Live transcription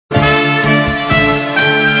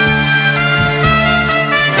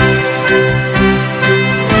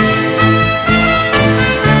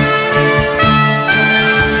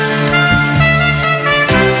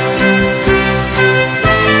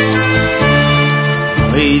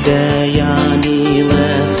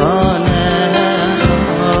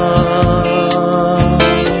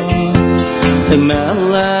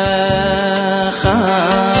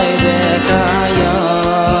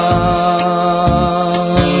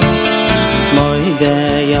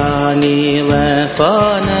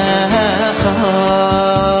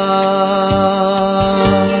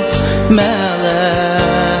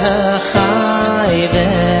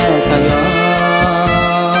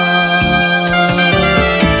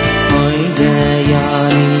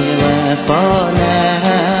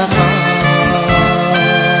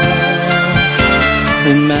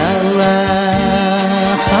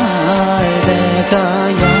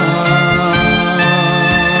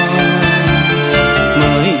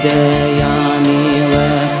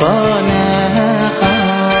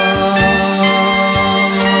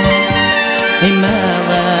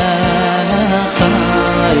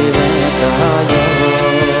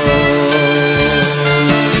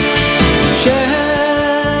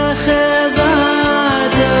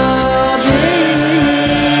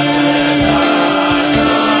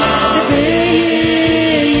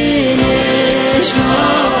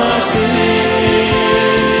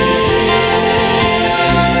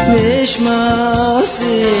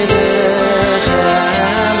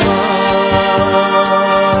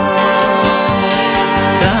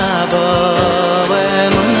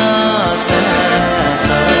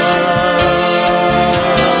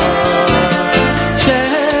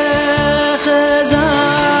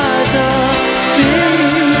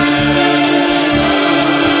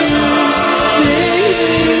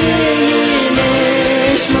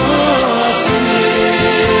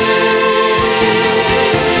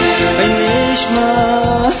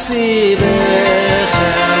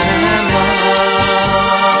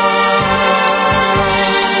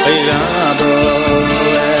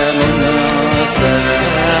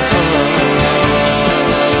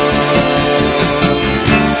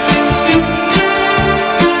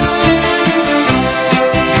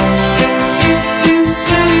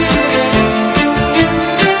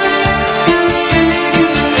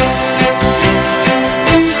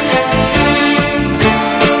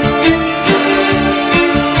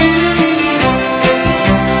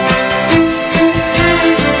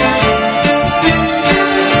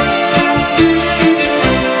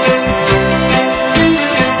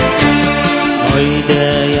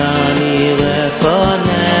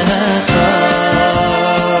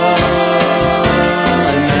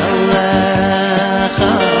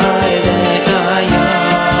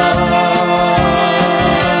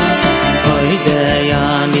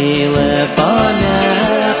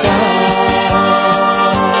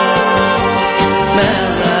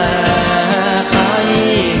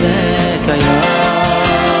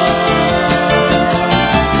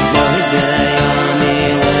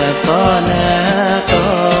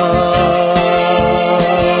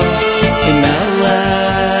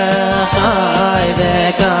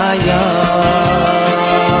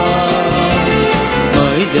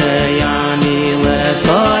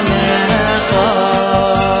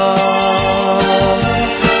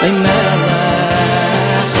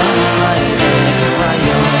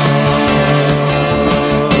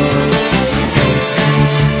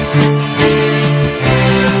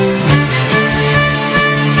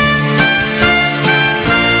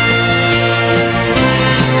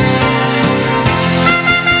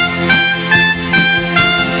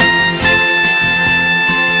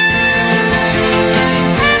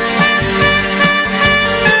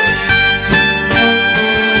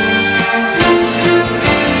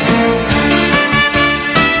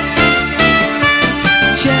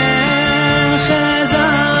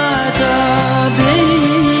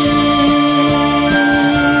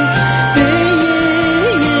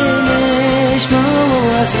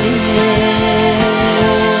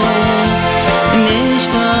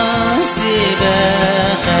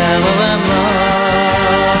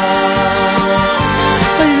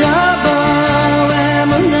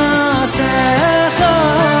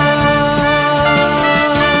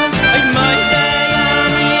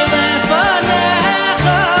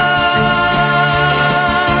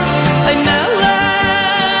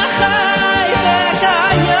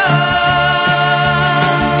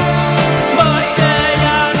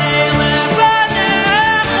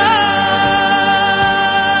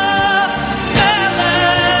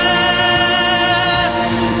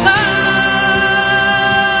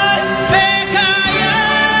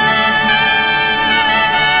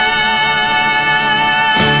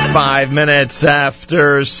5 minutes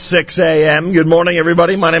after 6 a.m. Good morning,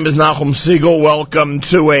 everybody. My name is Nachum Siegel. Welcome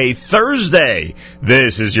to a Thursday.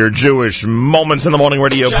 This is your Jewish Moments in the Morning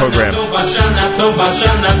radio program. Rosh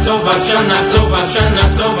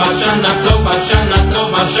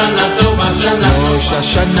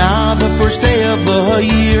Hashanah, the first day of the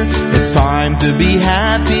year. It's time to be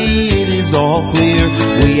happy. It is all clear.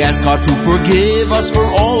 We ask God to forgive us for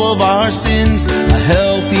all of our sins. A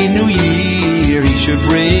healthy new year He should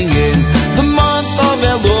bring in. The month of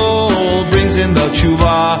Elul brings in the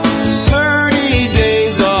tshuva. 30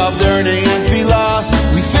 days of learning and tefillah.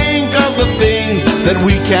 We think of the things that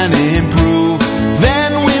we can improve.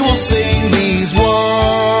 Then we will sing these words.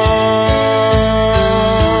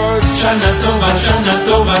 Shana Tova, Shana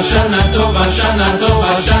Tova, Shana Tova, Shana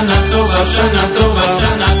Tova, Shana Tova, Shana Tova,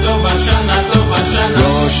 Shana Tova, Shana Tova, Shana.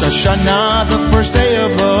 Rosh Hashanah, the first day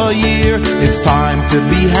of the year. It's time to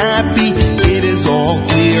be happy. It is all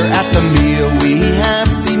clear. At the meal we have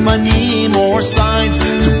simanim or signs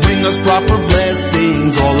to bring us proper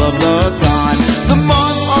blessings all of the time. The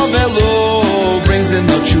month of Elul brings in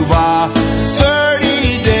the tshuva.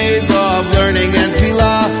 30 days of learning and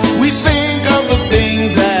tefillah. We think of the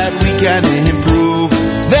things that we can improve.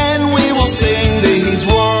 Then we will sing these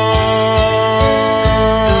words.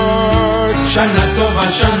 Shana Tova,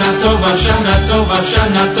 Shana Tova, Shana Tova,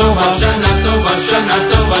 Shana Tova, Shana Tova, Shana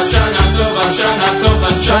Tova, Shana Tova, Shana Tova,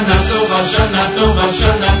 Shana Tova, Shana Tova,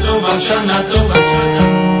 Shana Tova, Shana Tova, Shana.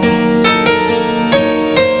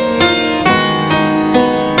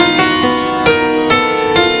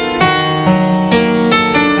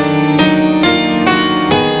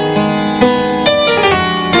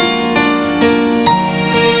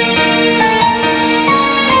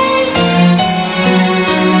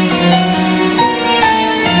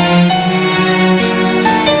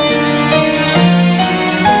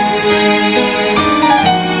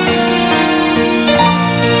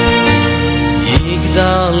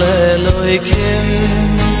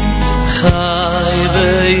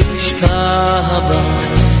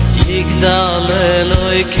 Yigdal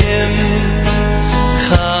Eloikim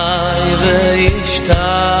Chai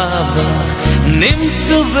ve'ishtabach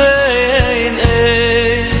Nimtzu ve'ein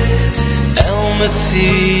et El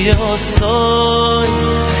Metziosoi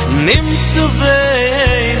Nimtzu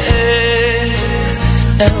ve'ein et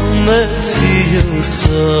El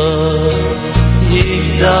Metziosoi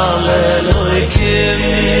Yigdal Eloikim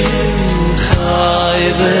Chai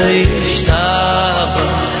ve'ishtabach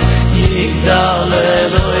Yigdal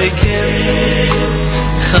Eloikim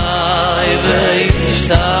Chai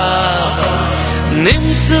ve'ishtabach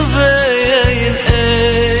Nimtzu ve'ein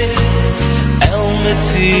et El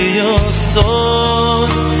Metziosoi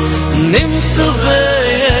Nimtzu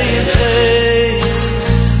ve'ein et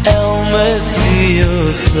El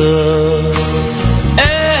Metziosoi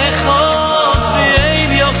Echad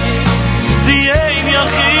v'ein yochid v'ein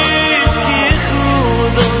yochid ki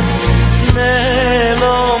yichudoi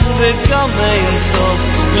Nelom v'gam ein sof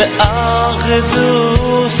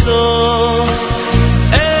le'acheduso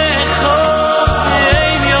Echad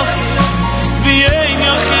v'ein yochid v'ein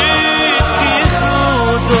yochid ki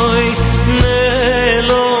yichudoi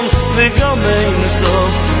Nelom v'gam ein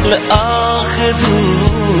sof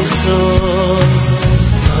le'acheduso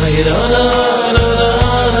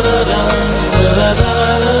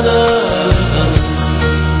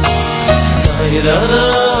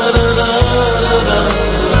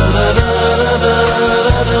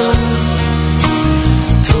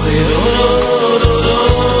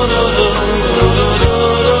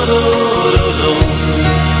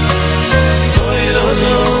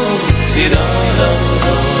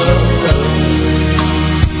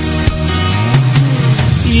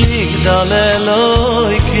Yigdal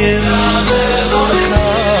Eloikim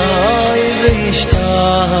Chai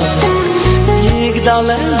ve'ishtabach Yigdal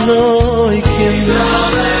Eloikim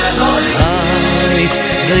Chai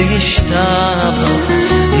ve'ishtabach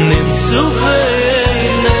Nimtzu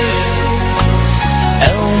ve'ein et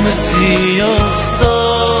El Metziosoi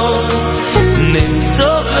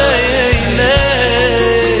Nimtzu ve'ein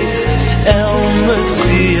et El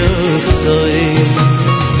Metziosoi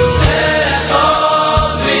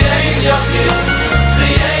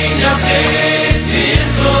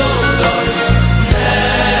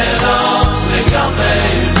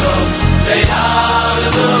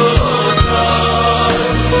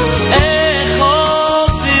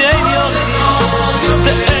Echad v'ein yochid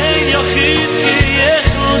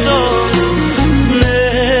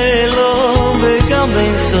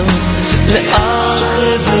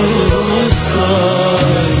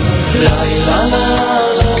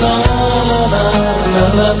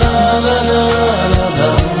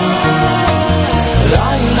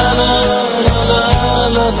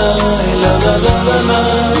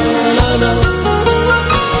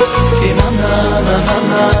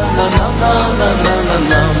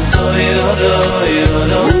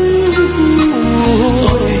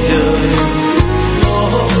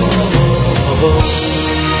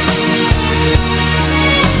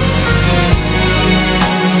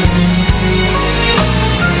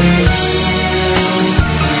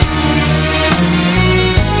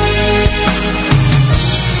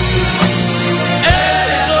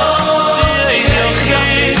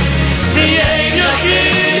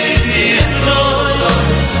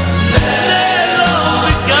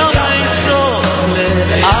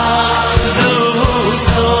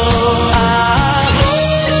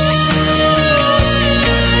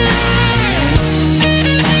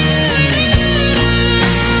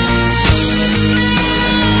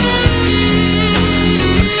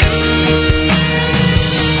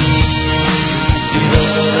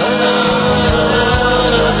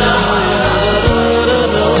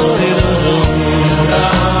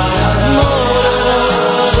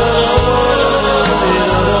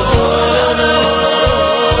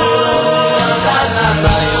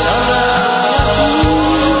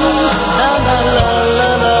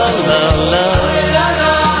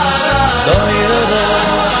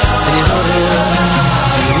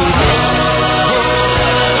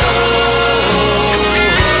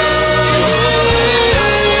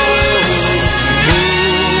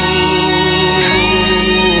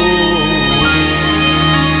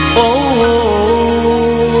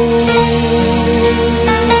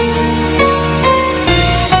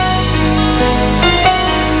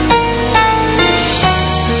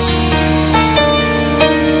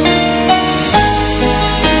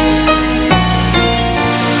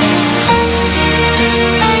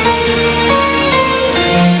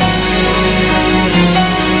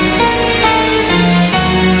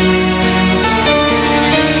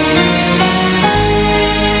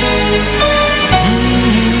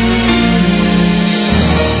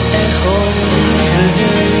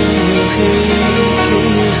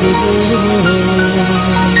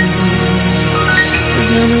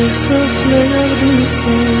וגם אסוף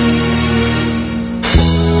לירדוסון.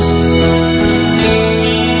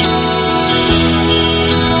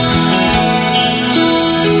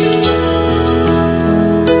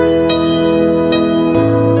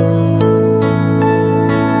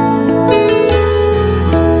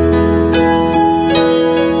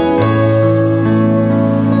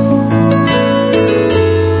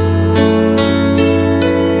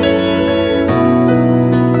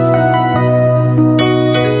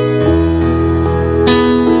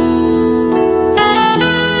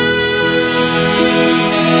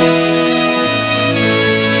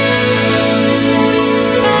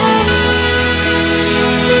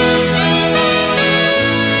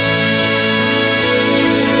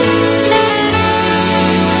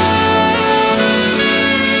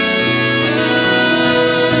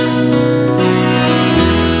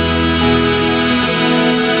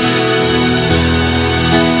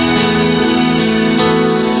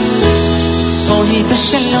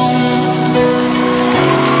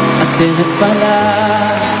 Kala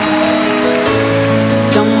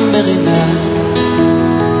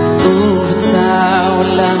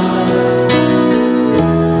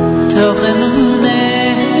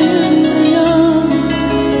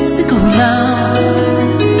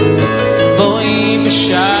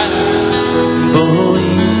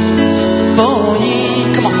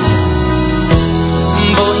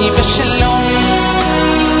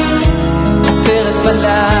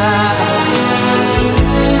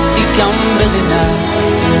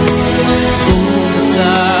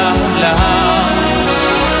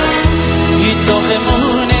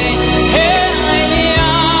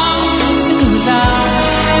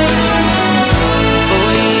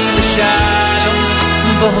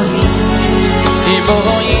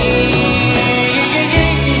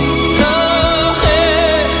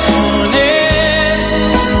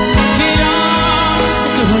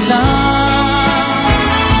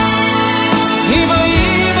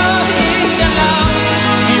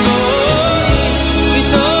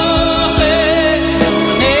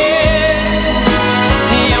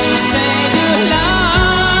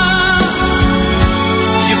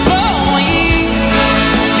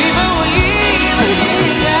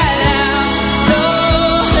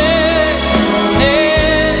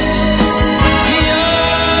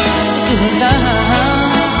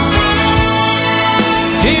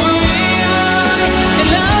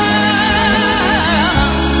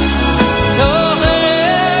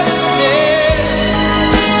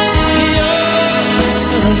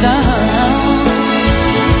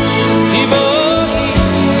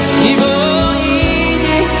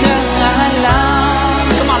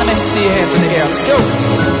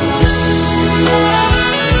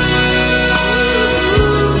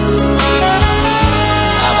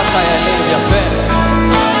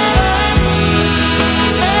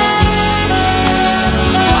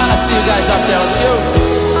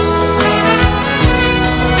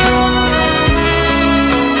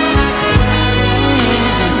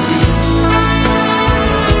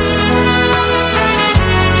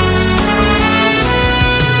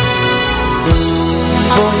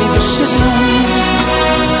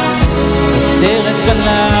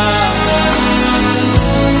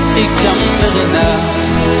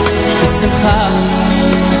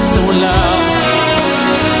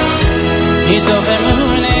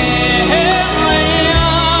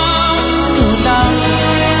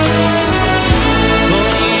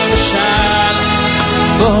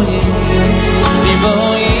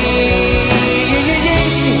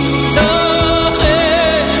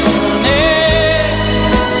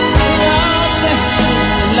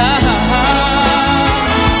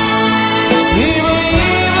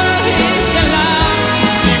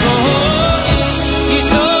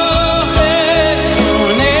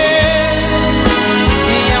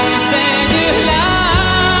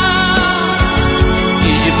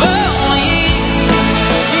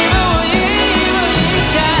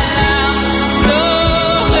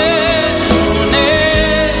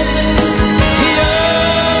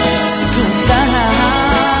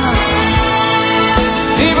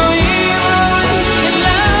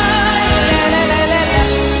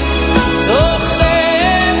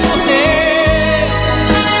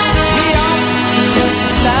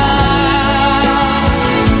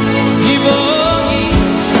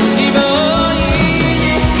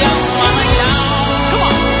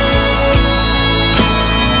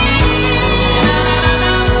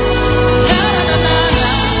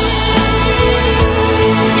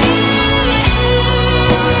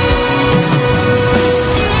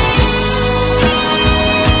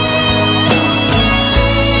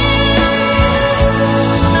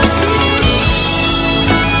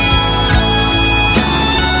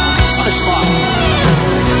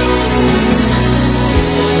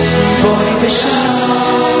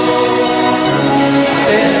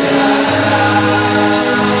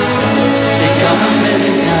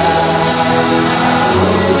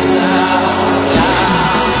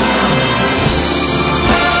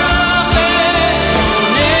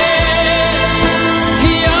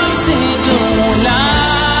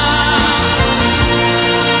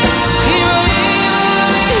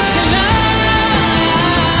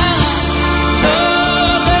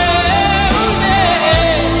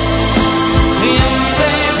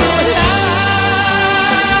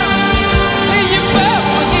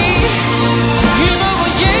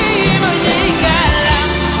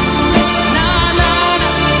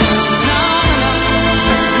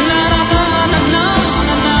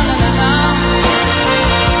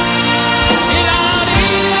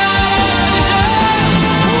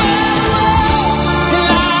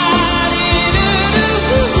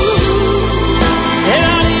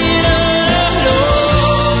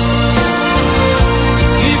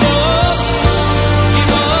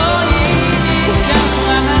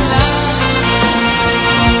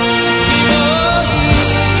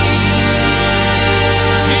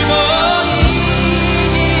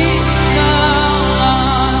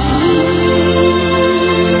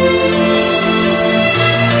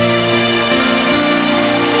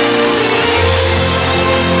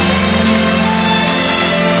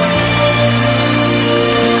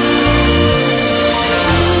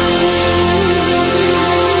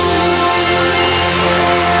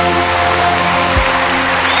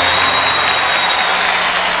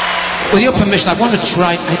With your permission, I want to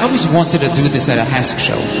try. I always wanted to do this at a Hask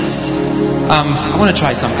show. I want to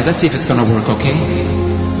try something. Let's see if it's going to work, okay?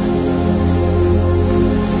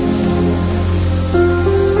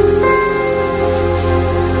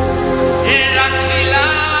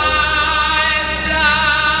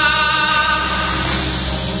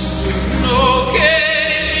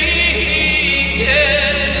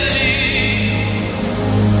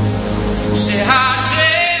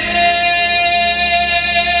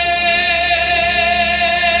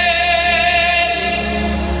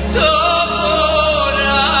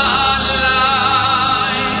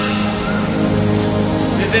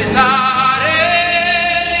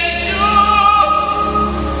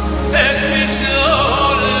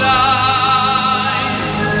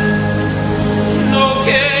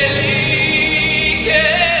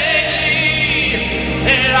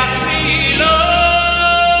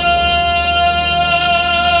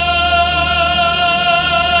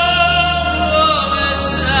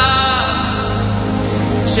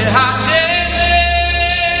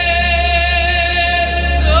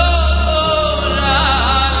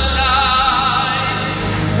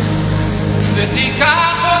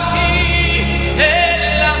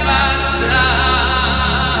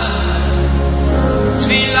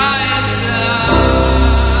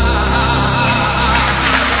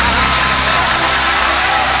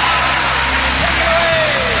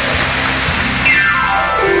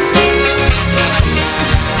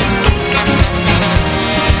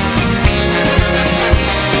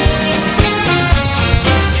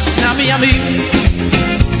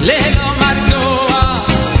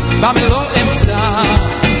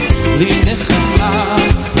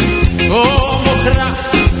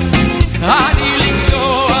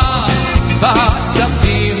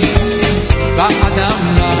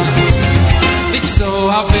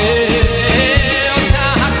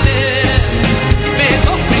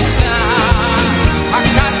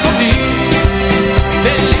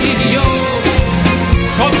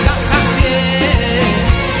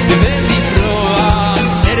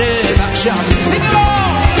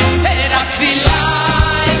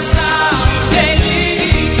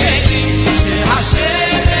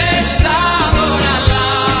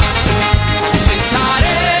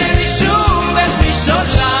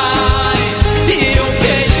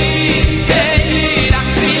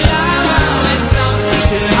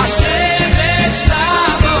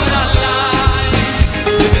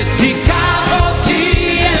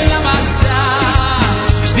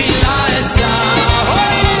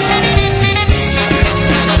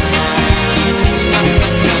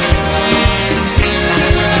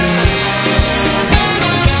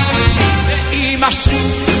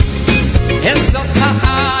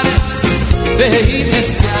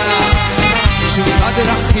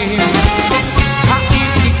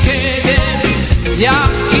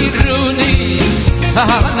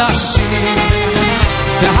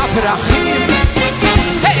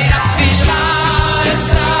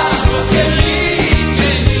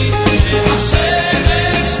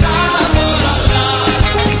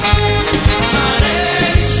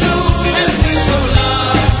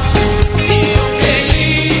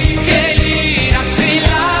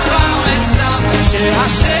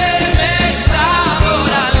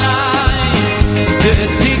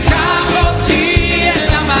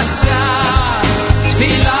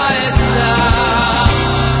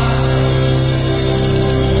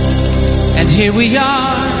 Here we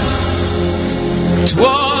are,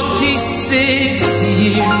 26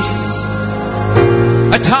 years,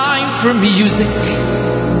 a time for music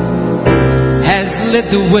has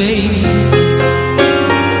led the way.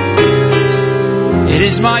 It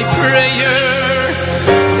is my prayer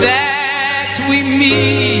that we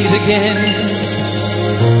meet again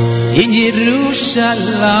in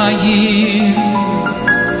Yerushalayim.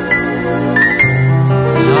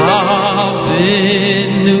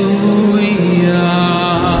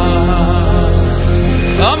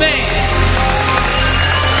 Amen.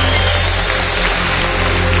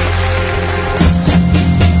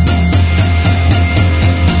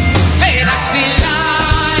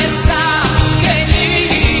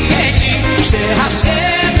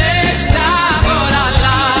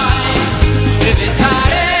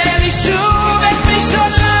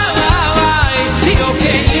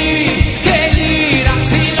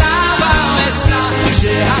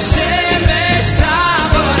 Hashem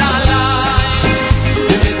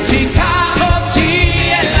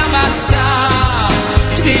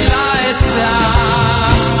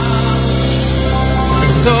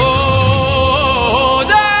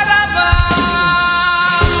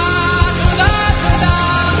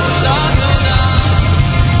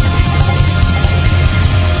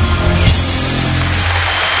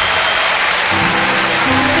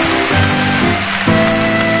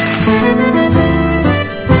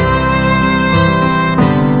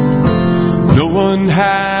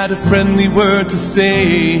friendly word to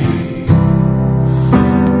say.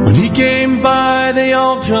 When he came by, they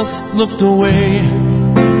all just looked away.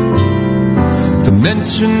 The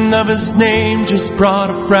mention of his name just brought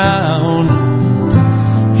a frown.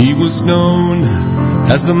 He was known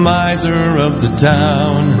as the miser of the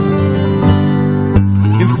town.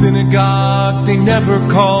 In synagogue, they never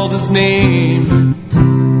called his name.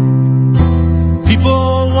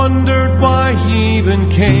 People wondered why he even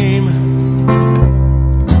came.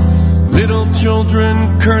 Little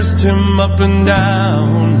children cursed him up and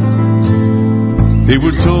down. They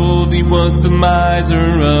were told he was the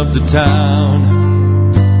miser of the town.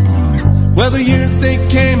 Well, the years they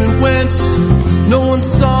came and went, no one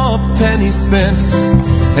saw a penny spent,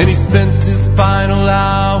 and he spent his final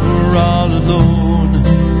hour all alone.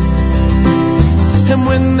 And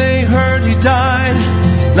when they heard he died,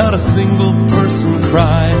 not a single person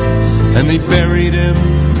cried, and they buried him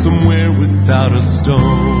somewhere without a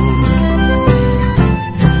stone.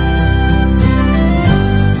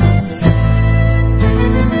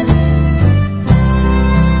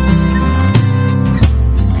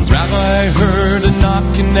 The rabbi heard a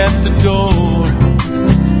knocking at the door.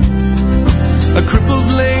 A crippled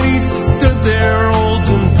lady stood there, old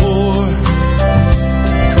and poor.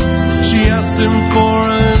 She asked him for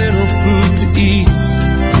a little food to eat,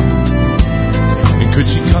 and could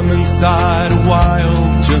she come inside a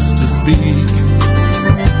while just to speak?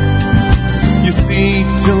 You see,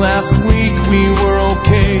 till last week we were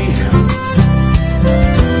okay.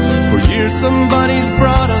 For years somebody's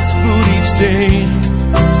brought us food each day.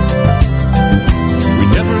 We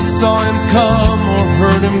never saw him come or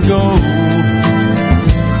heard him go.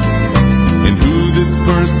 And who this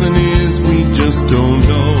person is, we just don't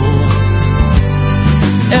know.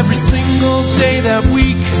 Every single day that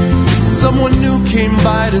week, someone new came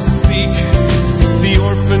by to speak. The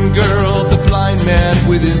orphan girl, the blind man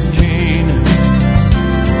with his cane.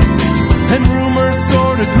 And rumors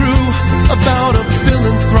sorta grew about a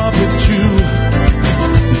philanthropic Jew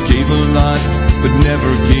who gave a lot but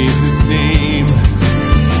never gave his name.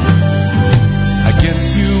 I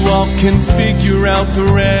guess you all can figure out the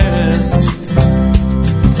rest.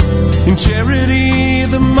 In charity,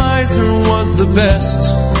 the miser was the best.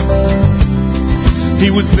 He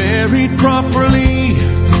was buried properly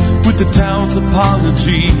with the town's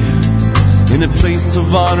apology. In a place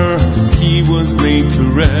of honor, he was laid to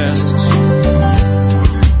rest.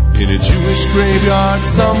 In a Jewish graveyard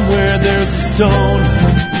somewhere there's a stone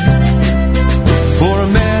for a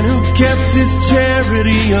man who kept his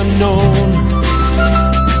charity unknown.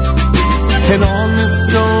 And on this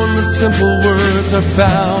stone the simple words are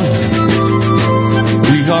found: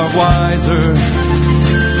 we are wiser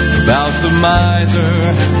about the miser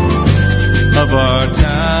of our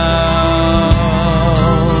town.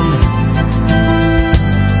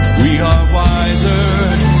 We are wiser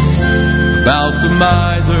about the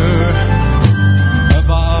miser of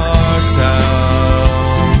our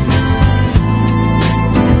town.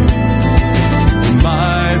 The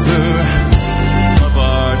miser of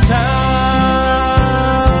our town.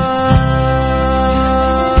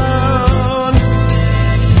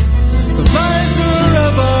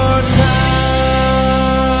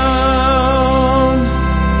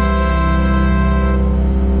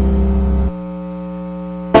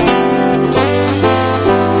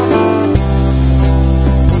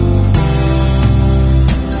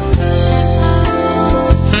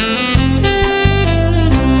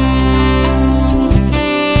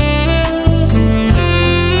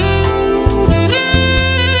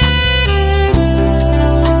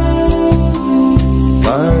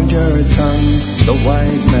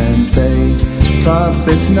 Say,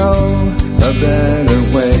 prophets know a better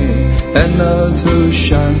way, and those who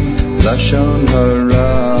shun Lashon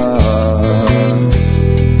Hara,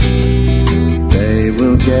 they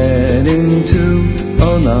will get into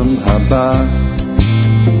Olam Haba.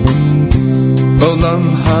 Olam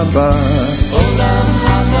Haba. Olam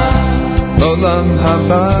Haba. Olam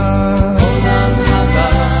Haba.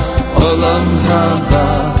 Olam Haba.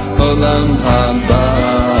 Olam Haba.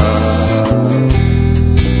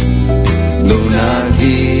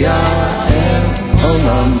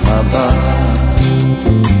 Olam Haba.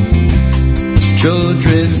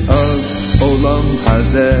 Children of Olam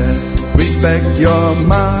Hazeh, respect your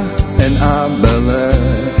Ma and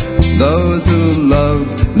Abeleh, those who love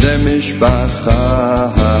their mishpacha.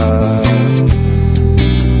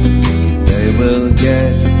 They will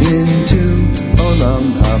get into Olam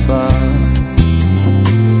Haba.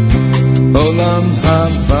 Olam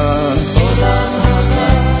Haba.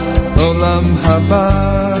 Olam Haba.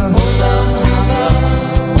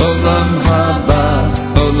 Olam Haba.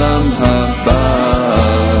 Olam Haba.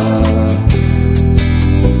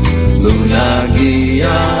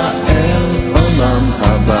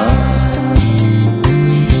 haba.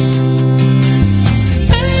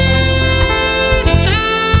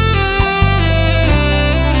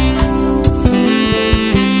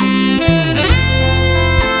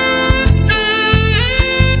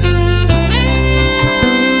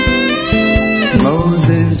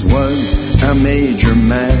 Moses was a major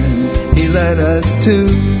man. He led us to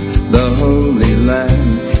the Holy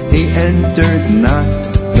Land. He entered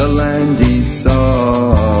not the land he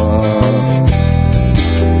saw.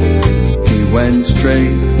 He went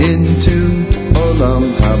straight into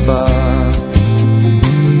Olam Haba.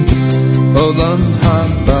 Olam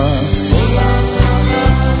Haba.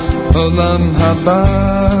 Olam Haba.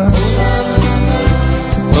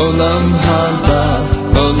 Olam Haba.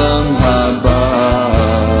 Olam Haba.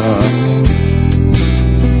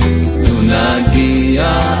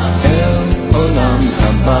 Unagia el Olam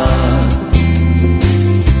Haba.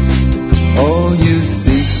 All you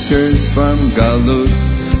seekers from Galut,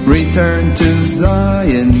 return to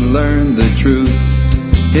Zion, learn the truth.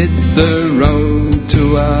 Hit the road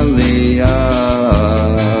to Aliyah.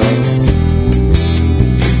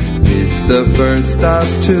 It's a first stop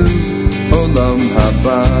to Olam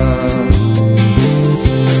Haba.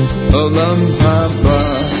 Olam Haba.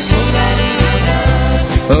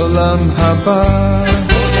 Olam Haba.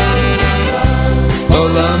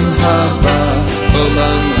 Olam Haba.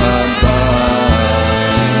 Olam Haba.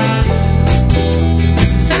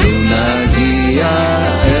 Unagia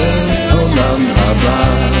el Olam Haba.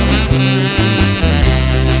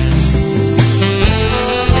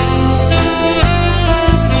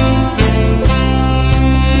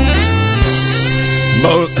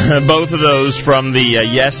 Both of those from the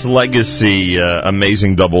Yes Legacy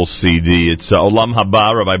amazing double CD. It's Olam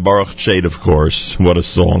Haba, Rabbi Baruch Shade, of course. What a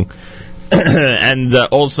song. And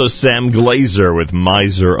also Sam Glazer with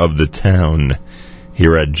Miser of the Town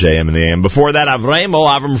here at JM in the AM. Before that,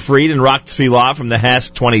 Avram Fried and Rock Tfilah from the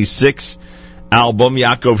Hask 26 album.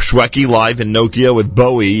 Yaakov Shweki live in Nokia with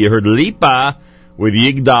Bowie. You heard Lipa with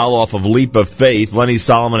Yigdal off of Leap of Faith. Lenny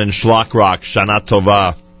Solomon and Shlock Rock, Shana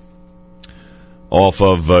Tova, off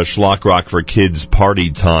of Shlock Rock for Kids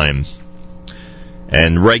Party Time.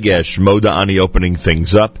 And Regesh Moda Ani opening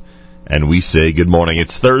things up. And we say good morning.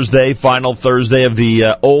 It's Thursday, final Thursday of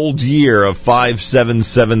the old year of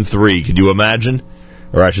 5773. Could you imagine?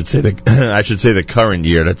 Or I should say the current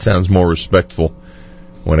year. That sounds more respectful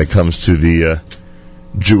when it comes to the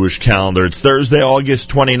Jewish calendar. It's Thursday, August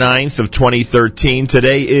 29th of 2013.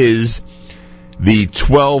 Today is the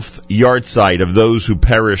 12th yahrzeit of those who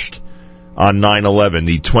perished on 9/11,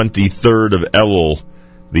 the 23rd of Elul,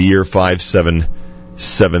 the year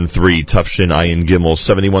 5773, Tufshin Ayin Gimel,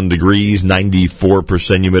 71 degrees,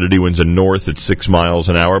 94% humidity, winds in north at 6 miles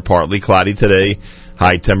an hour, partly cloudy today,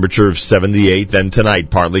 high temperature of 78, then tonight,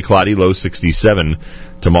 partly cloudy, low 67,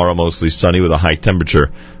 tomorrow mostly sunny with a high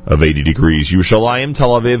temperature of 80 degrees. Yerushalayim,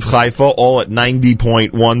 Tel Aviv, Haifa, all at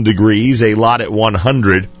 90.1 degrees, a lot at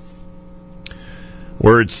 100.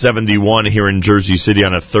 We're at 71 here in Jersey City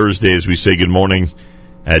on a Thursday as we say good morning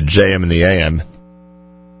at JM in the AM.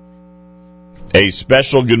 A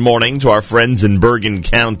special good morning to our friends in Bergen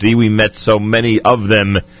County. We met so many of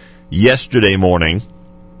them yesterday morning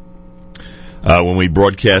when we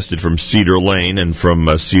broadcasted from Cedar Lane and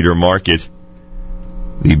from Cedar Market,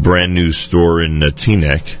 the brand new store in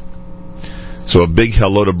Teaneck. So a big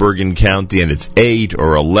hello to Bergen County and its 8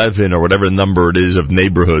 or 11 or whatever number it is of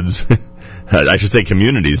neighborhoods. I should say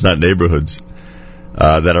communities, not neighborhoods,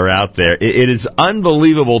 that are out there. It is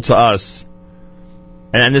unbelievable to us,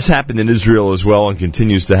 and this happened in Israel as well and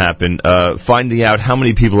continues to happen, finding out how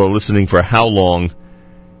many people are listening for how long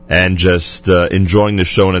and just enjoying the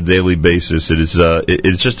show on a daily basis.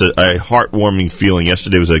 It's just a heartwarming feeling.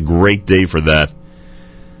 Yesterday was a great day for that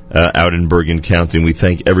out in Bergen County, and we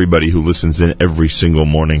thank everybody who listens in every single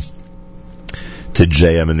morning to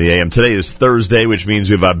JM in the AM. Today is Thursday, which means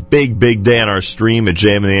we have a big day on our stream at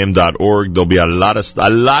jmintheam.org. There'll be a lot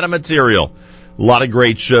of material, a lot of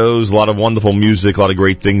great shows, a lot of wonderful music, a lot of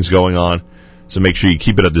great things going on. So make sure you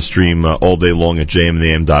keep it at the stream all day long at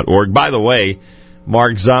jmintheam.org. By the way,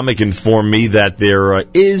 Mark Zomick informed me that there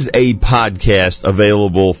is a podcast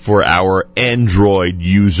available for our Android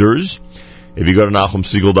users. If you go to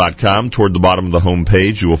NachumSiegel.com, toward the bottom of the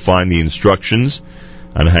homepage, you will find the instructions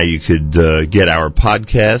on how you could get our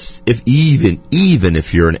podcasts, even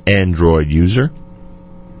if you're an Android user,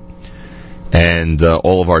 and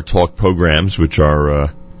all of our talk programs, which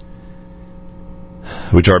are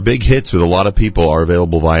big hits with a lot of people, are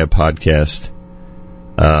available via podcast.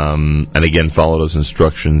 And again, follow those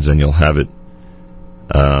instructions, and you'll have it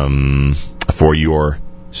for your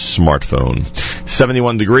smartphone.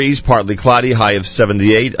 71 degrees, partly cloudy, high of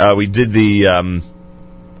 78. We did the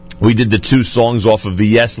 2 songs off of the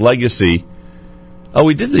Yes Legacy. Oh,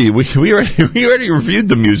 we already reviewed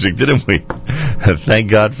the music, didn't we? Thank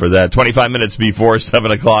God for that. 25 minutes before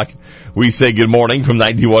 7 o'clock, we say good morning from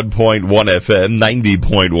 91.1 FM,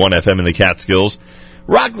 90.1 FM in the Catskills.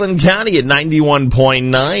 Rockland County at 91.9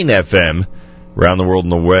 FM. Around the world on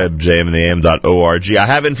the web, jmandtheam.org. I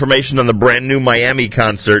have information on the brand new Miami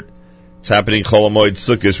concert. It's happening Chol Hamoed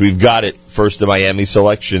Sukkos. We've got it. First the Miami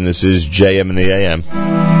selection. This is JM and the AM.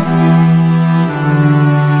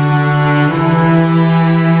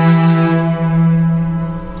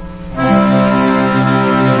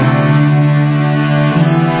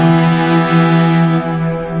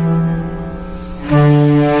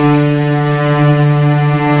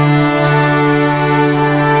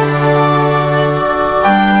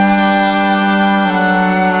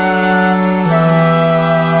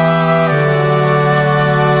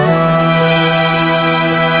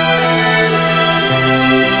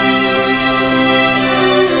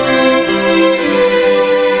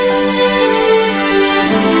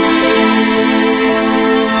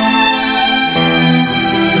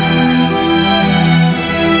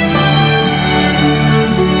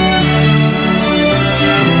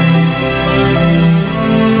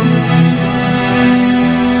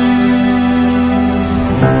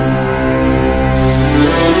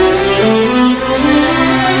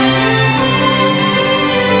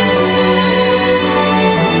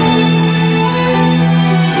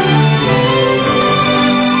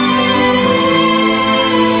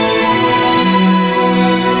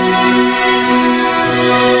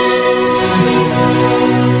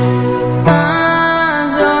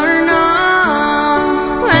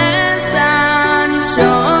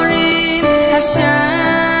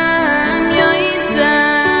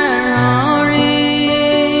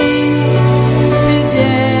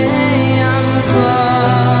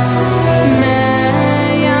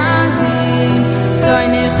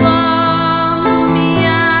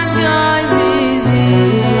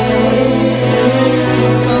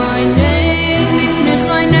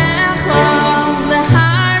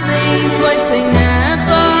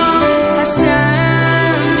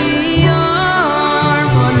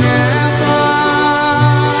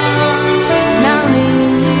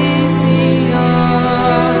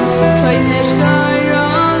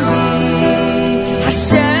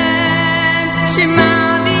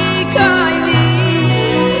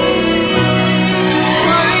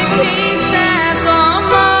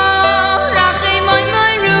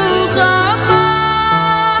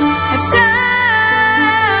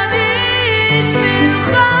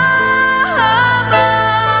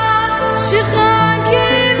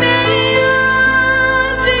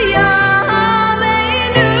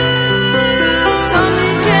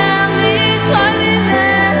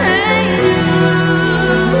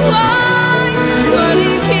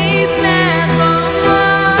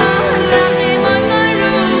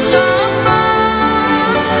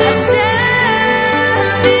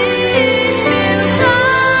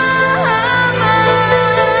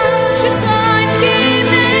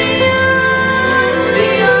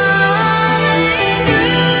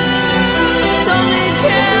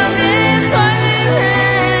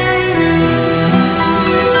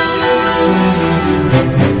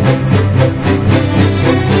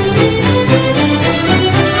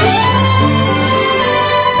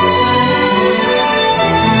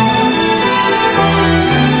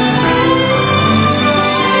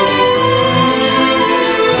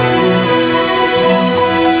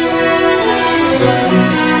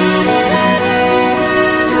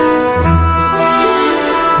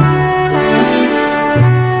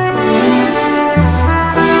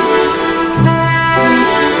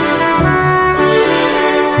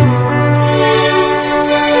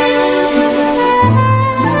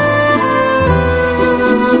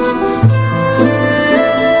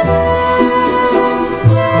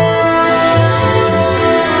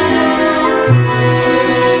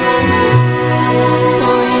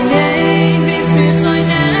 Koinei bismicha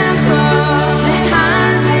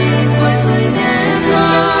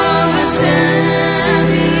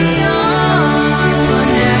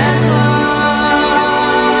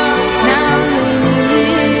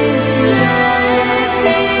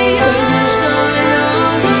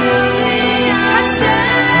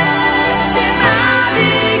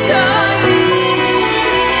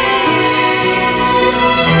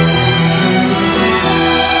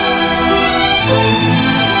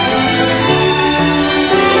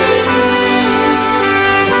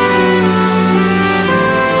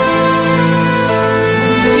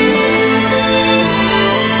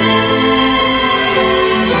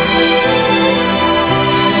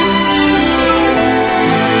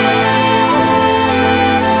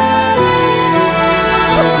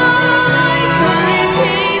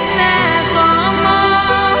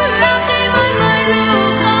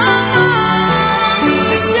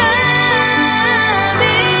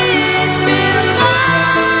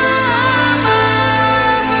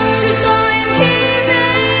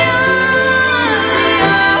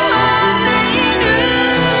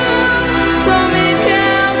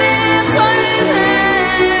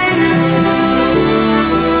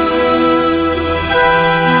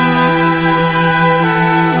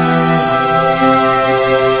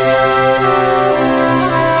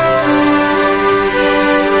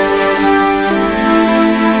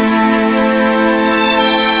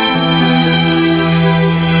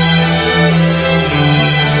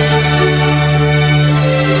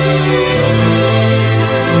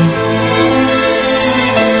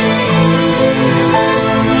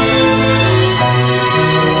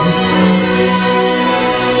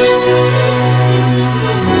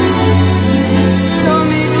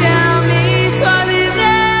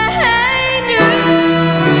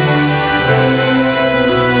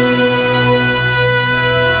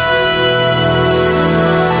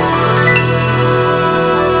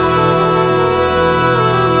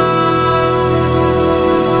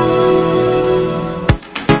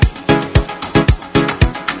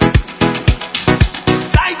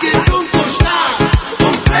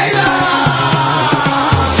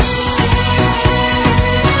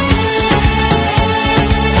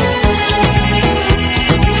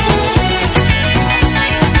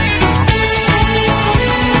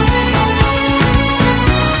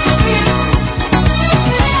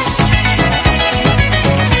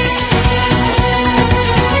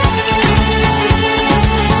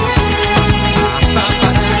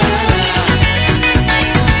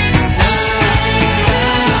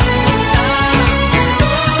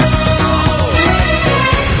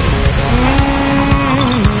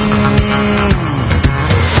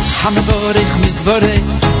המבורך מזבורך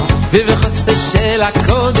ובחוסה של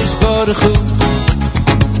הקודש ברוך הוא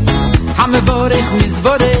המבורך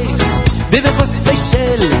מזבורך ובחוסה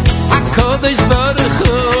של הקודש ברוך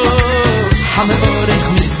הוא המבורך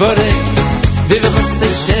מזבורך ובחוסה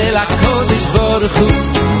של הקודש ברוך הוא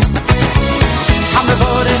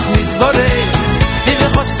המבורך מזבורך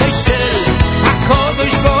ובחוסה של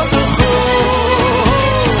הקודש ברוך הוא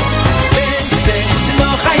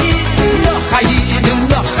לא חיים לא חיים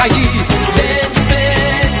לא חיים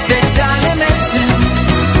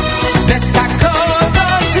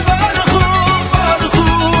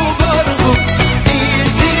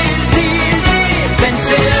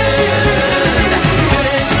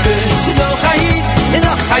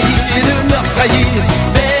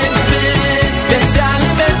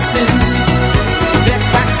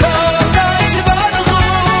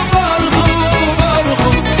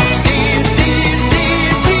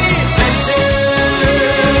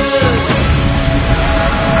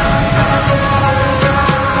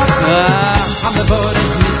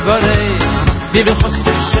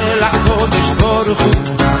ובחוסה של הקודש ברוך הוא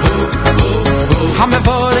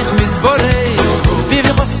המבורך מזבורך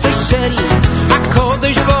ובחוסה של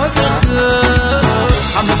הקודש ברוך הוא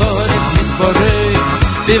המבורך מזבורך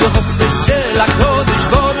ובחוסה של הקודש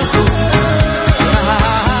ברוך הוא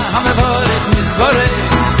המבורך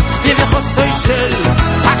מזבורך ובחוסה של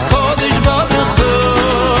הקודש ברוך הוא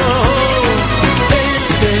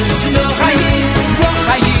בנש לא חיים לא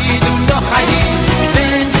חיים לא חיים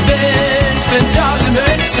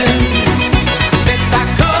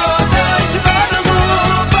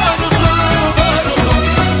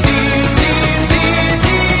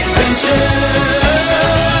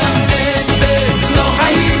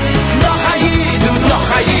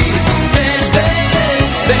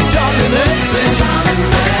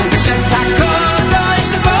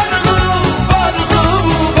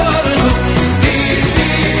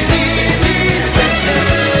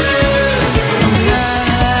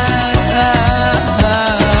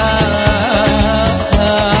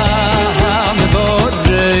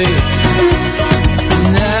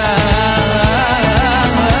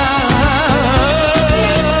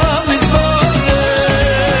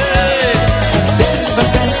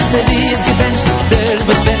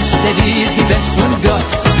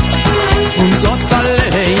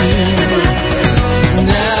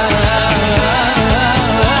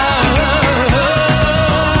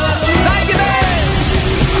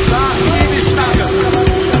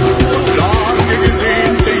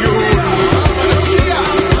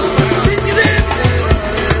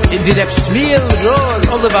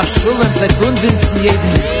Oliver Schulem verkündigen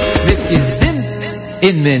jeden mit Gesinnt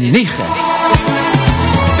in Meniche.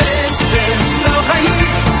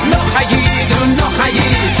 Noch Hayid und noch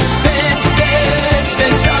Hayid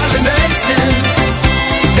Bench alle Menschen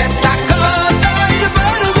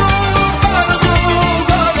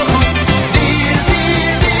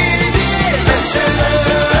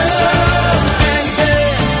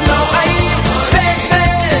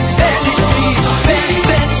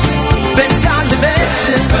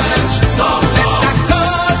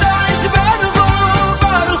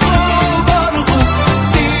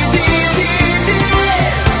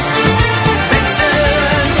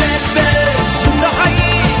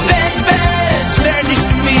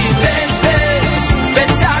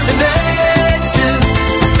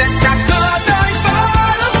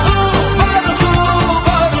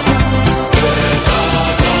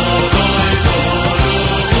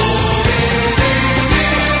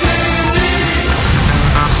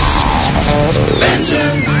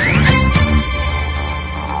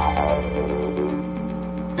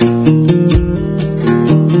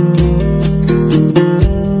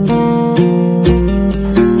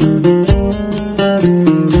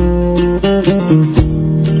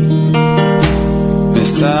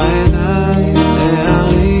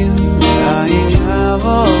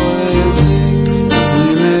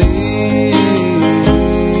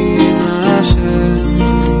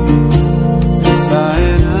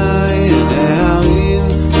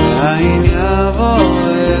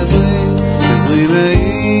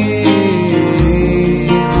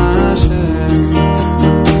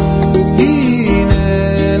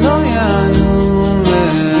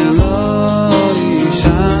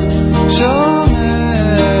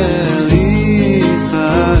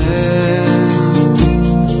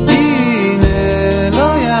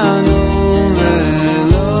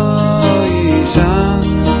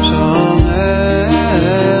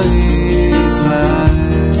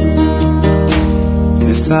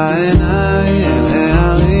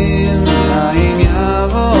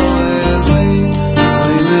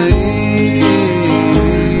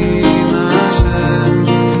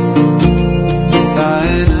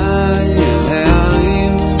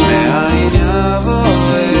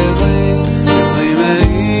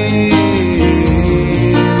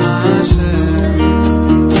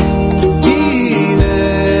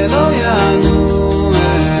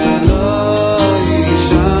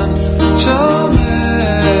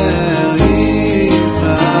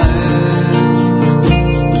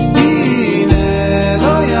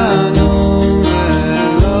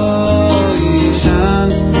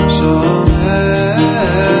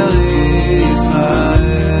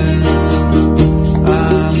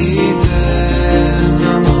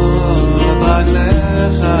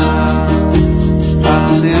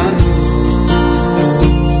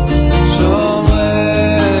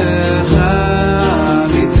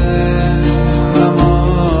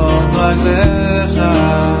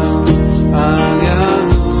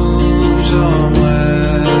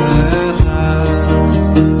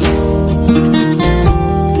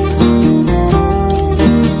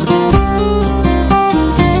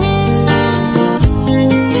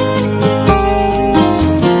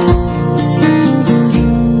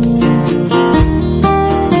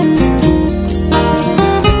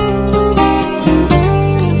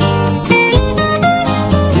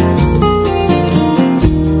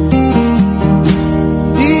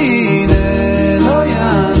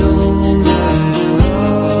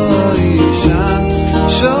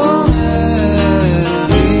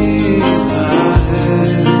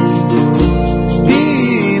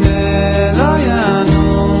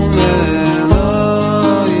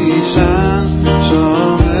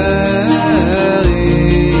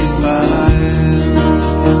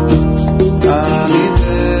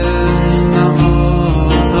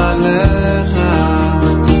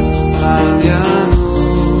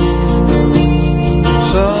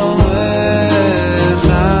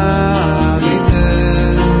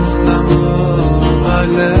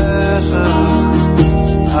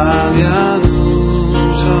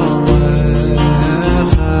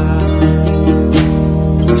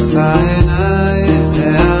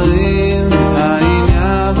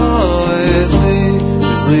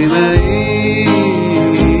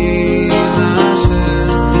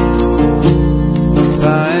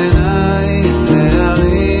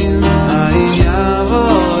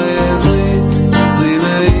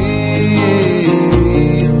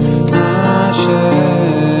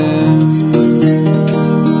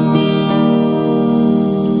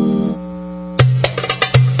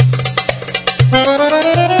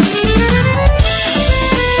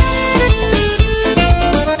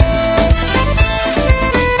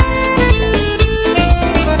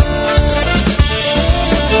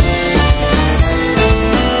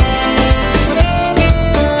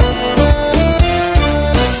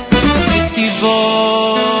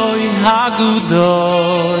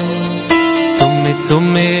agudoy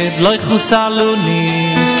tumid loy khusaluni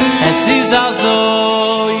es is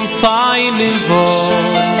azoy fein in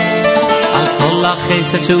boy al kol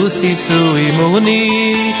khayset shusi sui muni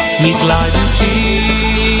mit leiden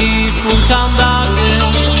tief und kann dage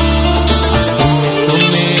as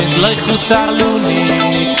tumid loy khusaluni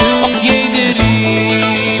auf jede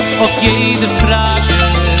lieb auf jede frage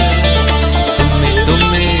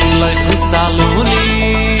tumid loy khusaluni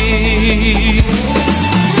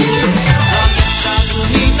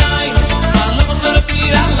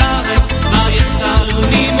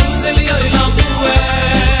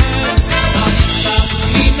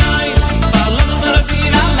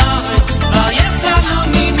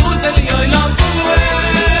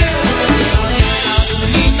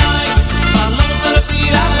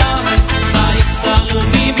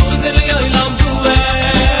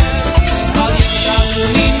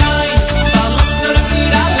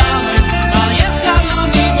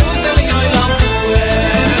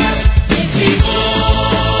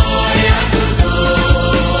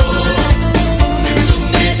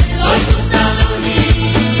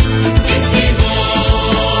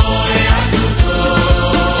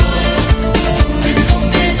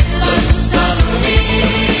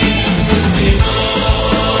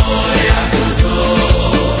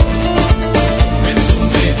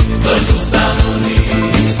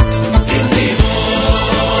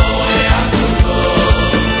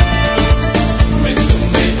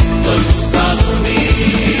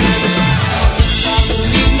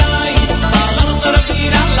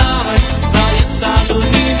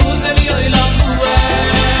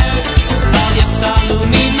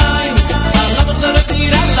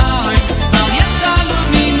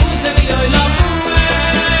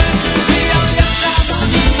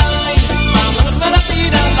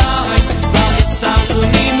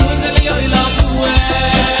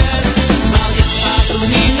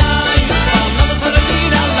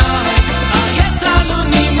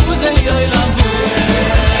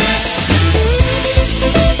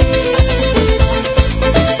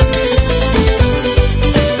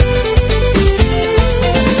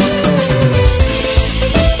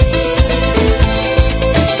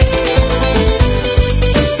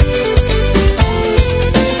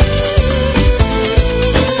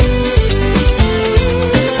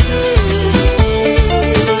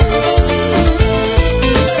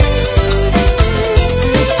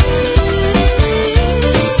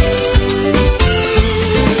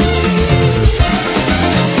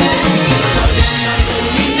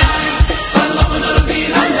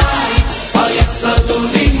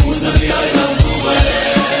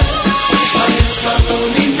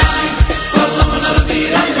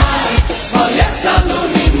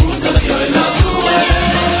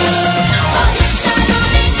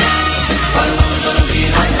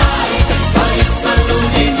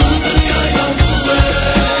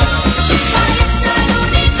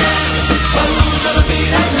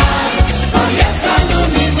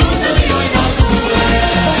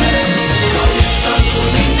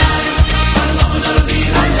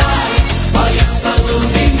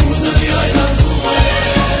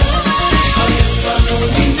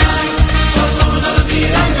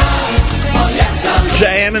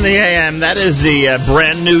That is the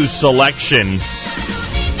brand new selection.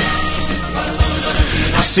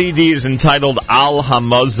 CD is entitled Al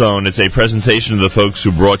Hamazon. It's a presentation of the folks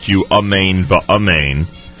who brought you Amen Ba'amen.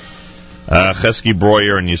 Chesky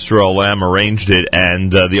Breuer and Yisrael Lam arranged it,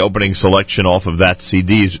 and the opening selection off of that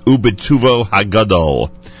CD is Ubetuvo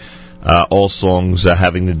Hagadol. All songs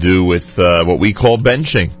having to do with what we call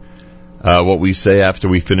benching, what we say after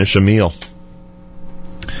we finish a meal.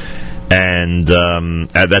 And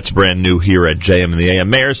that's brand new here at JM in the AM.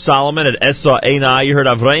 Mayor Solomon at Esa Eina. You heard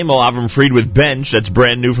Avram Fried with Bench. That's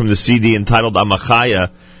brand new from the CD entitled Amachaya.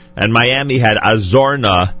 And Miami had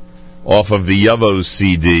Azorna off of the Yavos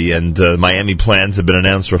CD. And Miami plans have been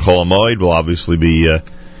announced for Chol Hamoed. We'll obviously be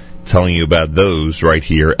telling you about those right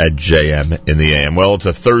here at JM in the AM. Well, it's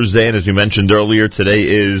a Thursday, and as we mentioned earlier, today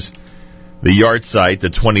is the yahrzeit, the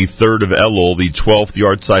 23rd of Elul, the 12th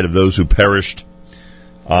yahrzeit of those who perished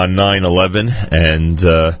on 9/11, and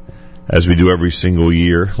as we do every single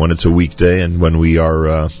year when it's a weekday and when we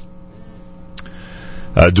are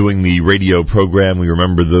doing the radio program, we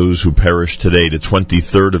remember those who perished today, the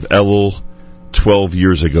 23rd of Elul, 12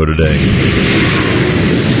 years ago today.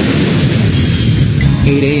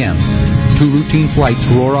 8 a.m. Two routine flights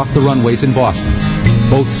roar off the runways in Boston.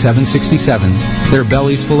 Both 767s, their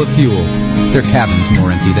bellies full of fuel, their cabins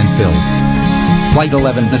more empty than filled. Flight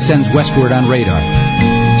 11 ascends westward on radar.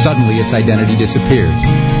 Suddenly its identity disappears,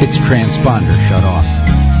 its transponder shut off.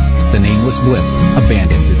 The nameless blimp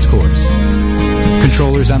abandons its course.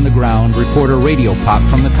 Controllers on the ground report a radio pop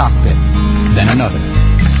from the cockpit. Then another.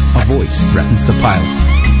 A voice threatens the pilot.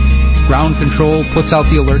 Ground control puts out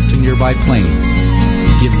the alert to nearby planes.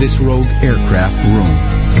 Give this rogue aircraft room.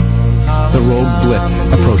 The rogue blip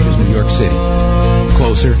approaches New York City.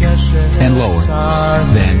 Closer and lower.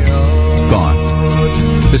 Then gone.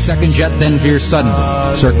 The second jet then veers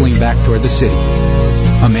suddenly, circling back toward the city.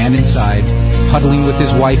 A man inside, huddling with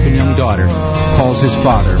his wife and young daughter, calls his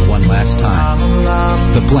father one last time.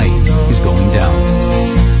 The plane is going down.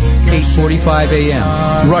 8:45 a.m.,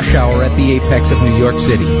 rush hour at the apex of New York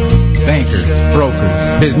City. Bankers, brokers,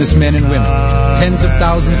 businessmen and women, tens of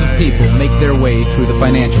thousands of people make their way through the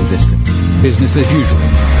financial district. Business as usual,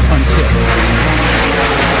 until...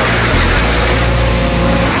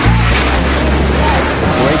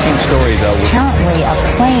 Breaking story, though. Apparently, a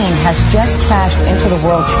plane has just crashed into the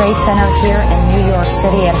World Trade Center here in New York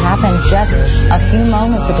City. It happened just a few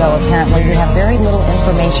moments ago, apparently. We have very little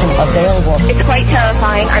information available. It's quite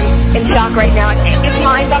terrifying. I'm in shock right now. It's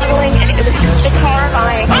mind-boggling. It's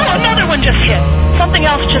horrifying. Oh, another one just hit. Something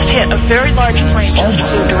else just hit. A very large plane just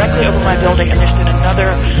flew directly over my building, and there's been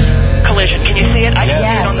another collision. Can you see it? I can see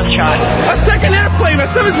it on this shot. A second airplane, a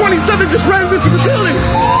 727, just ran into the building.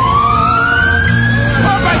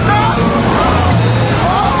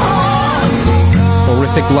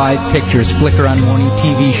 Horrific live pictures flicker on morning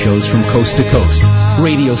TV shows from coast to coast.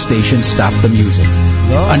 Radio stations stop the music.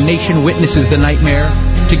 A nation witnesses the nightmare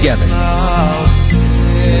together.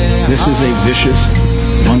 This is a vicious,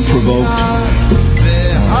 unprovoked,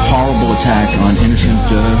 horrible attack on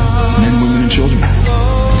innocent men, women, and children.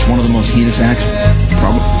 It's one of the most heinous acts,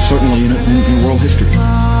 certainly in world history.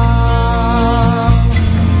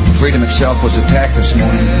 Freedom itself was attacked this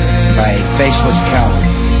morning by a faceless coward.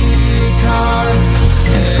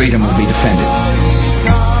 And freedom will be defended.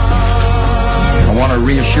 I want to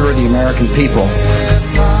reassure the American people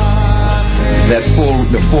that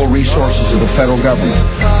the full resources of the federal government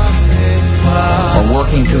are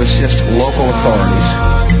working to assist local authorities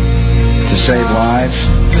to save lives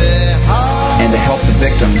and to help the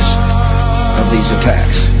victims of these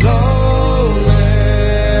attacks.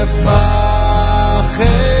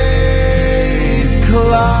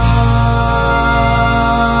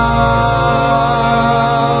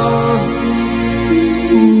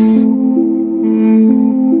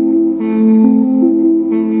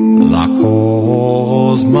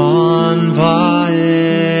 Zman va'ez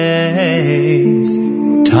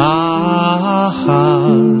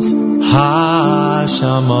tachas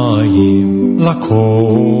hashamayim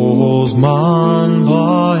lakol zman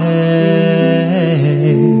va'ez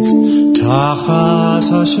tachas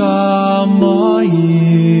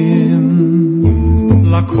hashamayim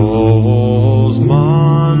lakol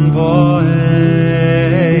zman va'ez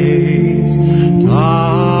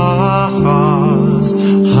tachas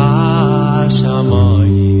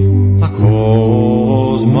hashamayim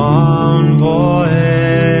Kozman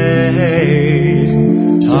voez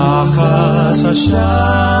tachas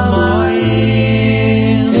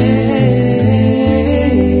hashamayim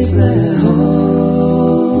Eis leho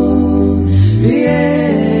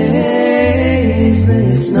Eis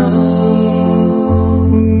lesno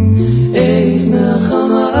Eis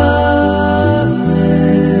melchama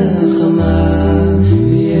melchama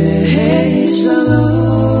Eis shalom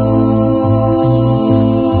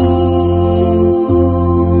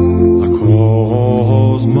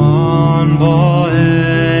voez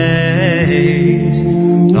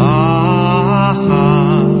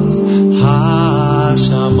tachas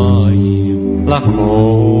hashamayim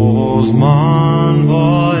lakozman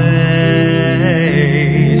voez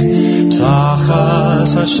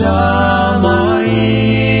tachas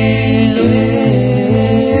hashamayim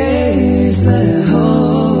eis leho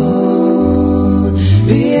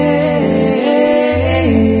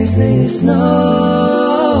eis lesno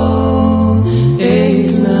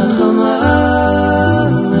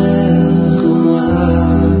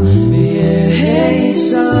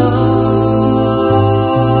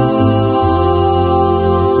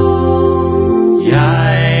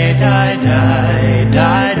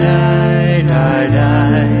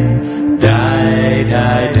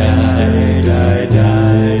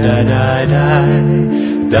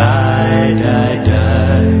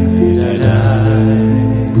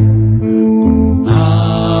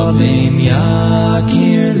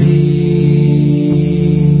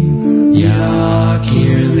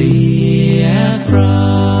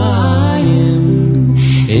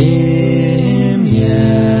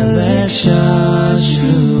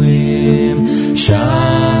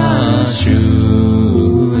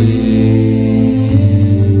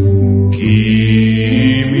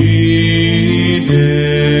Kimi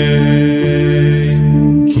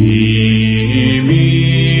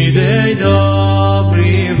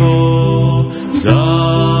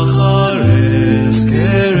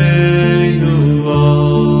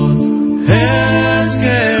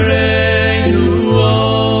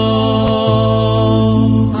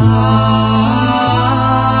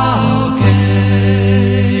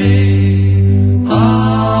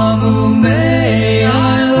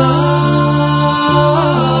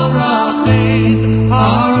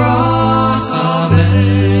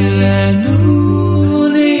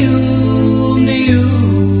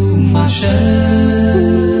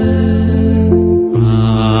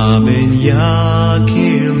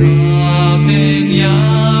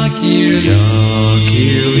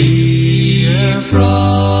Yakir li Ephraim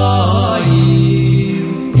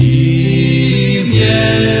Im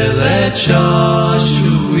Yelet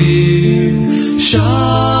Shashuim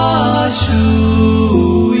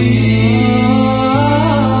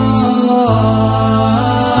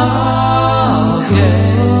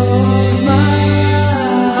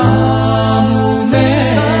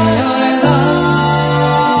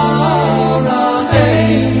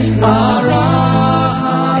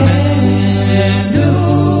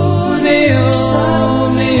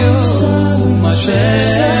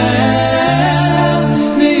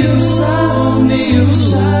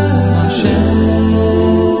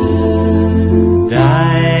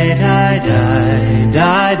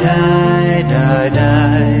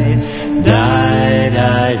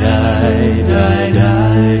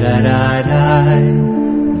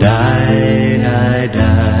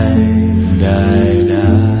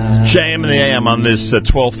JM in the AM on this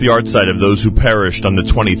 12th yahrzeit of those who perished on the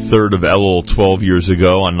 23rd of Elul 12 years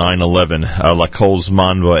ago on 9/11. Lakol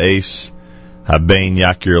Zman Va'es, Habein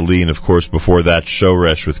Yakir Li, and of course before that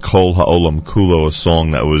Shoresh with Kol Ha'olam Kulo, a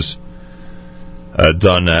song that was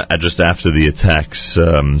done just after the attacks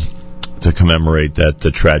to commemorate that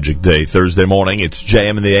tragic day. Thursday morning, it's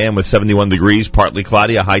JM in the AM with 71 degrees, partly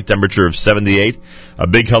cloudy, a high temperature of 78. A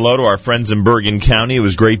big hello to our friends in Bergen County. It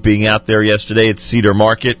was great being out there yesterday at Cedar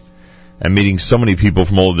Market and meeting so many people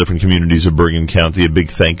from all the different communities of Bergen County. A big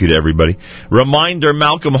thank you to everybody. Reminder,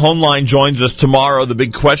 Malcolm Hoenlein joins us tomorrow. The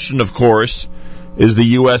big question, of course, is the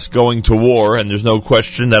U.S. going to war? And there's no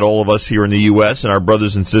question that all of us here in the U.S. and our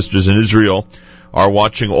brothers and sisters in Israel are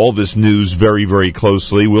watching all this news very, very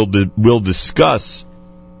closely. We'll discuss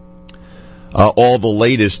all the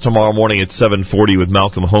latest tomorrow morning at 7:40 with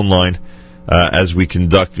Malcolm Hoenlein as we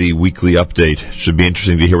conduct the weekly update. Should be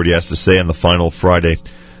interesting to hear what he has to say on the final Friday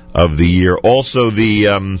of the year. Also,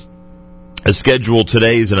 the schedule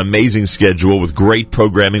today is an amazing schedule with great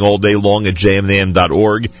programming all day long at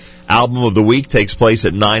jmnam.org. Album of the Week takes place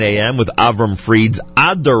at 9 a.m. with Avram Fried's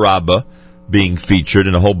Adarabba being featured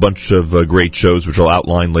in a whole bunch of great shows, which I'll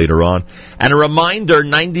outline later on. And a reminder,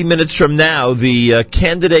 90 minutes from now, the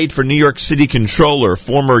candidate for New York City Controller,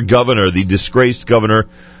 former governor, the disgraced governor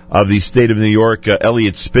of the state of New York,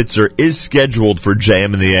 Eliot Spitzer, is scheduled for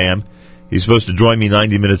JM in the AM. He's supposed to join me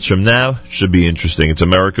 90 minutes from now. Should be interesting. It's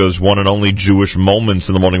America's one and only Jewish Moments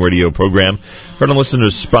in the Morning radio program. Heard and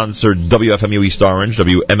listeners sponsored WFMU East Orange,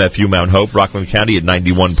 WMFU Mount Hope, Rockland County at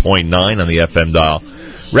 91.9 on the FM dial.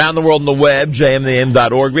 Around the world on the web,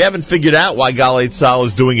 jmnam.org. We haven't figured out why Galei Tzahal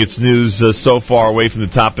is doing its news so far away from the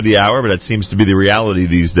top of the hour, but that seems to be the reality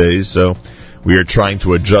these days, so we are trying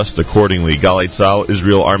to adjust accordingly. Galei Tzahal,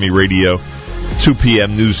 Israel Army Radio, 2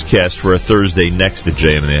 p.m. newscast for a Thursday next at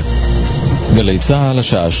JMNam. גלי צהל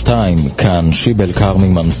השעה 2, כאן שיבל קרמי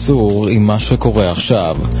מנסור עם מה שקורה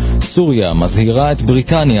עכשיו. סוריה מזהירה את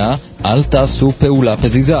בריטניה, אל תעשו פעולה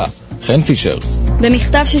פזיזה. חן פישר.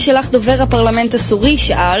 במכתב ששלח דובר הפרלמנט הסורי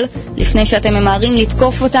שאל, לפני שאתם ממהרים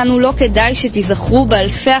לתקוף אותנו, לא כדאי שתזכרו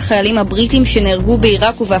באלפי החיילים הבריטים שנהרגו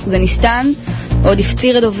בעיראק ובאפגניסטן. עוד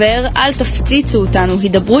הפציר הדובר, אל תפציצו אותנו,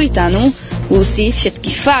 הידברו איתנו. הוא הוסיף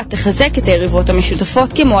שתקיפה תחזק את היריבות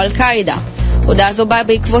המשותפות כמו אל-קאידה. הודעה זו באה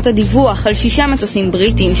בעקבות הדיווח על 6 מטוסים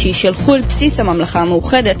בריטים שישלחו אל בסיס הממלכה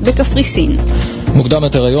המאוחדת בקפריסין. מוקדם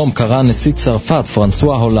יותר היום קרא נשיא צרפת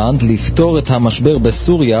פרנסואה הולנד לפתור את המשבר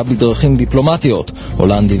בסוריה בדרכים דיפלומטיות.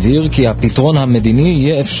 הולנד הבהיר כי הפתרון המדיני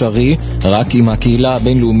יהיה אפשרי רק אם הקהילה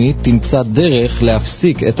הבינלאומית תמצא דרך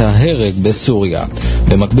להפסיק את ההרג בסוריה.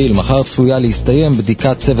 במקביל, מחר צפויה להסתיים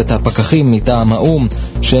בדיקת צוות הפקחים מטעם האום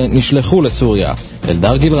שנשלחו לסוריה.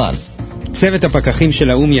 אלדר גילרן. צוות הפקחים של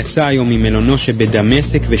האום יצא היום ממלונו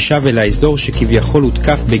שבדמשק ושב אל האזור שכביכול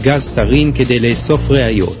הותקף בגז סרין כדי לאסוף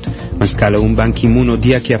ראיות. מזכ"ל האום באן קי-מון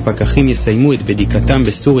הודיע כי הפקחים יסיימו את בדיקתם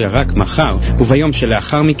בסוריה רק מחר, וביום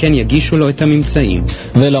שלאחר מכן יגישו לו את הממצאים.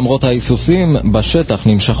 ולמרות ההיסוסים, בשטח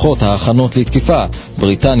נמשכות ההכנות לתקיפה.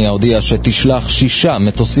 בריטניה הודיעה שתשלח 6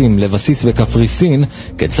 מטוסים לבסיס בקפריסין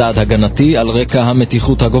כצעד הגנתי על רקע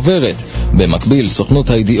המתיחות הגוברת. במקביל, סוכנות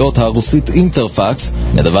הידיעות הרוסית אינטרפקס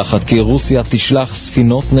מדווחת כי רוסיה תשלח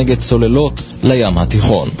ספינות נגד צוללות לים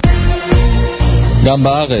התיכון. גם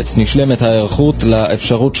בארץ נשלמת ההיערכות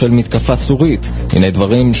לאפשרות של מתקפה סורית. הנה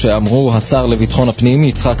דברים שאמרו השר לביטחון הפנים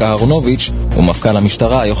יצחק אהרונוביץ' ומפכ"ל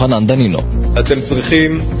המשטרה יוחנן דנינו. אתם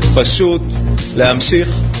צריכים פשוט להמשיך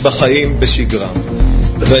בחיים בשגרה.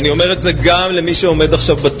 ואני אומר את זה גם למי שעומד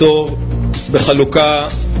עכשיו בתור בחלוקה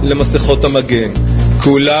למסכות המגן.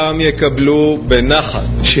 כולם יקבלו בנחת.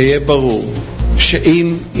 שיהיה ברור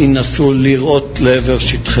שאם ינסו לראות לעבר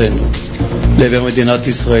שטחנו, לעבר מדינת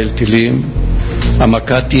ישראל טילים,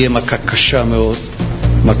 המכה תהיה מכה קשה מאוד,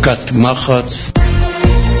 מכת מחץ.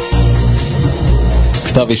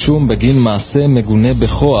 כתב אישום בגין מעשה מגונה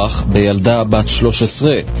בכוח בילדה בת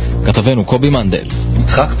 13. כתבנו קובי מנדל.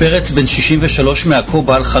 יצחק פרץ, בן 63 מעכו,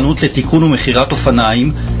 בעל חנות לתיקון ומחירת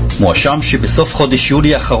אופניים, מואשם שבסוף חודש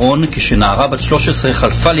יולי האחרון, כשנערה בת 13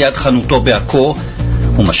 חלפה ליד חנותו בעכו,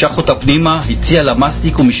 הוא משך אותה פנימה, הציע לה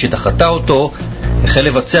מסטיק, ומשדחתה אותו החל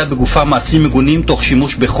לבצע בגופה מעשים מגונים תוך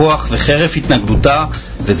שימוש בכוח וחרף התנגדותה,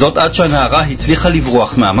 וזאת עד שהנערה הצליחה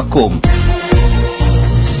לברוח מהמקום.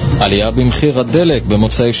 עלייה במחיר הדלק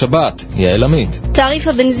במוצאי שבת. יעל עמית. תעריף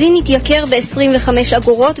הבנזין התייקר ב-25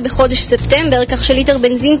 אגורות בחודש ספטמבר, כך שליטר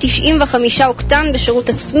בנזין 95 אוקטן בשירות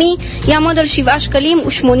עצמי יעמוד על 7 שקלים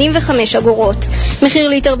ו85 אגורות. מחיר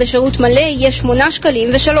ליטר בשירות מלא יהיה 8 שקלים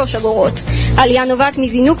ו3 אגורות. העלייה נובעת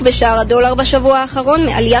מזינוק בשער הדולר בשבוע האחרון,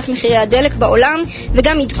 מעליית מחירי הדלק בעולם,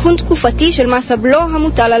 וגם עדכון תקופתי של מס הבלו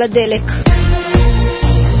המוטל על הדלק.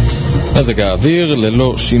 מזג האוויר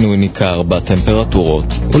ללא שינוי ניכר בטמפרטורות.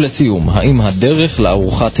 ולסיום, האם הדרך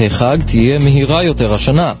לארוחת החג תהיה מהירה יותר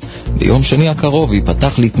השנה? ביום שני הקרוב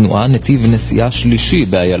ייפתח לתנועה נתיב נסיעה שלישי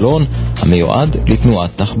באיילון, המיועד לתנועת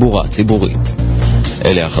תחבורה ציבורית.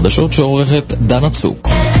 אלה החדשות שעורכת דנה צוק.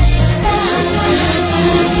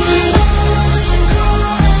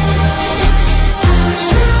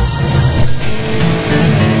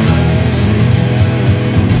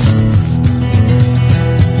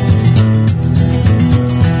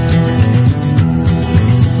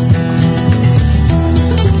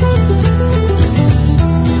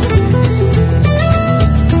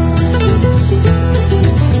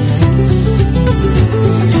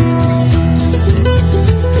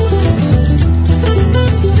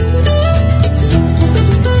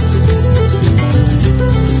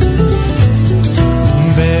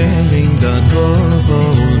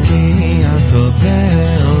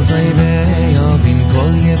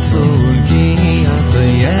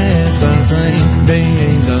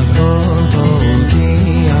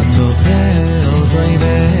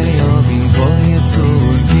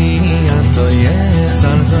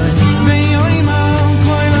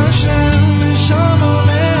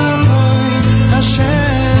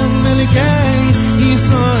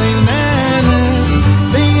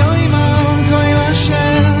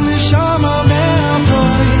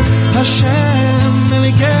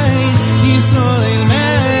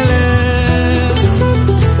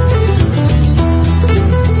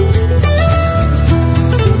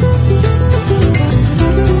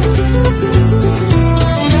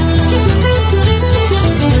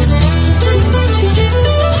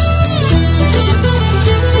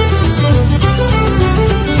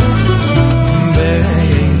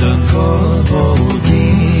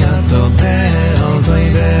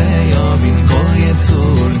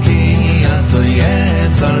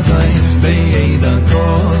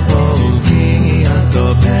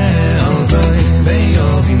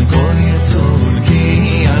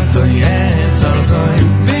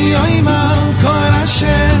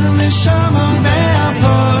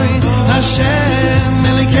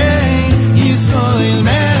 Israel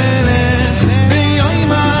melech,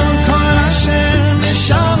 ve'yayman koil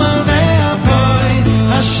Hashem neshaman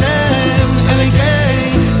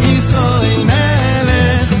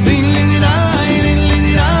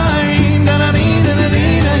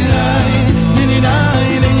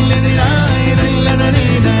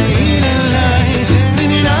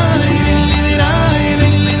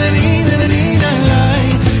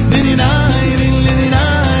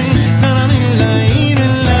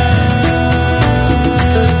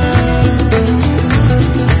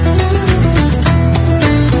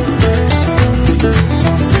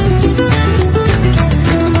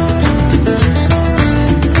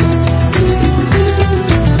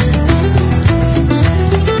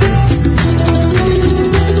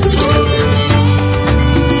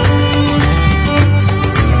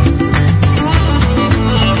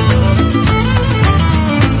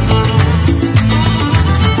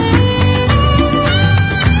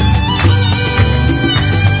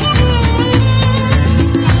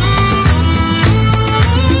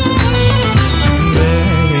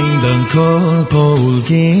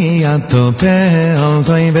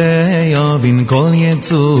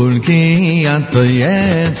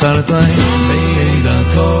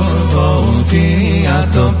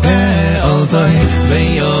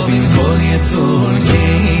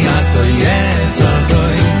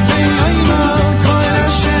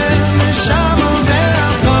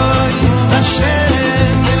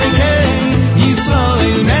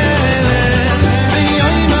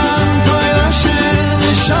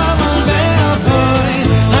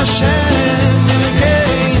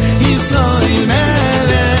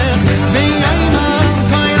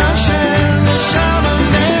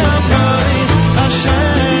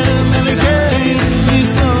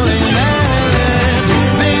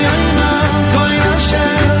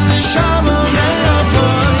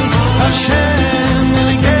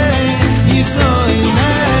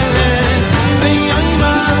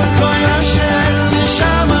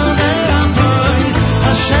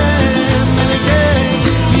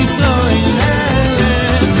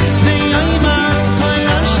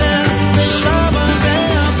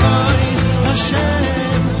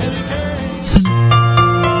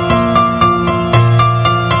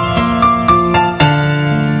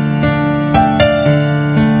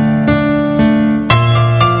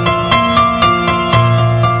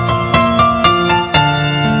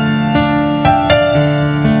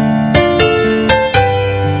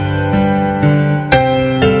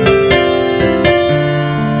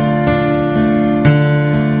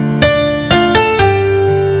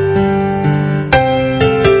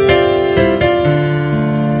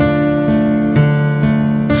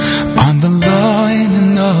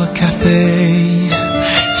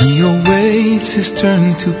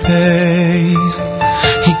turn to pay.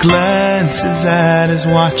 He glances at his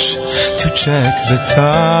watch to check the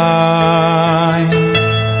time.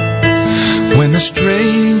 When a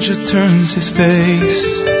stranger turns his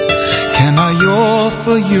face, can I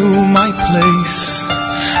offer you my place?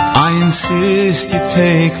 I insist you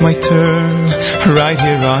take my turn right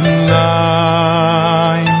here on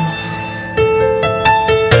line.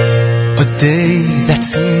 A day that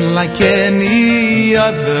seemed like any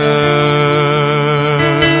other.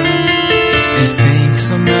 He thinks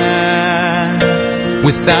a man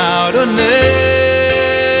without a name.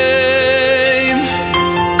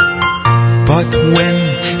 But when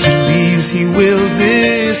he leaves, he will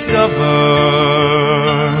discover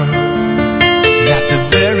that the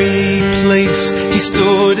very place he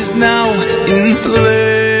stood is now in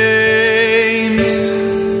flames.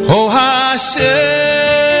 Oh Hashem,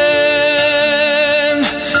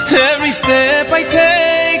 every step I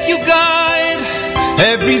take you guide.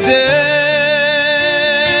 Every day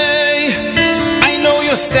I know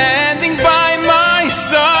you're standing by my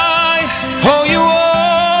side. Oh, you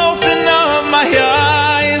open up my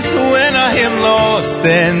eyes when I am lost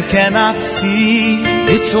and cannot see.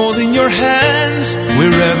 It's all in your hands.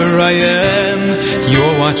 Wherever I am,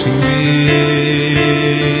 you're watching me.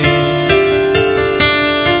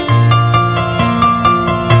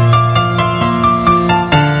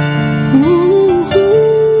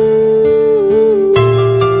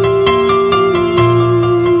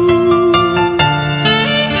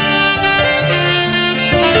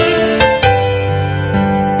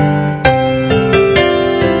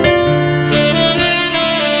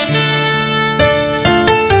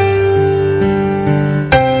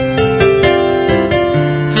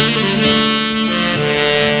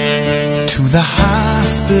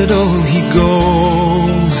 He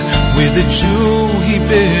goes with a Jew he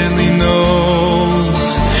barely knows,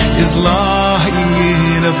 is lying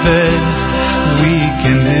in a bed, weak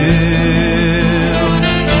and ill.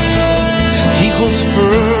 He holds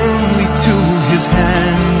firmly to his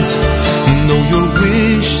hand, no, your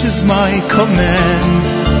wish is my command,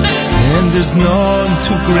 and there's none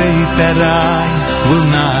too great that I will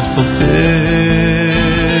not fulfill.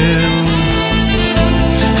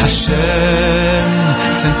 Hashem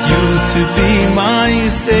sent you to be my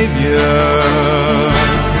savior,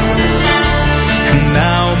 and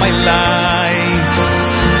now my life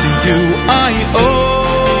to you I owe.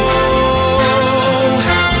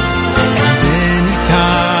 And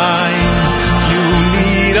anytime you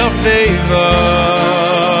need a favor,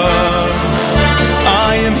 I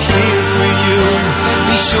am here for you.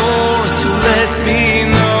 Be sure to let me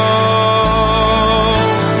know.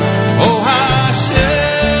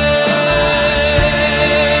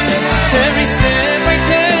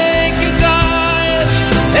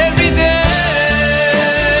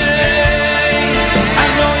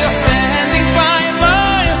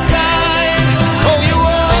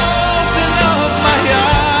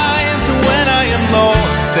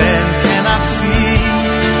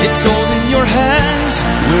 It's all in your hands.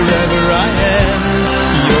 Wherever I am,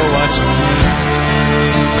 you're watching me.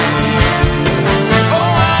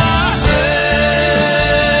 Oh Hashem,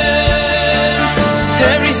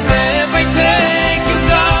 every step I take you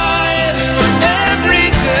guide. Every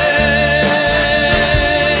day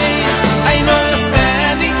I know you're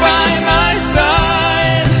standing by my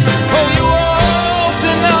side. Oh, you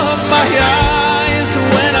open up my eyes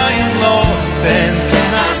when I am lost and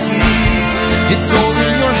cannot see. It's all in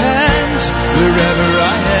your hands, wherever I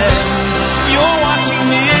am, you're watching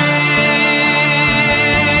me.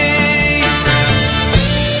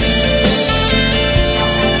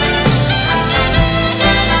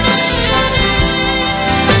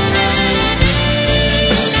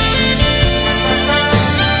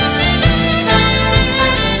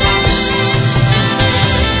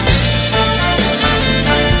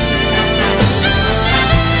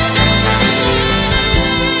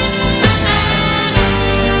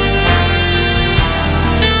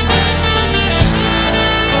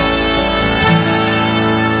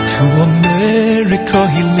 To America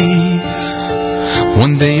he leaves.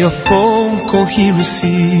 One day a phone call he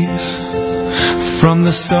receives from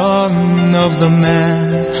the son of the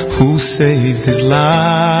man who saved his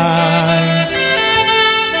life.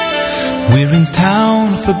 We're in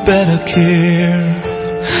town for better care,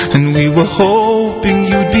 and we were hoping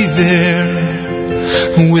you'd be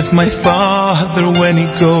there with my father when he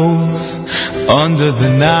goes under the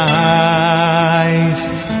knife.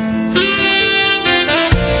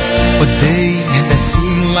 A day that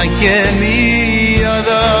seemed like any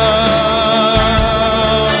other.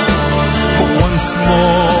 But once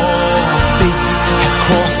more, fate had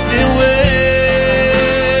crossed their ways.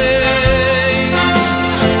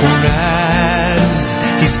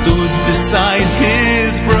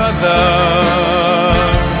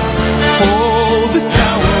 hold the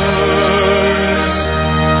towers.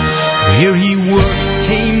 Where he worked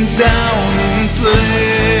came down in flames.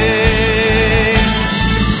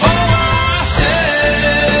 Oh, Hashem,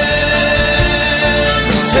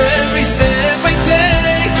 every step I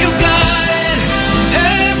take you guide.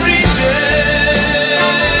 Every day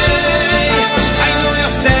I know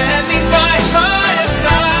you're standing by my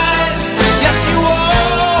side. Yes, you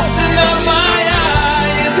open up my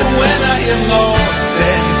eyes when I am lost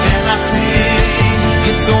and cannot see.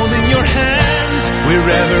 It's all in your hands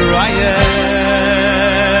wherever I am.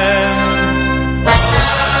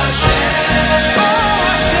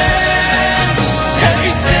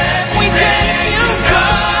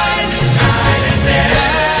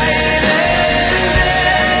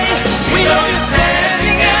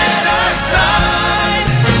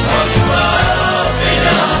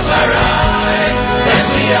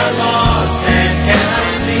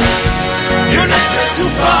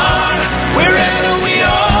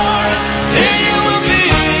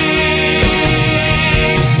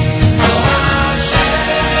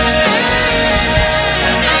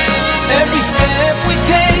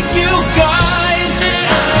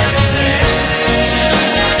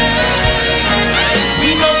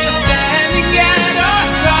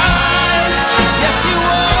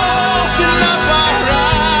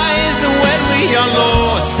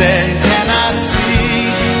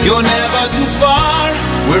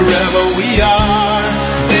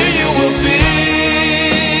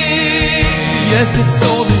 Yes, it's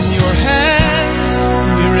all in your hands,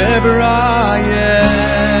 wherever I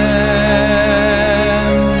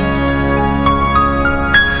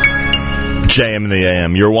am. JM in the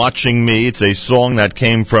AM. You're watching me. It's a song that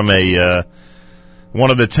came from a one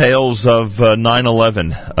of the tales of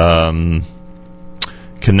 9/11,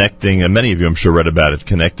 connecting. Many of you, I'm sure, read about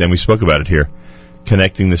it. And we spoke about it here,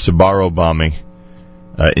 connecting the Sbarro bombing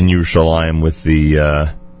in Yerushalayim with the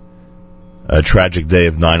tragic day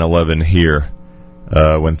of 9/11 here.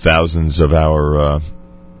 When thousands of our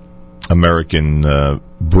American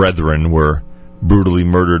brethren were brutally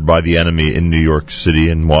murdered by the enemy in New York City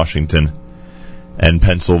and Washington and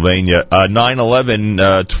Pennsylvania.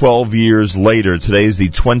 9/11, 12 years later. Today is the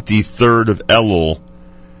 23rd of Elul.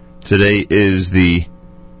 Today is the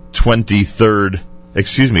 12th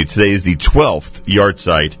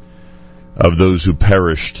yahrzeit of those who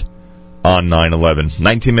perished on 9/11.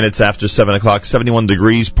 19 minutes after 7 o'clock, 71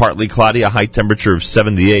 degrees, partly cloudy, a high temperature of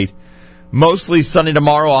 78. Mostly sunny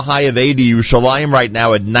tomorrow, a high of 80. Yerushalayim right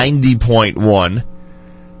now at 90.1.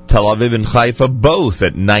 Tel Aviv and Haifa both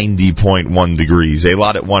at 90.1 degrees.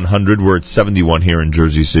 Eliot at 100. We're at 71 here in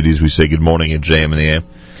Jersey City as we say good morning at JM in the AM.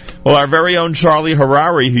 Well, our very own Charlie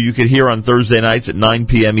Harari, who you could hear on Thursday nights at 9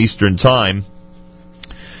 p.m. Eastern Time,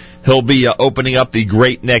 he'll be opening up the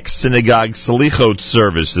Great Neck Synagogue Selichot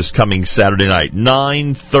service this coming Saturday night,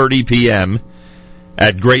 9:30 p.m.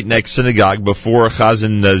 at Great Neck Synagogue before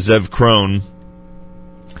Chazan Zev Kron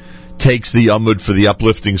takes the Amud for the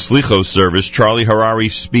uplifting Selichot service. Charlie Harari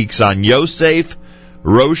speaks on Yosef,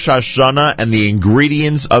 Rosh Hashanah, and the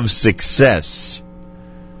ingredients of success.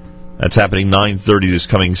 That's happening 9:30 this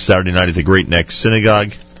coming Saturday night at the Great Neck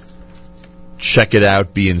Synagogue. Check it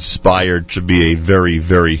out. Be inspired. Should be a very,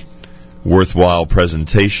 very worthwhile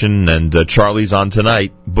presentation. And Charlie's on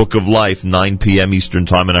tonight. Book of Life, 9 p.m. Eastern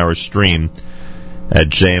Time in our stream at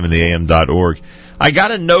jmintheam.org. I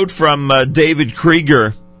got a note from David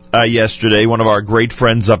Krieger yesterday, one of our great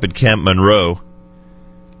friends up at Camp Monroe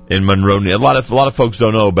in Monroe. A lot of folks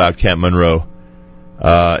don't know about Camp Monroe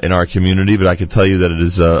in our community, but I can tell you that it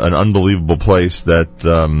is an unbelievable place that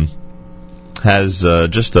has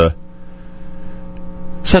just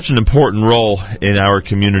such an important role in our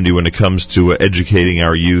community when it comes to educating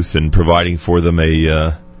our youth and providing for them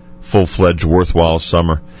a full-fledged, worthwhile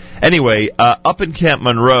summer. Anyway, up in Camp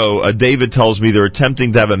Monroe, David tells me they're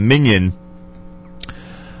attempting to have a minyan,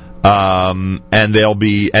 and they'll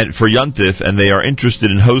be for Yontif, and they are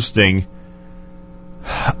interested in hosting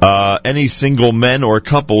any single men or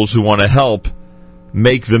couples who want to help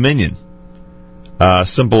make the minyan.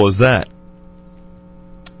 Simple as that.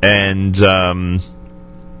 And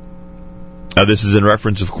this is in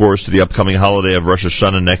reference, of course, to the upcoming holiday of Rosh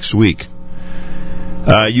Hashanah next week.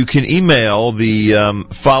 You can email the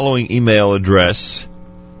following email address,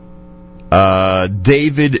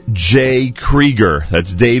 David J. Krieger.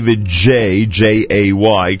 That's David J.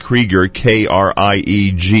 J-A-Y, Krieger, Krieger,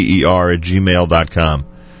 @gmail.com.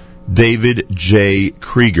 David J.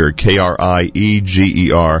 Krieger, Krieger,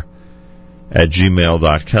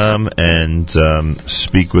 @gmail.com. And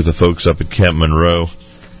speak with the folks up at Camp Monroe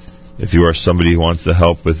if you are somebody who wants to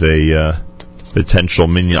help with a potential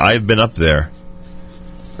minyan. I've been up there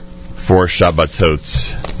 4 Shabbatot.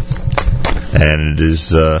 And it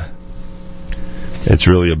is, it's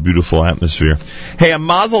really a beautiful atmosphere. Hey, a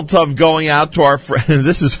mazel tov going out to our friends.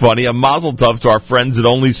 This is funny. A mazel tov to our friends at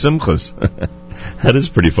Only Simchas. That is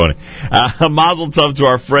pretty funny. A mazel tov to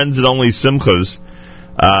our friends at Only Simchas.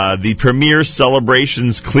 The premier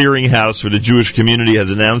celebrations clearinghouse for the Jewish community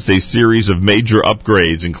has announced a series of major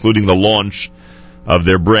upgrades, including the launch of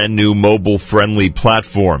their brand new mobile-friendly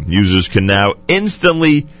platform. Users can now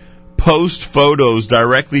instantly post photos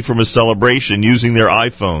directly from a celebration using their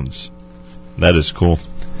iPhones. That is cool.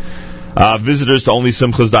 Visitors to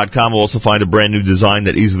OnlySimchas.com will also find a brand new design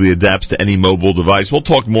that easily adapts to any mobile device. We'll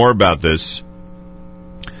talk more about this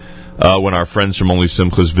when our friends from Only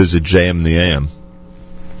Simchas visit JM in the AM.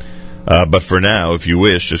 But for now, if you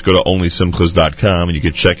wish, just go to OnlySimchas.com and you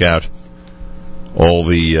can check out all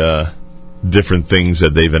the different things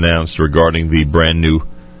that they've announced regarding the brand new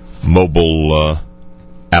mobile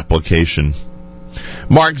application.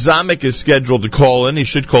 Mark Zomick is scheduled to call in. He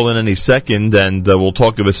should call in any second, and we'll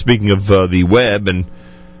talk about, speaking of the web and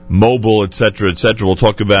mobile, etc., we'll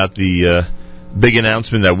talk about the big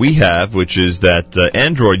announcement that we have, which is that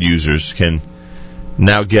Android users can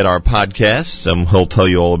now get our podcasts, and he'll tell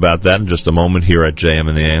you all about that in just a moment here at JM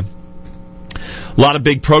in the AM. A lot of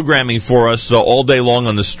big programming for us all day long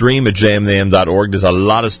on the stream at jmintheam.org. There's a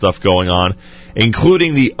lot of stuff going on,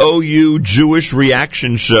 including the OU Jewish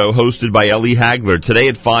Reaction Show hosted by Eli Hagler. Today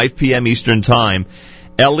at 5 p.m. Eastern Time,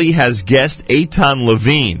 Eli has guest Eitan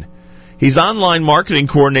Levine. He's online marketing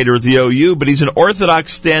coordinator at the OU, but he's an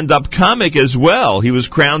Orthodox stand-up comic as well. He was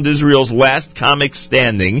crowned Israel's last comic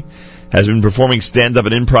standing, has been performing stand-up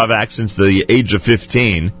and improv acts since the age of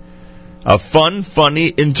 15. A fun,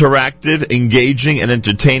 funny, interactive, engaging, and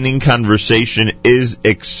entertaining conversation is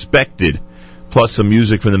expected. Plus some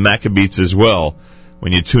music from the Maccabees as well.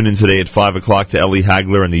 When you tune in today at 5 o'clock to Eli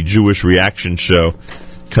Hagler and the Jewish Reaction Show,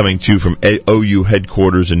 coming to you from OU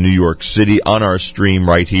headquarters in New York City on our stream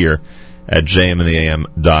right here at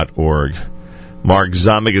jmintheam.org. Mark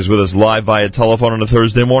Zomick is with us live via telephone on a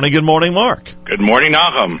Thursday morning. Good morning, Mark. Good morning,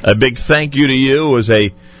 Nachum. A big thank you to you. It was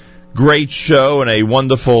a great show and a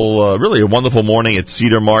wonderful, really a wonderful morning at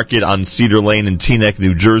Cedar Market on Cedar Lane in Teaneck,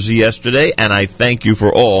 New Jersey yesterday, and I thank you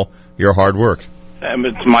for all your hard work.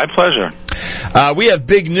 It's my pleasure. We have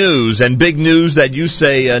big news, and big news that you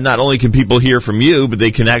say not only can people hear from you, but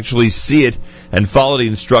they can actually see it and follow the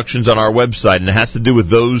instructions on our website, and it has to do with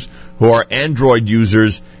those who are Android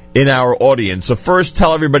users in our audience. So first,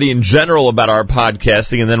 tell everybody in general about our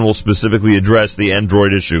podcasting, and then we'll specifically address the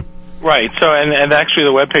Android issue. Right. So, and actually,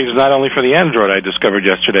 the webpage is not only for the Android. I discovered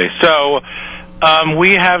yesterday. So,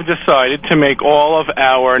 we have decided to make all of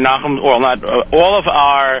our all of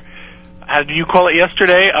our. How did you call it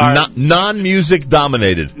yesterday? Non-music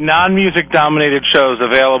dominated. Non-music dominated shows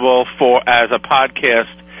available as a podcast,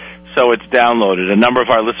 so it's downloaded. A number of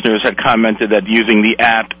our listeners had commented that using the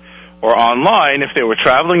app or online, if they were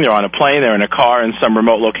traveling, they're on a plane, they're in a car in some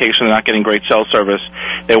remote location, they're not getting great cell service,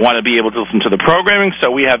 they want to be able to listen to the programming, so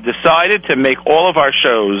we have decided to make all of our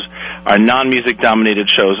shows, our non-music dominated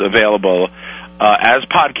shows, available as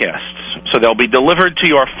podcasts. So they'll be delivered to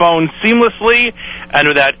your phone seamlessly and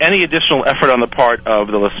without any additional effort on the part of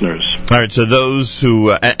the listeners. All right, so those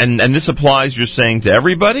who, and this applies, you're saying, to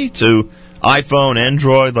everybody? To iPhone,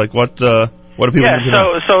 Android, like what do people need to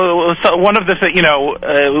know? So one of the things, we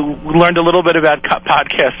learned a little bit about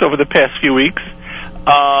podcasts over the past few weeks.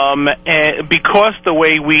 And because the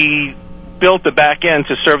way we built the back end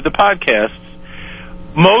to serve the podcasts,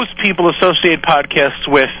 most people associate podcasts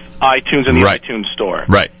with iTunes and the iTunes Store.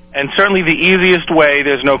 Right. And certainly the easiest way,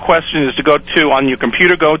 there's no question, is to go on your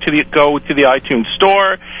computer, go to the iTunes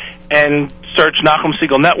Store and search Nachum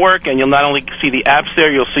Segal Network, and you'll not only see the apps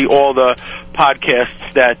there, you'll see all the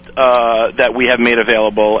podcasts that we have made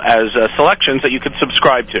available as selections that you can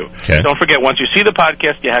subscribe to. Okay. Don't forget, once you see the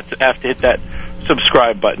podcast, you have to hit that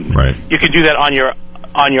subscribe button. Right. You can do that on your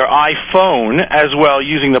iPhone as well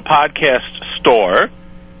using the podcast store.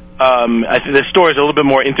 I think the store is a little bit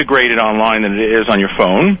more integrated online than it is on your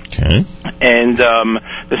phone. Okay. And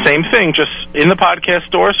the same thing, just in the podcast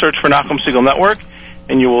store, search for Nachum Segal Network,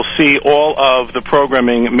 and you will see all of the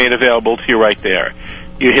programming made available to you right there.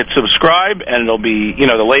 You hit subscribe, and it'll be,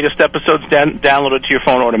 the latest episodes downloaded to your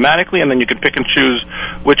phone automatically, and then you can pick and choose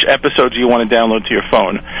which episodes you want to download to your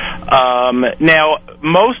phone. Now,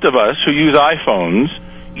 most of us who use iPhones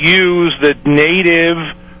use the native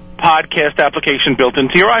podcast application built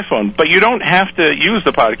into your iPhone, but you don't have to use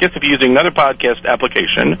the podcast if you're using another podcast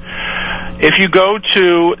application. If you go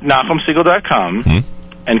to NachumSegal.com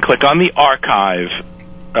and click on the archive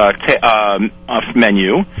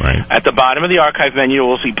menu. Right. At the bottom of the archive menu, you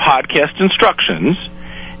will see podcast instructions,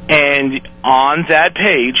 and on that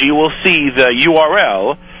page, you will see the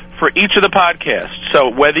URL for each of the podcasts.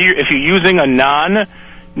 So if you're using a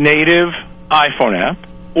non-native iPhone app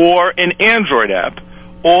or an Android app,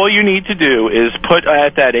 all you need to do is put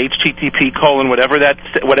at that HTTP :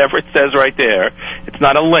 whatever it says right there. It's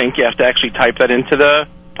not a link. You have to actually type that into the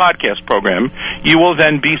podcast program. You will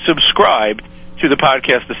then be subscribed to the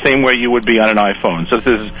podcast the same way you would be on an iPhone. So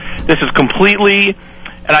this is completely,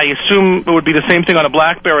 and I assume it would be the same thing on a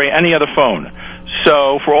BlackBerry, any other phone.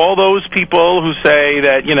 So for all those people who say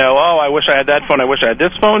that, I wish I had that phone, I wish I had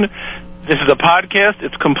this phone, this is a podcast.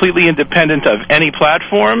 It's completely independent of any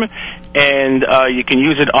platform, and you can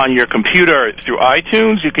use it on your computer through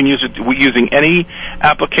iTunes. You can use it using any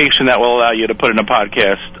application that will allow you to put in a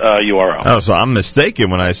podcast URL. Oh, so I'm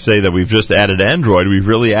mistaken when I say that we've just added Android. We've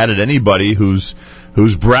really added anybody whose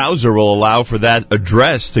browser will allow for that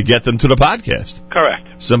address to get them to the podcast.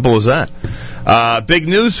 Correct. Simple as that. Big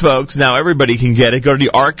news, folks. Now everybody can get it. Go to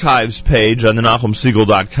the archives page on the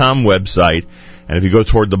NachumSegal.com website, and if you go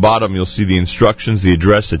toward the bottom, you'll see the instructions, the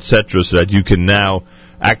address, etc., so that you can now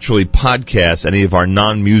actually podcast any of our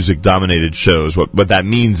non-music dominated shows. What that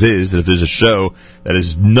means is that if there's a show that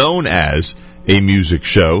is known as a music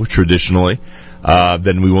show traditionally,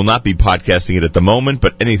 then we will not be podcasting it at the moment,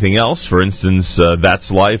 but anything else, for instance,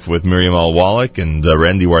 That's Life with Miriam L. Wallach and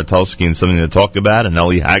Randy Wartelski and Something to Talk About, and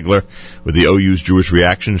Ellie Hagler with the OU's Jewish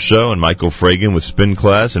Reaction Show, and Michael Fragan with Spin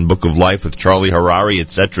Class, and Book of Life with Charlie Harari,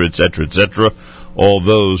 etc., etc., etc. All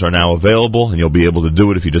those are now available, and you'll be able to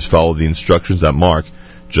do it if you just follow the instructions that Mark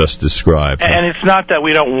just described. And it's not that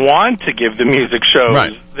we don't want to give the music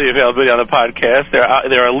shows the availability on the podcast.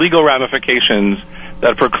 There are legal ramifications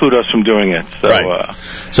that preclude us from doing it. So,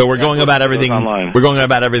 so we're going about everything. We're going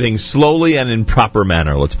about everything slowly and in proper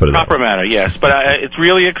manner. Let's put it that way. Proper manner, yes. But it's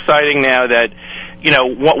really exciting now that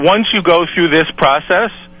once you go through this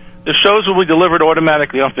process, the shows will be delivered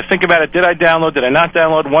automatically. You don't have to think about it. Did I download? Did I not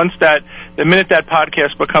download? The minute that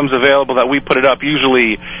podcast becomes available, that we put it up.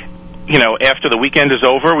 Usually, after the weekend is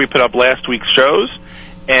over, we put up last week's shows,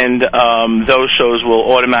 and those shows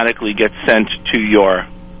will automatically get sent to your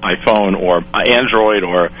iPhone or Android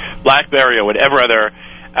or BlackBerry or whatever other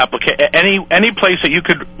application, any place that you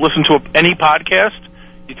could listen to any podcast.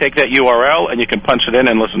 You take that URL and you can punch it in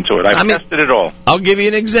and listen to it. I've tested it all. I'll give you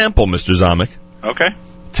an example, Mr. Zomick. Okay.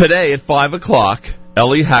 Today at 5 o'clock,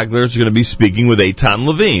 Ellie Hagler is going to be speaking with Eitan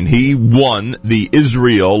Levine. He won the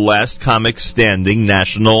Israel Last Comic Standing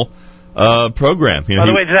national program. By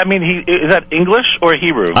the way, does that mean is that English or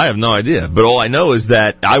Hebrew? I have no idea, but all I know is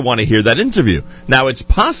that I want to hear that interview. Now, it's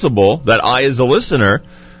possible that I, as a listener,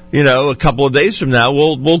 a couple of days from now,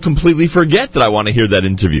 will completely forget that I want to hear that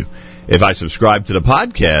interview. If I subscribe to the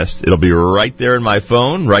podcast, it'll be right there in my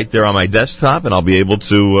phone, right there on my desktop, and I'll be able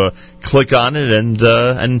to click on it and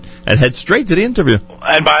head straight to the interview.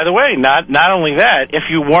 And by the way, not only that, if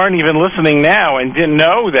you weren't even listening now and didn't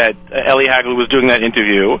know that Ellie Hagler was doing that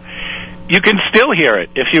interview, you can still hear it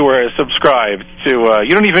if you were subscribed to. You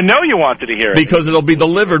don't even know you wanted to hear it because it'll be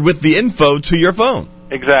delivered with the info to your phone.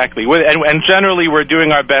 Exactly, and generally we're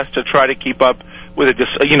doing our best to try to keep up with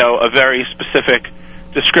a very specific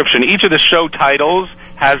description. Each of the show titles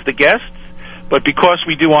has the guests, but because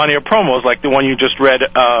we do on-air promos like the one you just read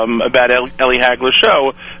about Ellie Hagler's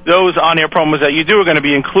show, those on-air promos that you do are going to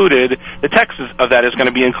be included. The text of that is going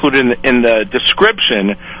to be included in the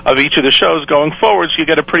description of each of the shows going forward, so you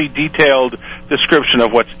get a pretty detailed description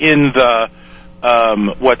of what's in the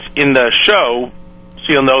show, so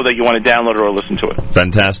you'll know that you want to download it or listen to it.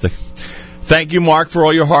 Fantastic. Thank you, Mark, for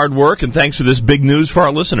all your hard work, and thanks for this big news for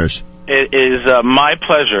our listeners. It is my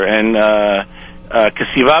pleasure, and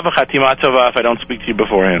k'siva v'chatima tova if I don't speak to you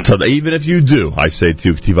beforehand. So even if you do, I say to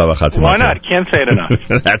you, k'siva v'chatima tova. Why not? Can't say it enough.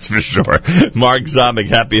 That's for sure. Mark Zomick,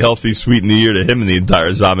 happy, healthy, sweet New Year to him and the entire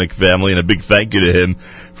Zomick family, and a big thank you to him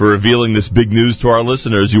for revealing this big news to our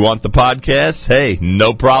listeners. You want the podcast? Hey,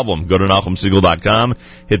 no problem. Go to NachumSegal.com,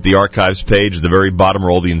 hit the archives page. At the very bottom are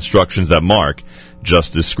all the instructions that Mark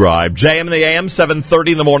just described. JM in the AM,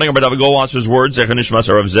 7:30 in the morning. Rabbi David Goldwasser's words. Zechar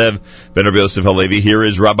Nishmas Rav Zev Ben Rabbi Yosef Halevi. Here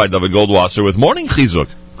is Rabbi David Goldwasser with Morning Chizuk.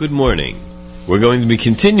 Good morning. We're going to be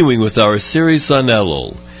continuing with our series on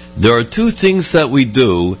Elul. There are two things that we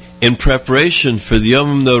do in preparation for the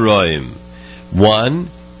Yom Noraim. One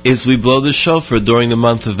is we blow the shofar during the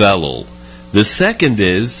month of Elul. The second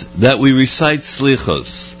is that we recite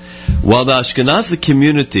Slichos. While the Ashkenazi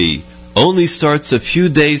community only starts a few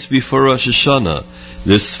days before Rosh Hashanah,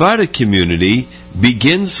 the Sephardic community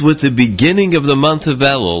begins with the beginning of the month of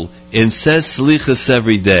Elul and says Slichos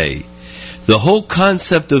every day. The whole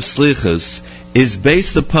concept of slichus is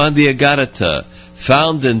based upon the Agarata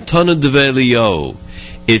found in Tonu Devei Eliot.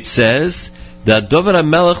 It says that Dovid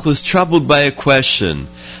HaMelech was troubled by a question: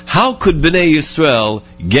 how could Bnei Yisrael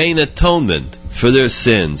gain atonement for their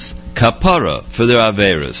sins, kapara for their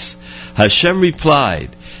averos? Hashem replied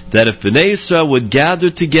that if Bnei Yisrael would gather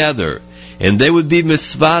together and they would be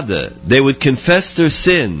misvada, they would confess their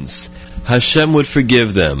sins, Hashem would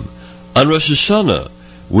forgive them. On Rosh Hashanah,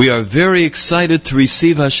 we are very excited to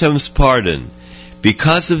receive Hashem's pardon.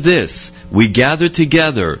 Because of this, we gather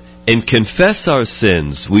together and confess our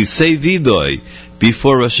sins. We say vidoi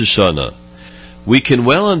before Rosh Hashanah. We can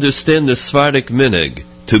well understand the Sephardic minhag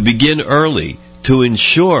to begin early to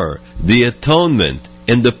ensure the atonement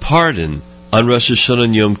and the pardon on Rosh Hashanah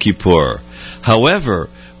and Yom Kippur. However,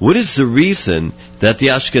 what is the reason that the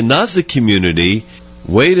Ashkenazi community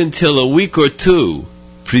wait until a week or two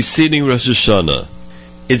preceding Rosh Hashanah?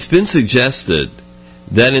 It's been suggested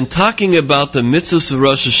that in talking about the mitzvahs of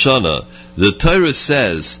Rosh Hashanah, the Torah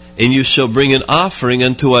says, and you shall bring an offering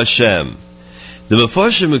unto Hashem. The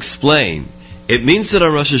Mefarshim explain, it means that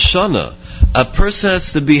on Rosh Hashanah, a person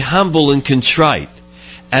has to be humble and contrite,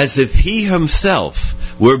 as if he himself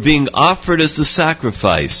were being offered as a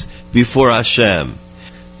sacrifice before Hashem.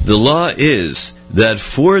 The law is that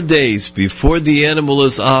 4 days before the animal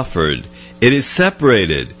is offered, it is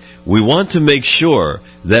separated. We want to make sure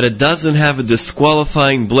that it doesn't have a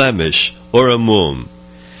disqualifying blemish or a mum.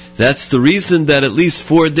 That's the reason that at least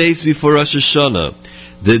 4 days before Rosh Hashanah,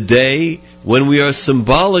 the day when we are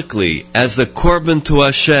symbolically as a korban to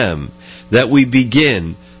Hashem, that we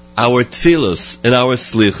begin our tefillos and our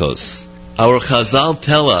slichos. Our Chazal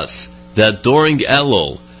tell us that during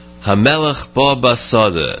Elul, Hamelech ba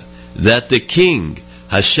basada, that the king,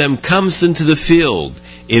 Hashem, comes into the field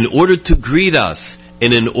in order to greet us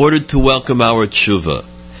and in order to welcome our tshuva.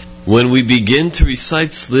 When we begin to recite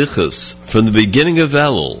slichos from the beginning of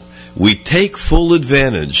Elul, we take full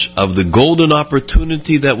advantage of the golden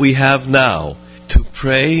opportunity that we have now to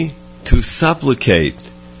pray, to supplicate,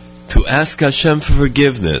 to ask Hashem for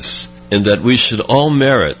forgiveness, and that we should all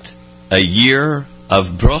merit a year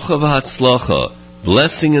of bracha v'hatzlacha,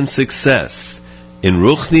 blessing and success, in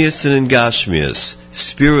ruchnius and in gashmius,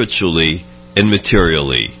 spiritually and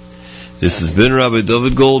materially. This has been Rabbi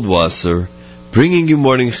David Goldwasser, bringing you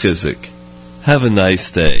morning chizuk. Have a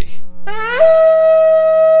nice day.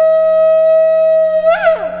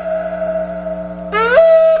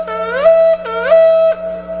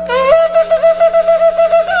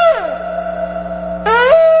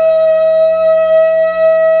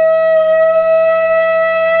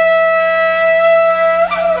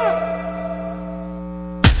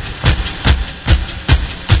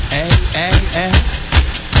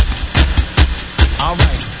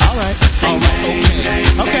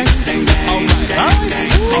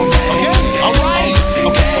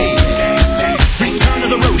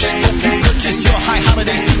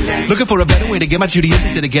 Get my Judaism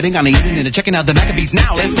instead of getting on the evening and checking out the Maccabees.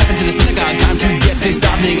 Now let's step into the synagogue. Time to get this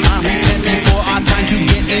davening on. Repent before our time to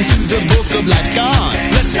get into the book of life's gone.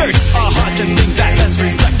 Let's search our hearts and think back. Let's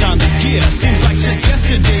reflect on the year. Seems like just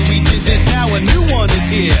yesterday we did this. Now a new one is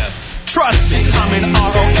here. Trust me, I'm an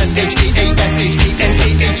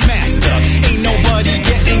R-O-S-H-A-A-S-H-A-N-A-H master. Ain't nobody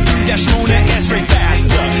getting through that Shmona Esrei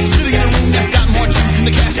faster. Sitting in a room that's got more truth than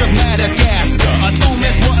the cast of Madagascar.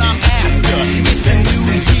 Atonement's what I'm after. It's a new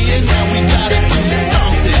year, now we gotta do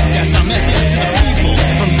something. That's our message to the people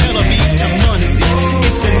from Tel Aviv to Muncie.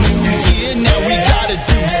 It's a new year, now we gotta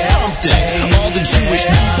do something. All the Jewish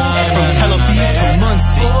people from Tel Aviv to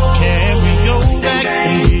Muncie. Can we go back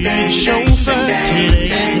and hear the chauffeur?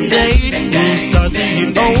 Today is the day. We'll start the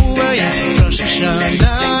year over. Yes, it's Rosh Hashanah,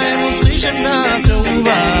 and we'll say Shana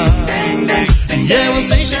Tova. Yeah, we'll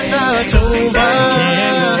say Shana Tova. Can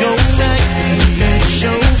we go back and hear the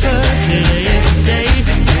chauffeur? Today is the day.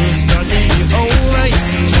 We'll start the year over. Yes,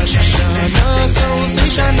 it's Rosh Hashanah, so we'll say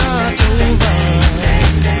Shana Tova.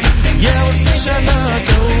 Yeah, we'll say Shana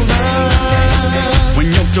Tova. When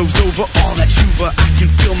Yom Tov's over, all that tshuva, I can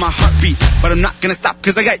feel my heartbeat. But I'm not gonna stop,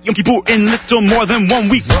 cause I got Yom Kippur in little more than 1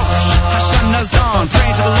 week. Hashanah's on,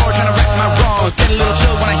 praying to the Lord, trying to right my wrongs. Get a little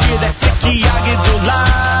chill when I hear that Teki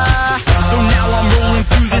Agedolah. So now I'm rolling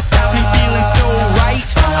through this evening feeling so right.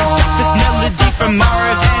 I got this melody from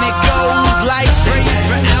Marav and it goes like praying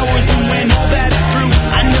for hours, and when all that's through,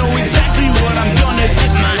 I know exactly what I'm gonna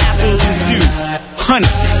dip my apple into. Honey,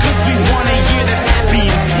 cause we want a year that's happy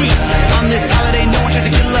and sweet. On this holiday, no one tried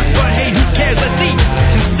to kill us, but hey, who cares? Let's eat.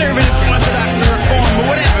 Conservative, Orthodox, or Reform, or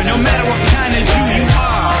whatever, no matter what kind of Jew you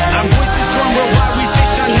are. Our voices join worldwide, we say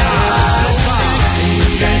Shana Tova.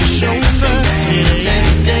 Chauffeur, today is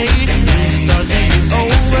the day.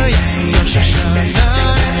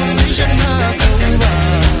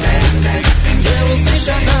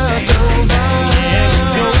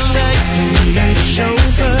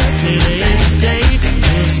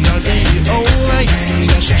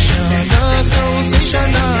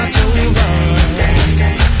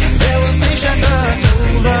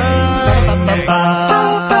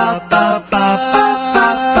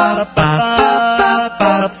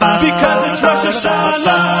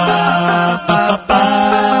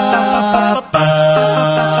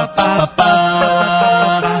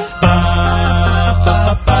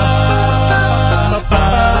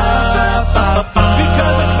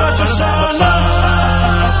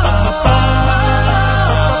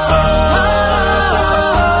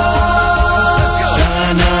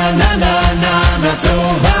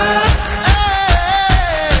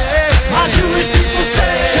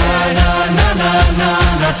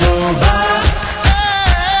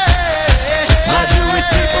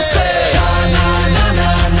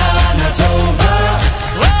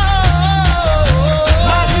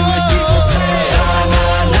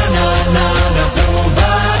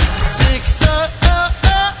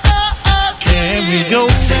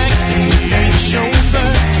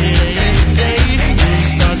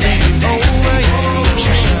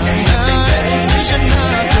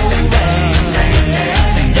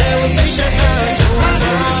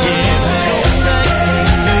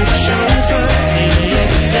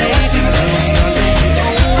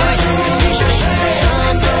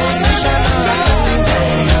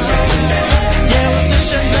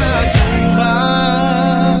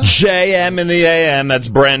 JM in the AM. That's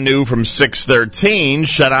brand new from 613.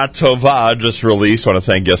 Shana Tova just released. I want to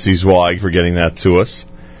thank Yossi Zweig for getting that to us.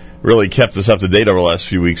 Really kept us up to date over the last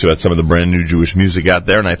few weeks about some of the brand new Jewish music out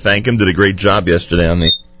there, and I thank him. Did a great job yesterday on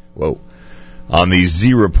the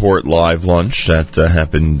Z Report live lunch that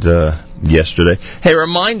happened yesterday. Hey,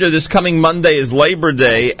 reminder, this coming Monday is Labor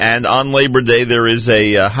Day, and on Labor Day there is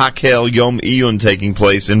a Hakel Yom Iyun taking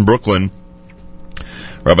place in Brooklyn.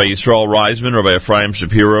 Rabbi Yisrael Reisman, Rabbi Ephraim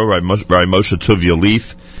Shapiro, Rabbi Moshe Tov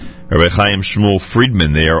Yalif, Rabbi Chaim Shmuel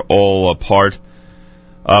Friedman. They are all a part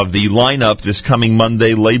of the lineup this coming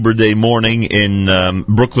Monday, Labor Day morning in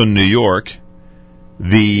Brooklyn, New York.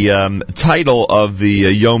 The title of the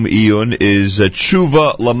Yom Iyun is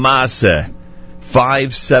Tshuva L'Maaseh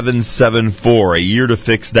 5774, a year to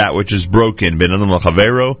fix that which is broken. Ben Adam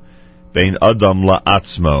L'Chavero, Ben Adam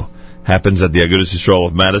La'atzmo. Happens at the Agudas Yisrael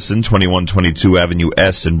of Madison, 2122 Avenue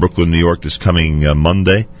S in Brooklyn, New York, this coming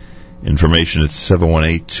Monday. Information at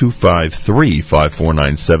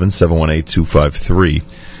 718-253-5497,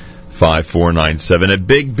 718-253-5497. A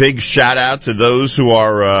big shout out to those who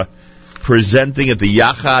are presenting at the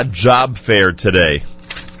Yachad Job Fair today.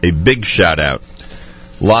 A big shout out.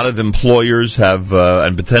 A lot of employers have,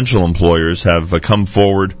 and potential employers have come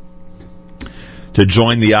forward to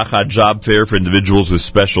join the Yachad Job Fair for individuals with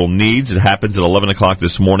special needs. It happens at 11 o'clock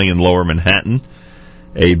this morning in Lower Manhattan.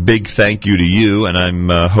 A big thank you to you, and I'm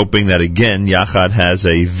hoping that, again, Yachad has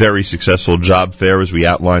a very successful job fair, as we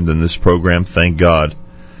outlined in this program. Thank God.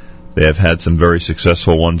 They have had some very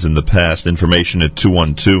successful ones in the past. Information at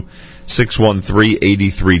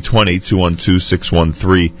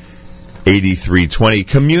 212-613-8320, 212-613-8320.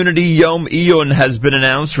 Community Yom Iyun has been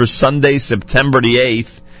announced for Sunday, September the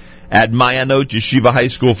 8th, at Mayanot Yeshiva High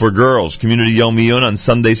School for Girls. Community Yom Iyun on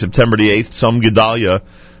Sunday, September the 8th, Tzom Gedalia,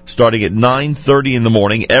 starting at 9:30 in the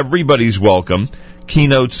morning. Everybody's welcome.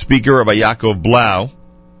 Keynote speaker Rabbi Yaakov Blau.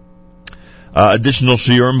 Additional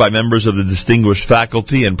shiurim by members of the distinguished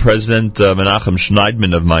faculty and President Menachem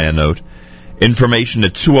Schneidman of Mayanot. Information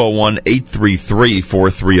at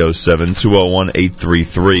 201-833-4307,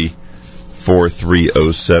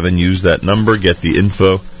 201-833-4307. Use that number, get the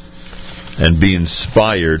info, and be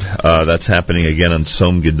inspired. That's happening again on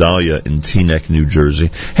Tzom Gedalia in Teaneck, New Jersey.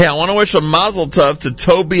 Hey, I want to wish a mazel tov to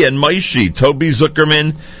Toby and Maishi. Toby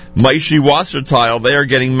Zuckerman, Maishi Wasserteil. They are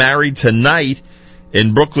getting married tonight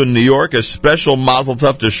in Brooklyn, New York. A special mazel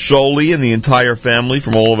tov to Sholi and the entire family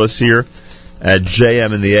from all of us here at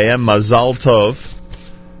JM in the AM. Mazal tov,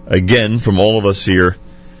 again, from all of us here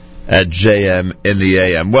at JM in the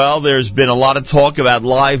AM. Well, there's been a lot of talk about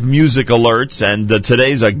live music alerts, and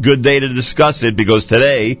today's a good day to discuss it, because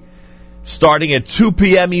today, starting at 2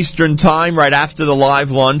 p.m. Eastern Time, right after the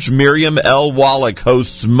live lunch, Miriam L. Wallach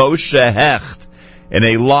hosts Moshe Hecht in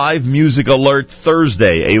a live music alert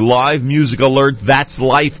Thursday, a live music alert That's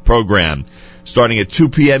Life program, starting at 2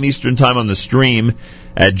 p.m. Eastern Time on the stream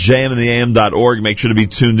at jmintheam.org. Make sure to be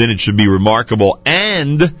tuned in. It should be remarkable.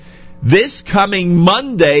 And this coming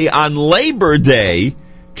Monday on Labor Day,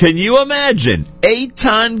 can you imagine?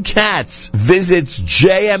 Eitan Katz visits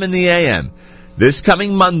JM in the AM. This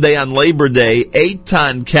coming Monday on Labor Day,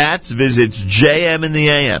 Eitan Katz visits JM in the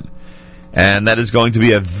AM. And that is going to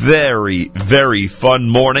be a very, very fun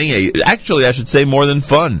morning. Actually, I should say more than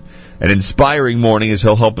fun. An inspiring morning, as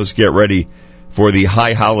he'll help us get ready for the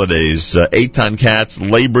high holidays. Eitan Katz,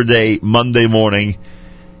 Labor Day, Monday morning,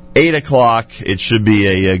 8 o'clock. It should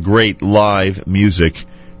be a great live music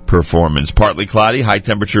performance. Partly cloudy, high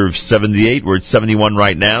temperature of 78. We're at 71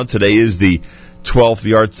 right now. Today is the 12th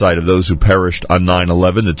yahrzeit of those who perished on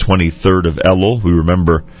 9/11, the 23rd of Elul. We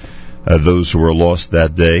remember those who were lost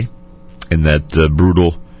that day in that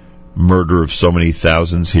brutal murder of so many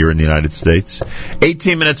thousands here in the United States.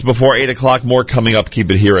 18 minutes before 8 o'clock. More coming up.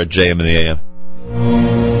 Keep it here at JM in the AM.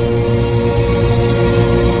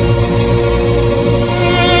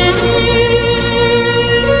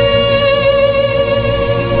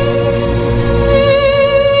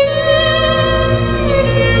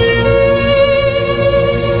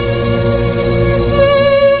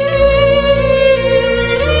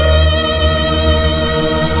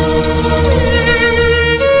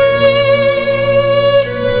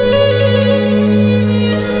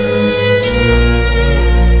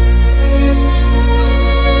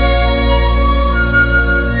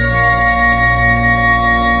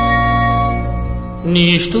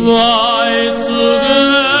 Nicht weit zu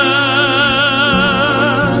gehen,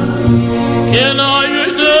 kein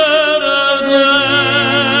Eider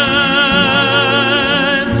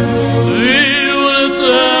sein, wie wird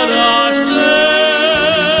stehen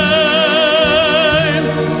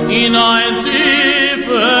in ein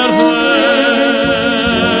tiefer Höhe.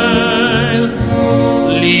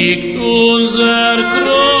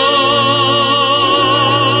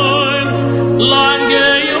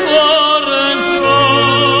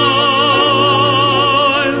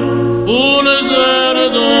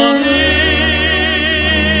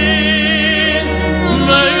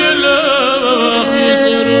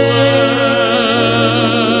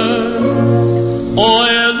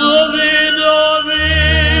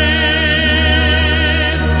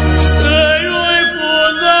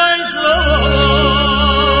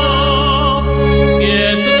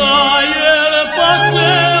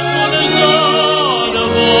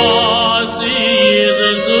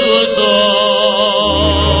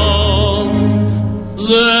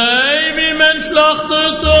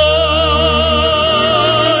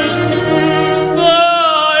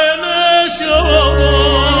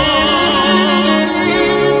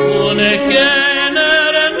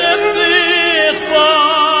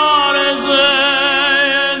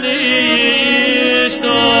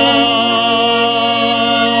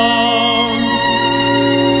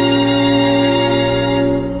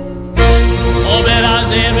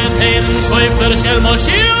 שויפר של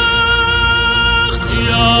משיח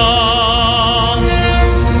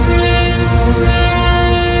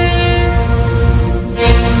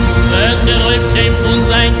wird der Läufstein von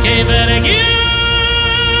sein Käfer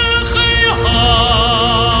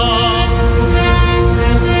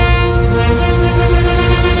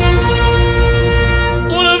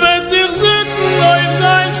und wird sich sitzen auf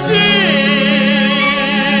sein Stiel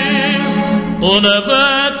und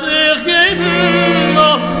wird sich geben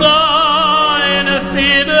noch seine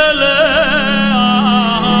Fiedele.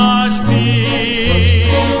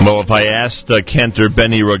 Well, if I asked Cantor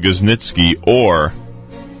Benny Rogoznitzky or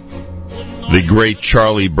the great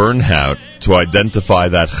Charlie Bernhaut to identify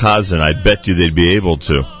that chazan, I bet you they'd be able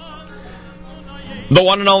to. The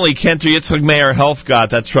one and only Cantor Yitzchak Meir Helfgott,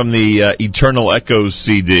 that's from the Eternal Echoes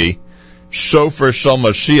CD. Shofar Shel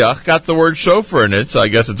Mashiach, got the word shofar in it, so I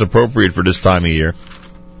guess it's appropriate for this time of year.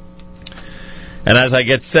 And as I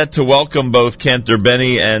get set to welcome both Cantor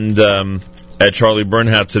Benny and Charlie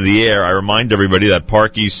Bernhaut to the air, I remind everybody that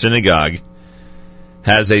Park East Synagogue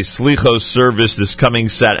has a Slichos service this coming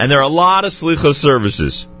Saturday. And there are a lot of Slichos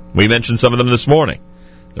services. We mentioned some of them this morning.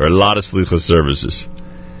 There are a lot of Slichos services.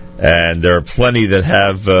 And there are plenty that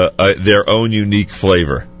have their own unique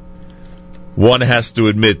flavor. One has to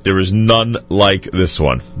admit there is none like this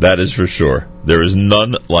one. That is for sure. There is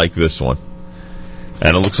none like this one.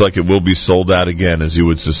 And it looks like it will be sold out again, as you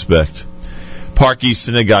would suspect. Park East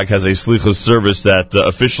Synagogue has a Slichos service that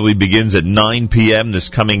officially begins at 9 p.m. this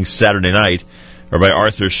coming Saturday night. Rabbi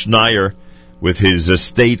Arthur Schneier with his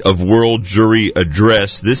State of World Jury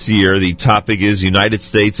address. This year, the topic is United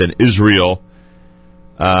States and Israel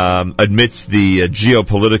amidst the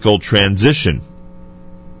geopolitical transition.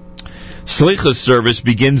 Slichos service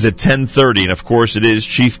begins at 10:30, and of course it is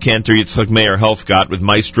Chief Cantor Yitzchak Meir Helfgott with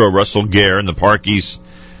Maestro Russell Ger and the Park East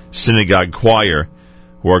Synagogue Choir,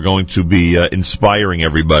 who are going to be inspiring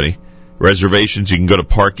everybody. Reservations, you can go to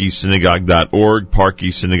parkeastsynagogue.org,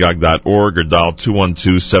 parkeastsynagogue.org, or dial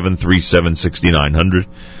 212-737-6900,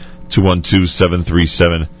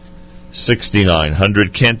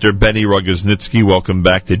 212-737-6900. Cantor Benny Rogoznitzky, welcome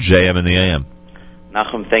back to JM in the AM.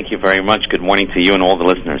 Nachum, thank you very much. Good morning to you and all the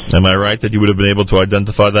listeners. Am I right that you would have been able to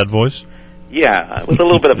identify that voice? Yeah, with a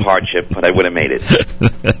little bit of hardship, but I would have made it.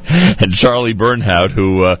 And Charlie Bernhaut,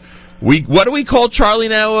 who... what do we call Charlie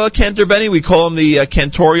now, Cantor Benny? We call him the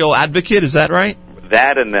cantorial advocate, is that right?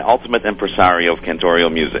 That and the ultimate impresario of cantorial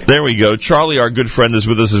music. There we go. Charlie, our good friend, is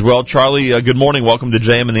with us as well. Charlie, good morning. Welcome to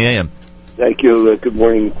JM in the AM. Thank you. Good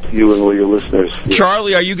morning to you and all your listeners. Yeah.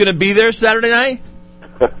 Charlie, are you going to be there Saturday night?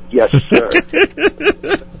 Yes, sir.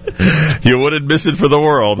 You wouldn't miss it for the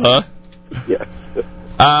world, huh? Yes.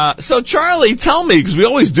 So, Charlie, tell me, because we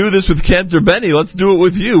always do this with Cantor Benny, let's do it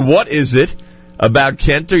with you. What is it about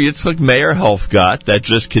Cantor Yitzchak Meir Helfgott that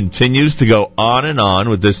just continues to go on and on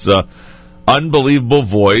with this unbelievable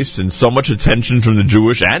voice and so much attention from the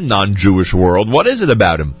Jewish and non-Jewish world? What is it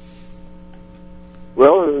about him?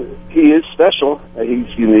 Well, he is special. He's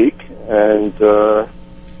unique, and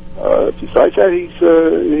besides that,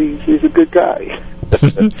 he's a good guy.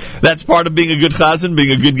 That's part of being a good chazan,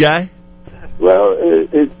 being a good guy? Well,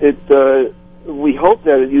 we hope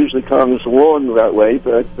that it usually comes along that way,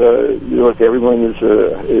 but everyone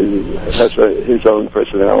has his own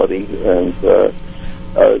personality, and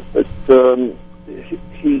but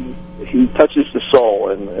he touches the soul,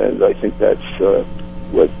 and I think that's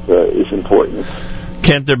what is important.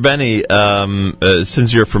 Cantor Benny,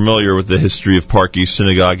 since you're familiar with the history of Park East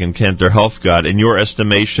Synagogue and Cantor Helfgott, in your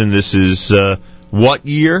estimation, this is what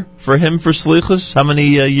year for him for Slichos? How many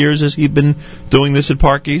years has he been doing this at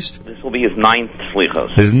Park East? This will be his 9th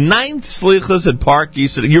Slichos. His 9th Slichos at Park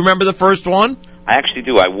East. You remember the first one? I actually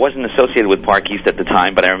do. I wasn't associated with Park East at the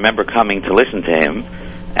time, but I remember coming to listen to him,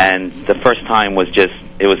 and the first time was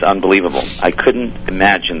it was unbelievable. I couldn't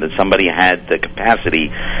imagine that somebody had the capacity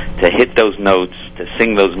to hit those notes, to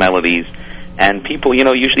sing those melodies. And people,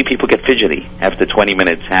 usually people get fidgety after 20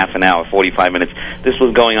 minutes, half an hour, 45 minutes. This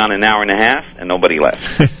was going on an hour and a half, and nobody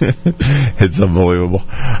left. It's unbelievable.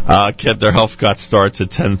 Cantor Helfgott starts at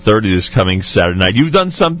 10:30 this coming Saturday night. You've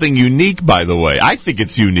done something unique, by the way. I think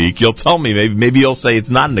it's unique. You'll tell me. Maybe you'll say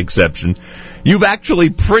it's not an exception. You've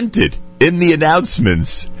actually printed in the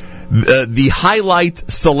announcements the highlight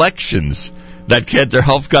selections that Cantor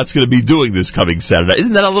Helfgott's going to be doing this coming Saturday.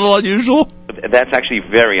 Isn't that a little unusual? That's actually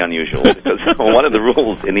very unusual, because one of the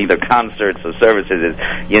rules in either concerts or services is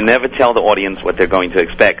you never tell the audience what they're going to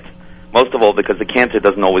expect. Most of all, because the cantor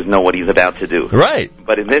doesn't always know what he's about to do. Right.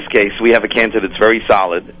 But in this case, we have a cantor that's very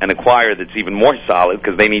solid, and a choir that's even more solid,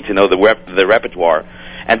 because they need to know the repertoire.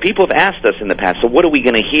 And people have asked us in the past, so what are we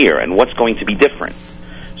going to hear, and what's going to be different?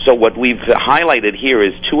 So what we've highlighted here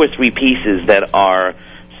is 2 or 3 pieces that are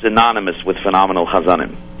synonymous with phenomenal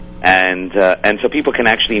chazanim. And so people can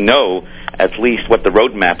actually know at least what the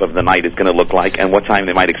roadmap of the night is going to look like and what time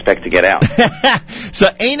they might expect to get out. So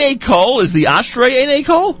Einei Kol is the Ashrei Einei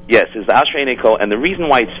Kol? Yes, it's the Ashrei Einei Kol, and the reason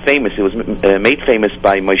why it's famous, it was made famous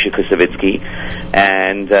by Moshe Koussevitzky,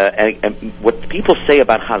 and what people say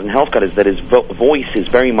about Chazan Helfgott is that his voice is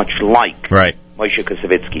very much like Moshe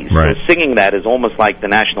Koussevitzky's. Right. So singing that is almost like the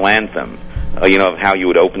national anthem, of how you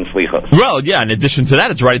would open Slichos. Well, yeah, in addition to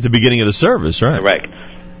that, it's right at the beginning of the service, right? Correct.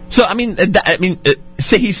 So,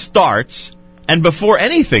 say he starts, and before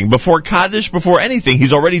Kaddish, before anything,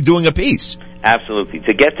 he's already doing a piece. Absolutely.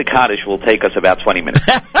 To get to Kaddish will take us about 20 minutes.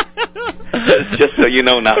 Just so you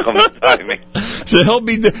know, Nachum's timing. So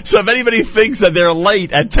if anybody thinks that they're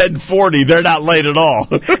late at 10:40, they're not late at all.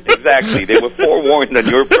 Exactly. They were forewarned on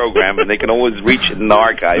your program, and they can always reach it in the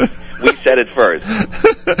archive. We said it first.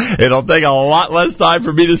 It'll take a lot less time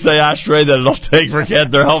for me to say Ashrei than it'll take for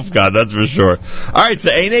Cantor Helfgott, that's for sure. All right, so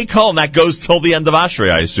Einei Kol, and that goes till the end of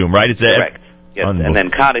Ashrei, I assume, right? Correct. Yes, and then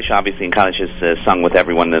Kaddish, obviously, and Kaddish is sung with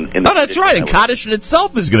everyone in the... Oh, that's right, and Kaddish in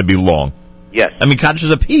itself is going to be long. Yes. Kaddish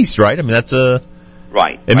is a piece, right? That's a...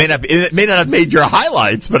 Right. It may not have made your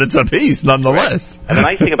highlights, but it's a piece nonetheless. Right. And the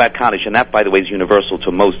nice thing about Kaddish, and that, by the way, is universal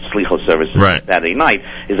to most Slichos services Saturday night,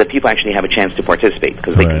 is that people actually have a chance to participate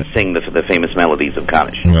because they can sing the famous melodies of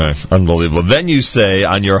Kaddish. Right. Unbelievable. Then you say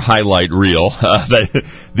on your highlight reel that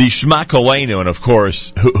the Shema Koleinu, and of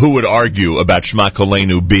course, who would argue about Shema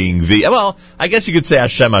Koleinu being the... I guess you could say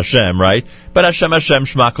Hashem Hashem, right? But Hashem Hashem,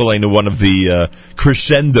 Shema Koleinu, one of the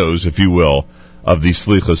crescendos, if you will, of the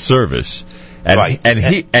Slichos service.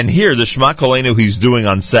 And here, the Shema Koleinu he's doing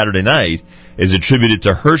on Saturday night is attributed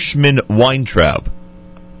to Hirschman Weintraub.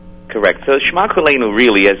 Correct. So Shema Koleinu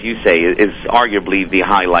really, as you say, is arguably the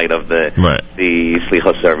highlight of the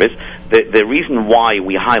Slichos service. The reason why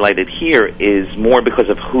we highlight it here is more because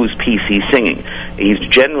of whose piece he's singing. He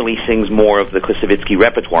generally sings more of the Koussevitzky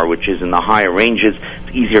repertoire, which is in the higher ranges.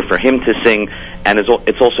 It's easier for him to sing, and it's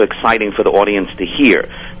also exciting for the audience to hear.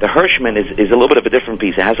 The Hirschman is a little bit of a different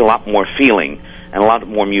piece. It has a lot more feeling and a lot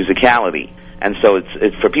more musicality. And so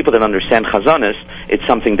it's for people that understand Chazanis, it's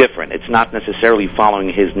something different. It's not necessarily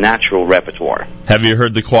following his natural repertoire. Have you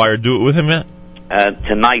heard the choir do it with him yet?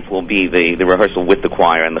 Tonight will be the rehearsal with the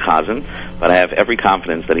choir and the Chazan, but I have every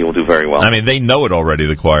confidence that he will do very well. They know it already,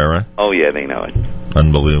 the choir, right? Oh, yeah, they know it.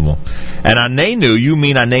 Unbelievable. And Aneinu, you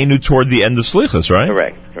mean Aneinu toward the end of Slichos, right?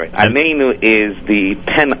 Correct. Aneinu is the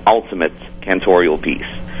penultimate cantorial piece.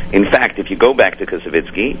 In fact, if you go back to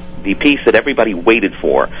Koussevitzky, the piece that everybody waited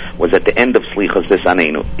for was at the end of Slichos, this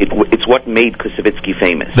Aneinu. It's what made Koussevitzky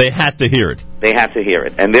famous. They had to hear it.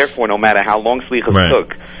 And therefore, no matter how long Slichos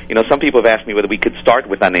took, some people have asked me whether we could start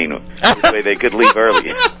with Aneinu. This way they could leave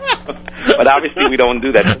early. But obviously we don't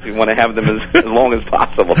do that because we want to have them as long as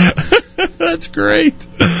possible. That's great.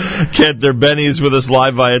 Cantor Benny is with us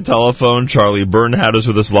live via telephone. Charlie Bernhaut is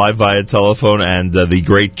with us live via telephone. And the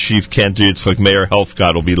great Chief Cantor Yitzchak Meir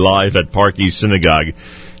Helfgott will be live at Park East Synagogue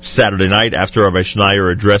Saturday night after Rabbi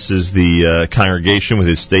Schneier addresses the congregation with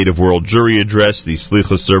his State of World Jury address. The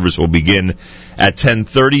Slichos service will begin at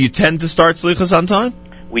 10:30. You tend to start Slichos on time?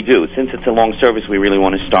 We do. Since it's a long service, we really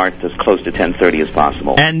want to start as close to 10:30 as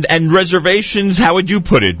possible. And reservations, how would you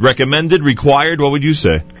put it? Recommended, required, what would you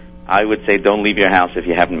say? I would say don't leave your house if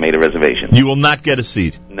you haven't made a reservation. You will not get a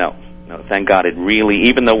seat? No, thank God. It really,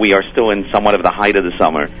 even though we are still in somewhat of the height of the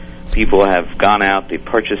summer, people have gone out, they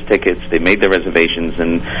purchased tickets, they made their reservations,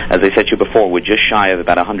 and as I said to you before, we're just shy of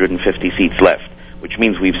about 150 seats left, which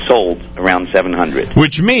means we've sold around 700.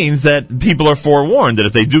 Which means that people are forewarned that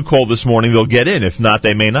if they do call this morning, they'll get in. If not,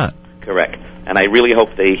 they may not. Correct. And I really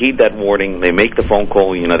hope they heed that warning. They make the phone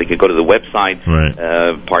call. They can go to the website,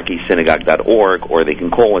 parkeastsynagogue.org, or they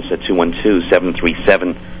can call us at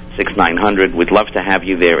 212-737-6900. We'd love to have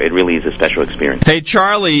you there. It really is a special experience. Hey,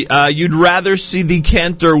 Charlie, you'd rather see the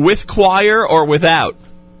Cantor with choir or without?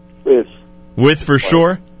 With for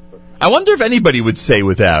sure? I wonder if anybody would say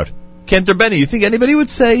without. Cantor Benny, you think anybody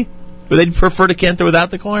would say they'd prefer to cantor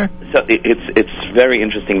without the choir? So it's very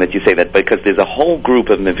interesting that you say that, because there's a whole group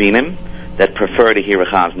of Mevinim that prefer to hear a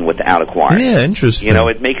chazan without a choir. Yeah, interesting.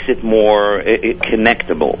 It makes it more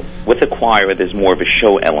connectable. With a choir, there's more of a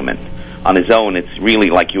show element. On his own, it's really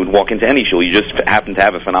like you would walk into any show. You just happen to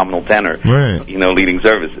have a phenomenal tenor, leading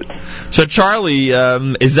services. So, Charlie,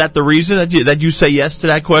 is that the reason that you say yes to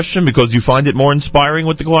that question? Because you find it more inspiring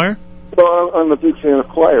with the choir? Well, I'm a big fan of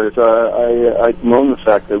choirs. I bemoan the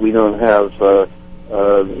fact that we don't have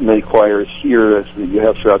many choirs here as you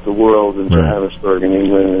have throughout the world, in Johannesburg, in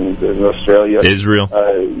England, and in Australia. Israel.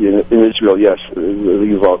 In Israel, yes, the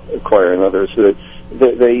Yuval Choir and others.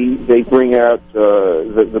 They bring out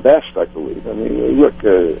the best, I believe. I mean, look,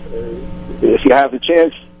 if you have the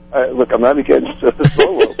chance, look, I'm not against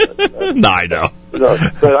solo. No, I know.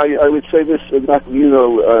 But I would say this, Malcolm,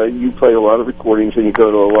 you play a lot of recordings and you go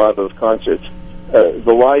to a lot of those concerts.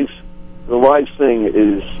 The live thing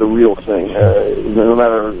is the real thing. No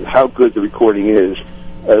matter how good the recording is,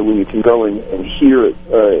 when you can go and hear it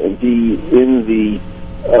and be in the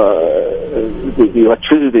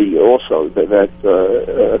electricity also that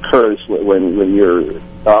occurs when you're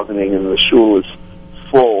davening and the shul is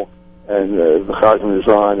full and the chazan is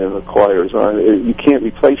on and the choir is on. You can't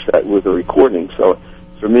replace that with a recording. So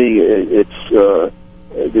for me,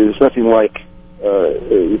 there's nothing like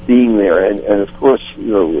being there. And of course,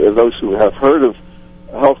 those who have heard of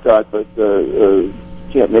Helfgott but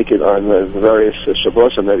can't make it on the various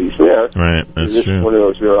Shabbosim that he's there. Right, that's true. It's one of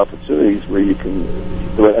those rare opportunities where you can,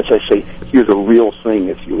 as I say, hear the real thing,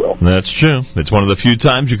 if you will. That's true. It's one of the few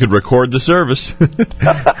times you could record the service. It's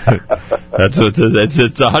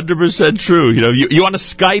 100% true. You want to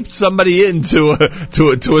Skype somebody into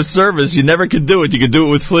a service, you never could do it. You could do it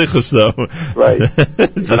with Slichus, though. Right.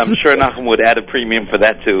 But I'm sure Nachum would add a premium for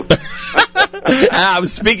that too. I'm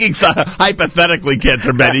speaking hypothetically,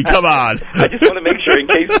 Cantor Benny. Come on. I just want to make sure, in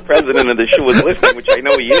case the president of the show is listening, which I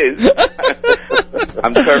know he is,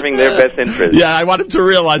 I'm serving their best interest. Yeah, I want him to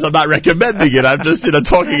realize I'm not recommending it. I'm just,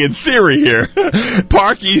 talking in theory here.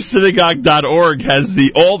 ParkEastSynagogue.org has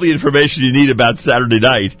all the information you need about Saturday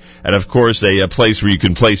night, and of course a place where you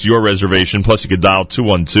can place your reservation. Plus, you can dial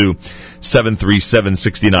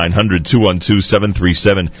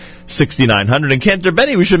 212-737-6900, 212-737-6900. And Cantor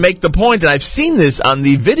Benny, we should make the point, and I've seen this on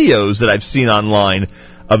the videos that I've seen online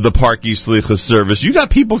of the Park East Slichus service. You got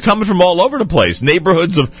people coming from all over the place.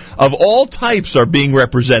 Neighborhoods of all types are being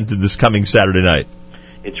represented this coming Saturday night.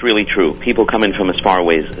 It's really true. People come in from as far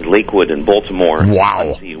away as Lakewood and Baltimore.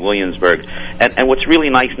 Wow. Williamsburg. And what's really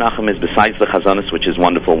nice, Nachum, is besides the Chazanis, which is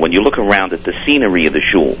wonderful, when you look around at the scenery of the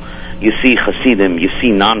shul, you see Hasidim, you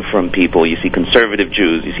see non-from people, you see conservative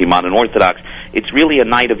Jews, you see modern Orthodox. It's really a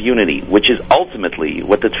night of unity, which is ultimately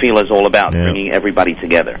what the tefillah is all about, bringing everybody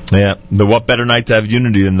together. Yeah, but what better night to have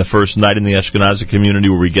unity than the first night in the Ashkenazi community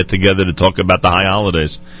where we get together to talk about the high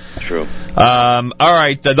holidays. True. All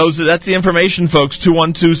right, that's the information, folks.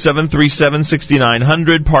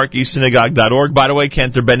 212-737-6900, ParkEastSynagogue.org. By the way,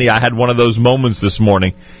 Cantor Benny, I had one of those moments this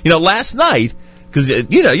morning. Last night, because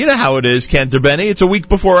you know how it is, Cantor Benny, it's a week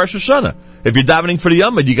before Rosh Hashanah. If you're davening for the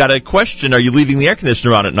Yom, you got to question, are you leaving the air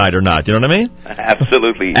conditioner on at night or not? You know what I mean?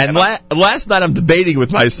 Absolutely. And last night I'm debating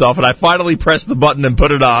with myself, and I finally pressed the button and put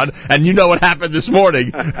it on, and you know what happened this morning.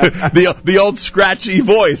 the old scratchy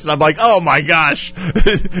voice, and I'm like, oh my gosh,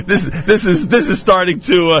 this is starting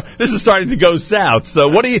to go south. So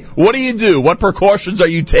what do you do? What precautions are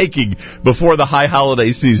you taking before the high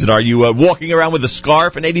holiday season? Are you walking around with a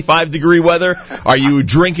scarf in 85-degree weather? Are you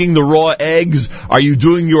drinking the raw eggs? Are you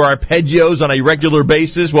doing your arpeggios on a regular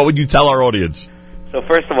basis? What would you tell our audience? So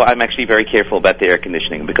first of all, I'm actually very careful about the air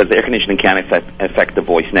conditioning because the air conditioning can affect the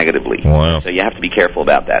voice negatively. Wow. So you have to be careful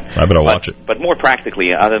about that. I better watch it. But more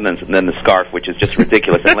practically, other than the scarf, which is just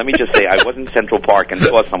ridiculous, and let me just say, I was in Central Park and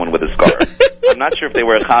saw someone with a scarf. I'm not sure if they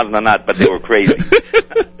were a chazan or not, but they were crazy.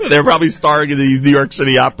 They were probably starring in the New York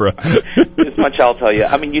City Opera. This much I'll tell you.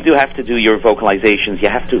 I mean, you do have to do your vocalizations. You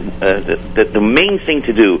have to. The main thing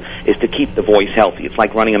to do is to keep the voice healthy. It's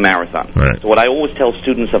like running a marathon. Right. So what I always tell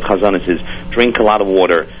students of chazanis is drink a lot of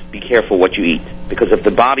water. Be careful what you eat, because if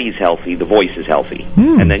the body is healthy, the voice is healthy,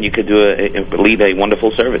 and then you could lead a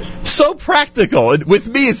wonderful service. So practical. With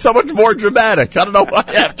me, it's so much more dramatic. I don't know why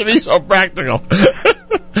I have to be so practical.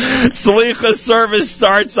 Slicha service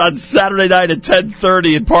starts on Saturday night at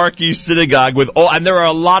 10:30 at Park East Synagogue and there are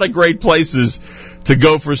a lot of great places to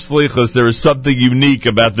go for Slichas. There is something unique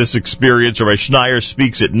about this experience. Rabbi Schneier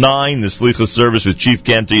speaks at 9, the Slicha service with Chief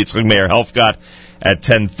Cantor Yitzchak Meir Helfgott at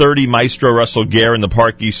 10:30. Maestro Russell Gare and the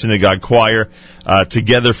Park East Synagogue Choir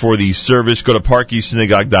together for the service. Go to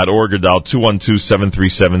parkeastsynagogue.org or dial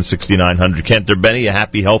 212-737-6900. Cantor Benny, a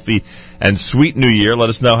happy, healthy, and sweet New Year. Let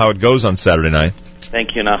us know how it goes on Saturday night.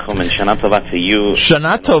 Thank you, Nachum, and Shana Tova to you.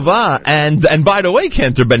 Shana Tova. And by the way,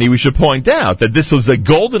 Cantor Benny, we should point out that this was a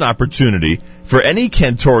golden opportunity for any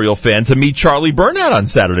Cantorial fan to meet Charlie Bernhaut on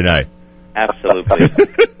Saturday night. Absolutely.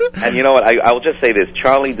 And you know what? I will just say this.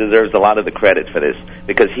 Charlie deserves a lot of the credit for this,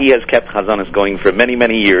 because he has kept Chazanis going for many,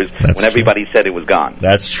 many years when everybody said it was gone.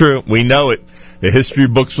 That's true. We know it. The history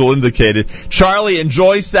books will indicate it. Charlie,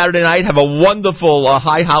 enjoy Saturday night. Have a wonderful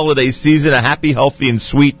high holiday season, a happy, healthy, and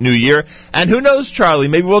sweet new year. And who knows, Charlie,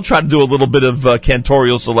 maybe we'll try to do a little bit of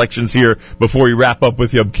cantorial selections here before we wrap up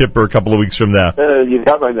with Yom Kippur a couple of weeks from now. You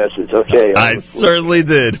got my message, okay. I certainly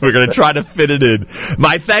did. We're going to try to fit it in.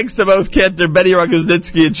 My thanks to both Cantor, Benny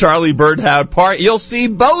Rogoznitzky, and Charlie Bernhaut. You'll see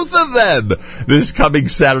both of them this coming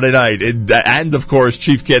Saturday night. And, of course,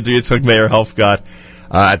 Chief Cantor Yitzchak Meir Helfgott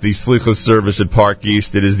at the Slichos service at Park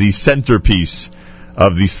East. It is the centerpiece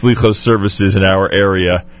of the Slichos services in our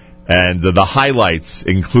area. And the highlights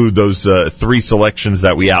include those three selections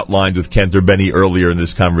that we outlined with Cantor Benny earlier in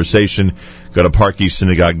this conversation. Go to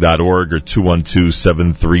parkeastsynagogue.org or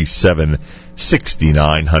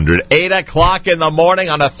 212-737-6900. 8 o'clock in the morning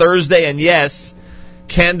on a Thursday, and yes,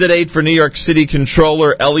 candidate for New York City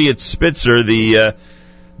Controller Eliot Spitzer, the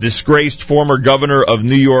disgraced former governor of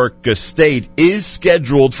New York State, is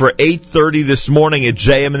scheduled for 8:30 this morning at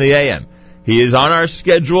JM in the AM. He is on our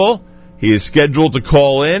schedule. He is scheduled to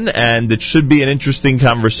call in, and it should be an interesting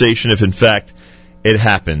conversation if, in fact, it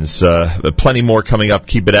happens. Plenty more coming up.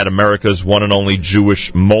 Keep it at America's one and only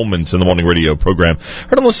Jewish Moments in the Morning Radio program.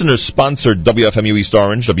 Heard and listeners sponsored WFMU East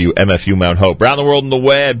Orange, WMFU Mount Hope. Around the world on the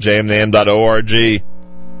web, jmnam.org.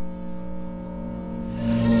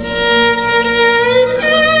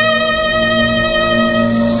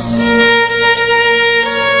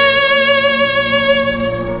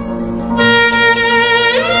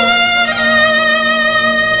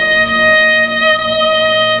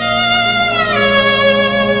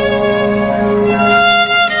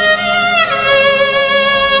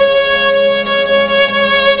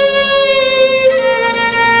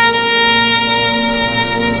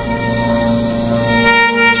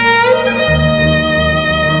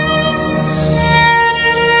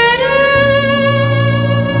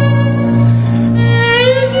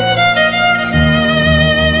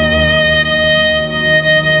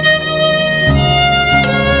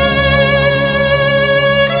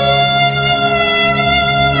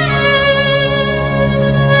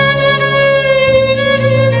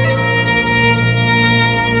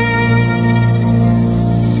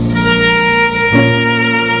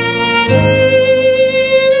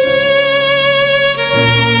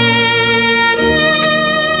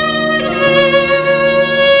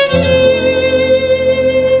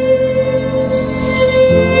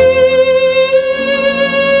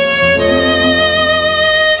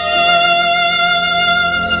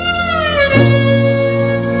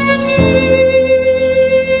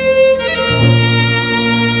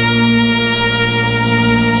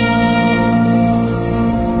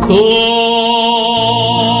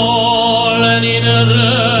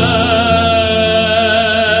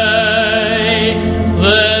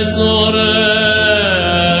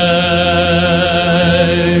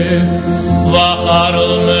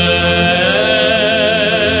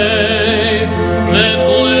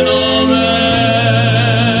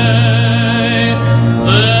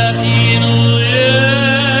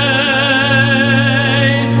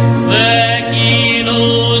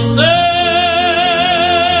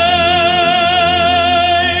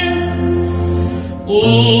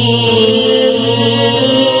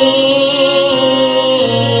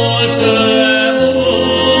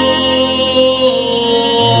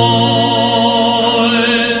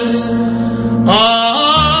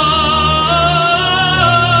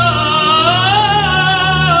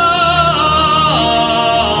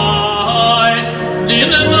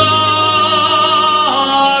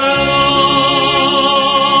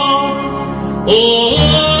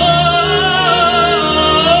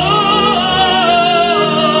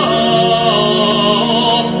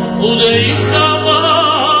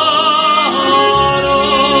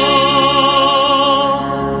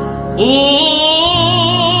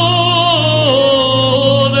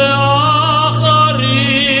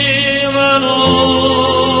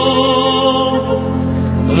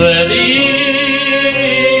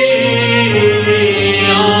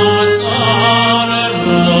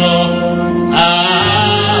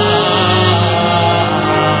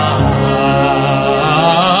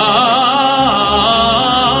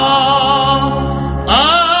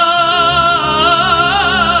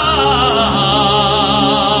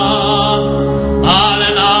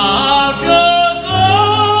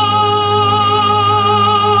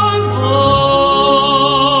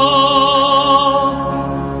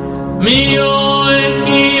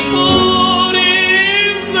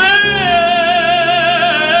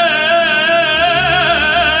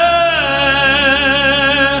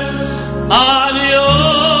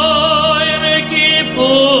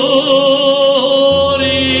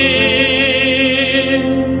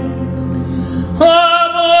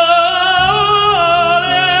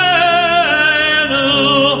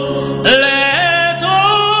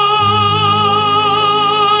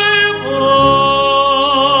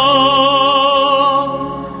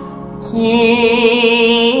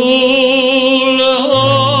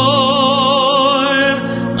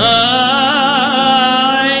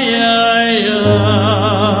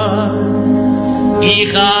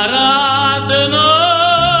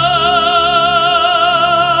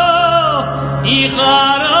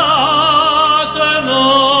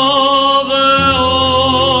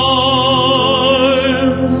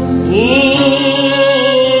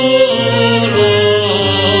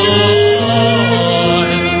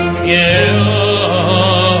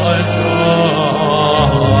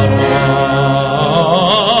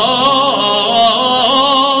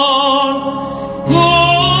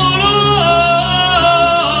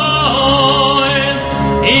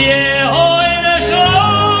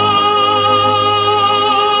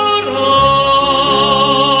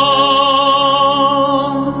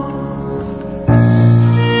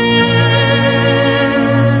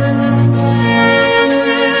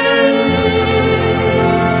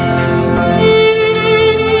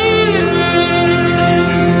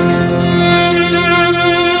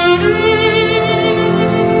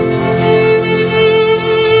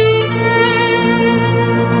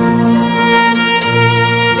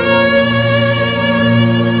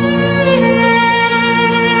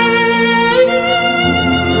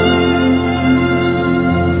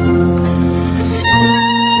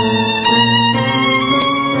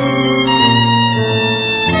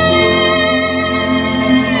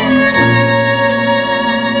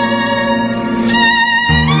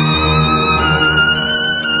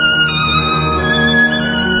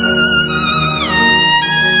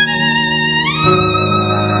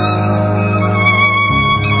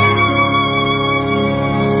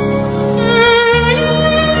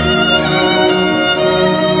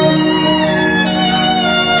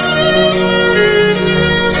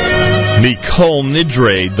 Kol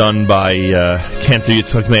Nidre, done by Cantor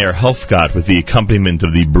Yitzchak Meir Helfgott with the accompaniment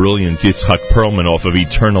of the brilliant Yitzchak Perlman off of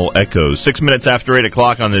Eternal Echoes. 6 minutes after 8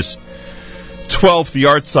 o'clock on this 12th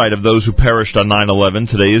yahrzeit of those who perished on 9/11.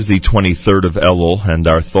 Today is the 23rd of Elul, and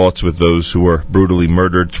our thoughts with those who were brutally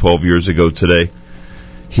murdered 12 years ago today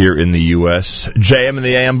here in the U.S. JM and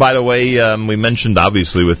the AM, by the way, we mentioned,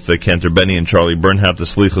 obviously, with Cantor Benny and Charlie Bernhaut, the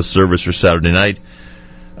Slichus service for Saturday night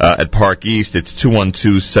at Park East. It's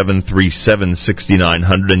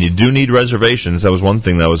 212-737-6900, and you do need reservations. That was one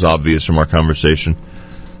thing that was obvious from our conversation.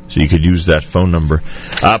 So you could use that phone number.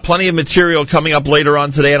 Plenty of material coming up later on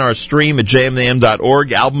today on our stream at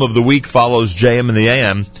jmandam.org. Album of the week follows JM and the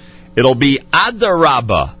AM. It'll be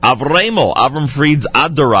Adarabba, Avram Fried's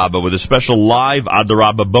Adarabba, with a special live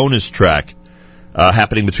Adarabba bonus track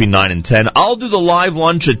happening between 9 and 10. I'll do the live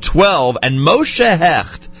lunch at 12, and Moshe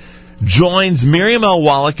Hecht joins Miriam L.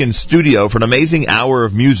 Wallach in studio for an amazing hour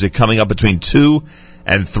of music coming up between 2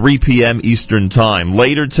 and 3 p.m. Eastern Time.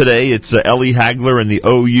 Later today, it's Ellie Hagler and the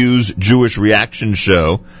OU's Jewish Reaction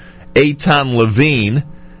Show. Eitan Levine,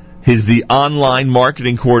 he's the online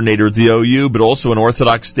marketing coordinator at the OU, but also an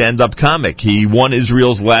Orthodox stand-up comic. He won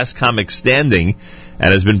Israel's Last Comic Standing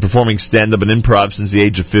and has been performing stand-up and improv since the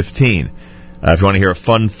age of 15. If you want to hear a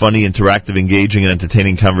fun, funny, interactive, engaging, and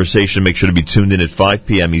entertaining conversation, make sure to be tuned in at 5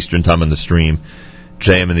 p.m. Eastern Time on the stream,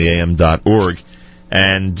 jmandtheam.org.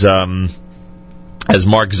 And as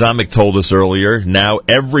Mark Zomick told us earlier, now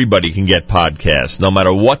everybody can get podcasts, no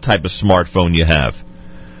matter what type of smartphone you have.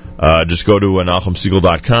 Just go to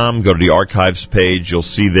NachumSegal.com, go to the archives page. You'll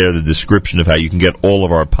see there the description of how you can get all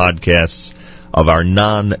of our podcasts of our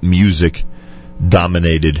non-music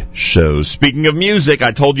dominated shows. Speaking of music,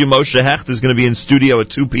 I told you Moshe Hecht is going to be in studio at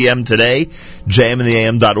 2 p.m. today,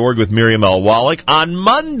 jmandtheam.org with Miriam L. Wallach. On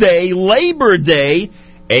Monday, Labor Day,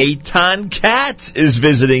 Eitan Katz is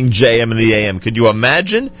visiting JM and the AM. Could you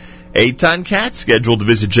imagine? Eitan Katz scheduled to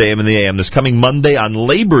visit JM and the AM this coming Monday on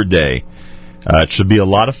Labor Day. It should be a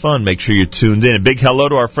lot of fun. Make sure you're tuned in. A big hello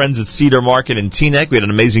to our friends at Cedar Market in Teaneck. We had an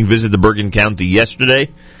amazing visit to Bergen County yesterday. I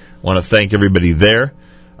want to thank everybody there.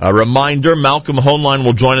 A reminder, Malcolm Hoenlein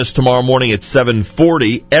will join us tomorrow morning at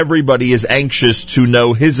 7:40. Everybody is anxious to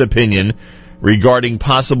know his opinion regarding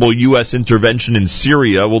possible U.S. intervention in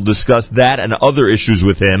Syria. We'll discuss that and other issues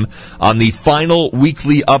with him on the final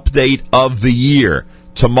weekly update of the year.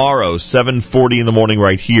 Tomorrow, 7:40 in the morning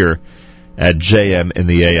right here at JM in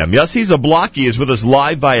the AM. Yossi Zablocki is with us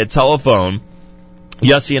live via telephone.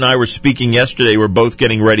 Yossi and I were speaking yesterday. We're both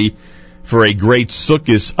getting ready for a great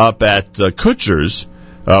sukkos up at Kutcher's,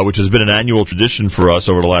 which has been an annual tradition for us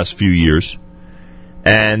over the last few years.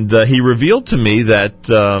 And he revealed to me that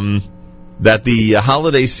the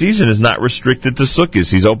holiday season is not restricted to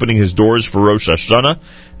sukkos. He's opening his doors for Rosh Hashanah.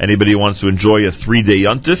 Anybody who wants to enjoy a 3-day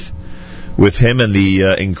yontif with him and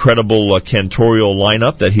the incredible cantorial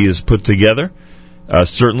lineup that he has put together,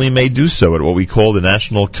 certainly may do so at what we call the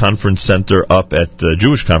National Conference Center up at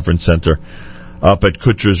Jewish Conference Center up at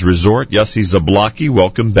Kutcher's Resort. Yossi Zablocki,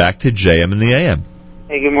 welcome back to JM and the AM.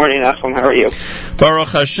 Hey, good morning, Nachum. How are you? Baruch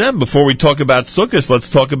Hashem. Before we talk about Sukkot, let's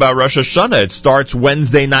talk about Rosh Hashanah. It starts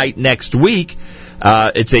Wednesday night next week.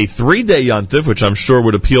 It's a 3-day yontif, which I'm sure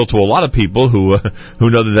would appeal to a lot of people who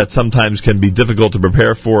know that sometimes can be difficult to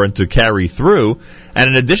prepare for and to carry through. And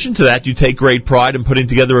in addition to that, you take great pride in putting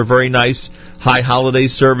together a very nice high holiday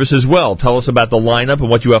service as well. Tell us about the lineup and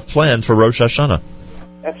what you have planned for Rosh Hashanah.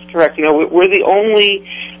 That's correct. You know, we're the only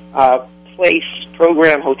place,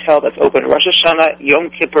 program, hotel that's open Rosh Hashanah,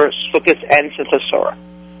 Yom Kippur, Sukkot, and Simchas Torah.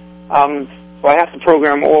 So I have to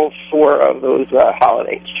program all 4 of those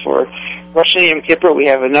holidays. For Rosh Hashanah, Yom Kippur, we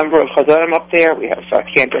have a number of Chazanim up there. We have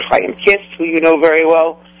Cantor Chaim Kiss, who you know very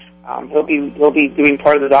well. He'll be doing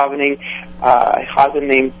part of the davening. A Chazan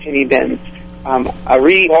named Penny Ben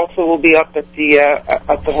Ari also will be up at the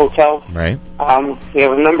hotel. Right. We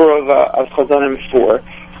have a number of Chazanim for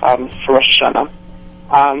Rosh Hashanah.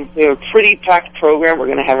 We have a pretty packed program. We're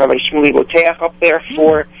going to have Rabbi Shmuley Boteach up there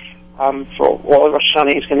for all of Rosh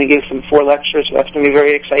Hashanah. He's going to give some 4 lectures, so that's going to be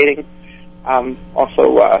very exciting.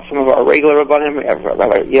 Also, some of our regular Rabbanim. We have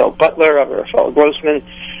Rabbi Yael Butler, Rabbi Raphael Grossman.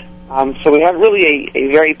 So we have really a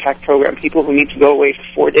very packed program. People who need to go away for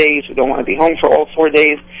 4 days, who don't want to be home for all 4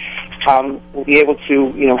 days, will be able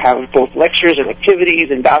to, have both lectures and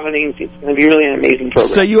activities and davenings. It's going to be really an amazing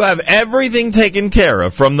program. So you have everything taken care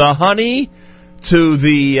of, from the honey to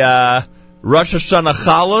the Rosh Hashanah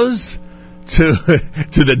challahs, to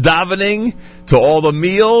the davening, to all the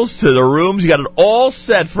meals, to the rooms. You got it all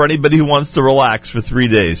set for anybody who wants to relax for 3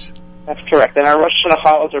 days. That's correct. And our Rosh Hashanah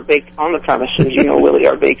challahs are baked on the premises. You know Willie,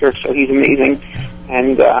 our baker, so he's amazing.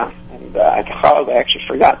 And at the challahs, I actually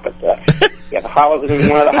forgot, but the challahs are going to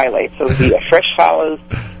be one of the highlights. So the fresh challahs,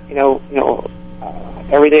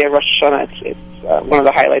 every day of Rosh Hashanah, it's one of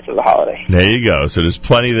the highlights of the holiday. There you go. So there's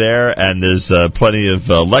plenty there, and there's plenty of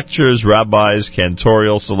lectures, rabbis,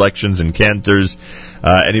 cantorial selections, and cantors.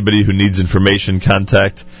 Anybody who needs information,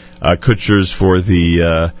 contact Kutcher's for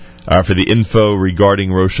the info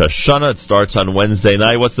regarding Rosh Hashanah. It starts on Wednesday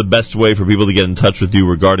night. What's the best way for people to get in touch with you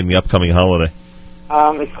regarding the upcoming holiday?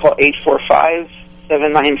 It's called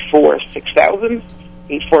 845-794-6000.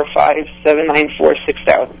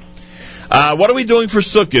 845-794-6000. What are we doing for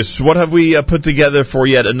Sukkot? What have we put together for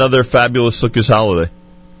yet another fabulous Sukkot holiday?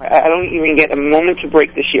 I don't even get a moment to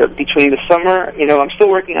break this year. Between the summer, I'm still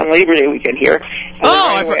working on Labor Day weekend here.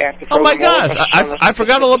 Oh my gosh, I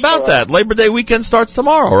forgot all about that. Labor Day weekend starts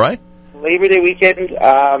tomorrow, right? Labor Day weekend.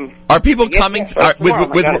 Are people coming?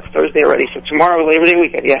 It's Thursday already, so tomorrow Labor Day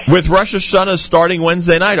weekend. Yes. With Rosh Hashanah starting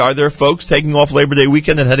Wednesday night, are there folks taking off Labor Day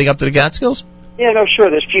weekend and heading up to the Catskills? Yeah, no, sure.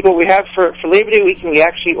 There's people we have for Labor Day weekend. We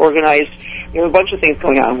actually organized a bunch of things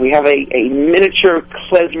going on. We have a miniature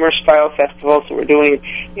klezmer style festival, so we're doing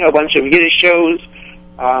a bunch of Yiddish shows.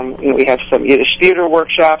 We have some Yiddish theater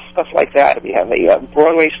workshops, stuff like that. We have a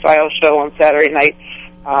Broadway style show on Saturday night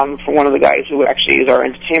from one of the guys who actually is our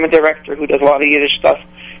entertainment director, who does a lot of Yiddish stuff.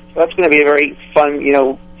 So that's going to be a very fun,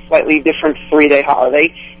 slightly different 3-day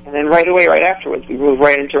holiday. And then right afterwards, we move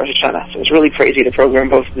right into Rosh Hashanah. So it's really crazy to program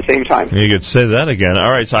both at the same time. You could say that again.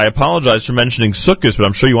 All right, so I apologize for mentioning Sukkot, but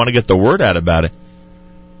I'm sure you want to get the word out about it.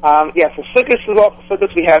 So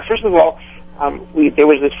Sukkot we have, first of all, there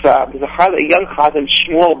was a young Chazan,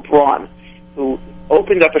 Shmuel Braun, who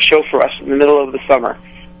opened up a show for us in the middle of the summer.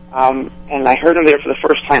 And I heard him there for the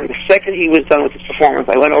first time. The second he was done with his performance,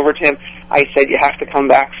 I went over to him. I said, you have to come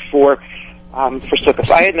back for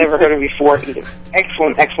Sukkot. I had never heard him before. He's an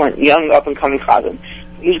excellent young up-and-coming Chazan.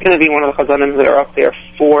 He's going to be one of the Chazanim that are up there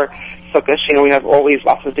for Sukkot. We have always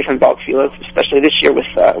lots of different bal tefillas, especially this year with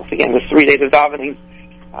 3 days of davening.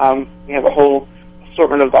 We have a whole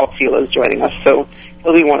assortment of bal tefillas joining us, so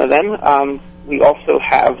he'll be one of them. We also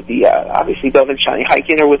have obviously Dov and Shani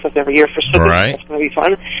Hikin are with us every year for Sukkot. Right. That's going to be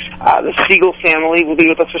fun. The Siegel family will be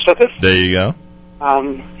with us for Sukkot. There you go.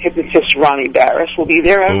 Hypnotist Ronnie Barris will be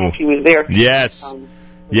there. I don't know if he was there. Yes.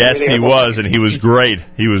 Yes, he was, and he was great.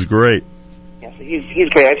 Yes, he's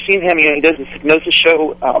great. I've seen him. He does the hypnosis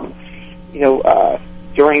show.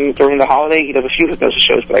 During the holiday, he does a few hypnosis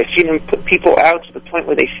shows. But I've seen him put people out to the point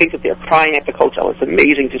where they think that they're crying at the hotel. It's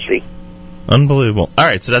amazing to see. Unbelievable. All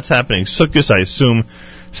right, so that's happening. Sukkot, I assume,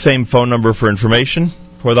 same phone number for information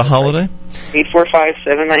for the holiday.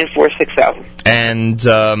 845-794-6000. And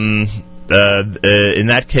in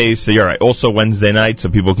that case, you're right. Also Wednesday night, so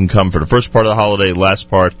people can come for the first part of the holiday, last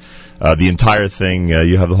part, the entire thing.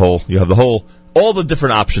 You have the whole, all the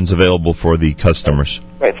different options available for the customers.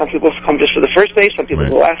 Right. Some people come just for the first day. Some people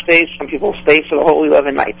the last day. Some people stay for the whole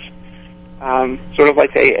 11 nights. Sort of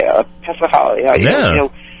like a Pesach holiday.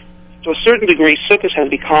 To a certain degree, Sukkot has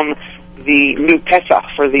become the new Pesach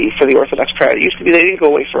for the Orthodox crowd. It used to be they didn't go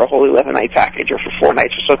away for a whole 11-night package or for 4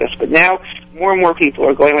 nights for Sukkot, but now more and more people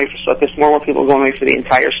are going away for Sukkot. More and more people are going away for the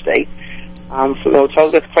entire stay. So the hotel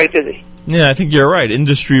gets quite busy. Yeah, I think you're right.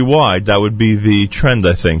 Industry-wide, that would be the trend,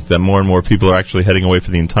 I think, that more and more people are actually heading away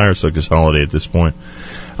for the entire Sukkot holiday at this point.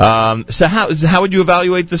 So how would you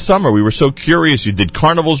evaluate the summer? We were so curious. You did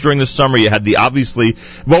carnivals during the summer. You had what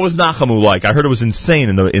was Nachamu like? I heard it was insane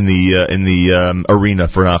in the arena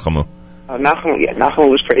for Nachamu. Nachamu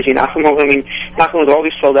was crazy. Nachamu was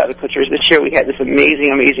always sold out of Kutcher's. This year we had this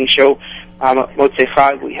amazing show. Motzei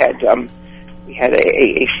Chag, we had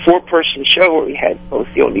a 4-person show where we had both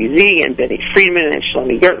Yoni Z and Benny Friedman and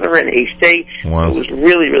Shlomi Gertler and Ace Day. Wow. It was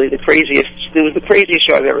really the craziest. It was the craziest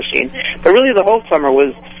show I've ever seen. But really, the whole summer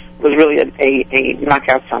was really a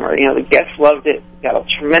knockout summer. The guests loved it. We got a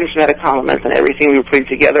tremendous amount of compliments on everything we were putting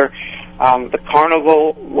together. The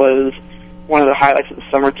carnival was one of the highlights of the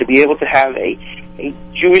summer. To be able to have a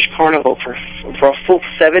Jewish carnival for a full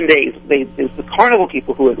 7 days. The carnival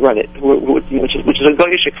people who would run it, which is a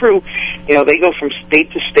Goyish crew, they go from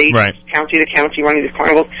state to state, right, county to county, running these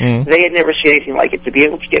carnivals. They had never seen anything like it. To be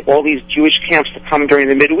able to get all these Jewish camps to come during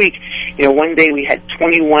the midweek, one day we had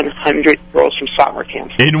 2,100 girls from Satmar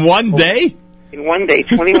camps. In one day? In one day,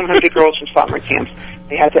 2,100 girls from Satmar camps.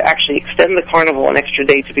 They had to actually extend the carnival an extra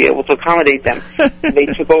day to be able to accommodate them. They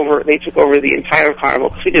took over the entire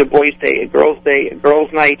carnival. So we did a boys' day, a girls'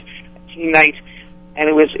 night, a teen night, and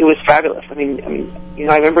it was fabulous. I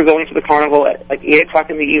remember going to the carnival at 8 o'clock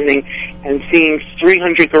in the evening and seeing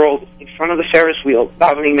 300 girls in front of the Ferris wheel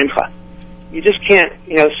davening mincha. you just can't,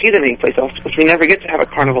 see them anyplace else because we never get to have a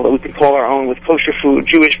carnival that we can call our own with kosher food,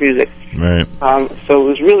 Jewish music. Right. So it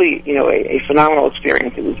was really, a phenomenal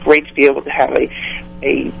experience. It was great to be able to have a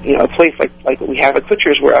place like we have at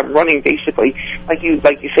Kutcher's, where I'm running basically, like you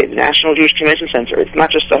say, the National Jewish Convention Center. It's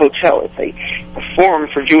not just a hotel; it's a forum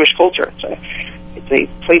for Jewish culture. It's a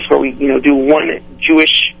place where we, do one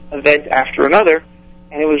Jewish event after another.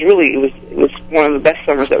 And it was one of the best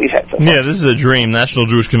summers that we've had so far. Yeah, this is a dream. National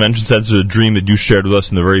Jewish Convention Center is a dream that you shared with us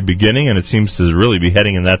in the very beginning, and it seems to really be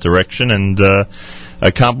heading in that direction and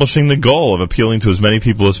accomplishing the goal of appealing to as many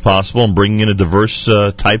people as possible and bringing in a diverse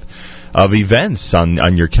type of events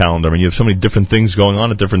on your calendar. I mean, you have so many different things going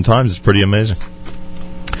on at different times. It's pretty amazing.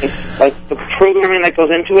 Like the programming that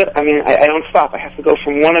goes into it, I mean, I don't stop. I have to go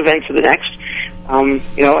from one event to the next. I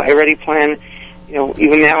already plan,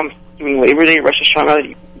 even now I'm doing Labor Day, Rosh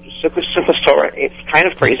Hashanah, Simchas Torah. It's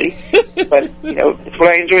kind of crazy, but it's what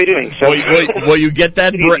I enjoy doing. So will you get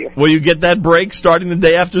that? Will you get that break starting the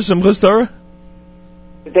day after Simchas Torah?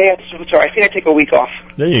 The day after Simchas Torah, I think I take a week off.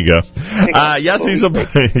 There you go. Yossi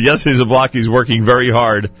Zablocki is working very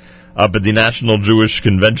hard up at the National Jewish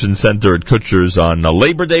Convention Center at Kutcher's on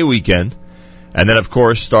Labor Day weekend, and then of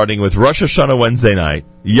course starting with Rosh Hashanah Wednesday night,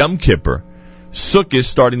 Yom Kippur. Sukkot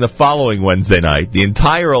starting the following Wednesday night, the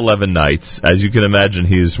entire 11 nights. As you can imagine,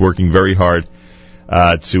 he is working very hard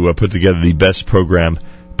to put together the best program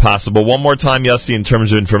possible. One more time, Yossi, in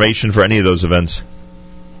terms of information for any of those events.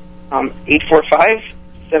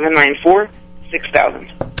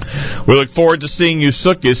 845-794-6000. We look forward to seeing you,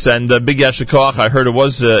 Sukkot, and Big Yashikoach. I heard it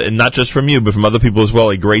was, not just from you, but from other people as well,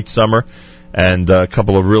 a great summer, and a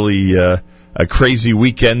couple of really crazy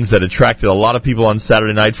weekends that attracted a lot of people on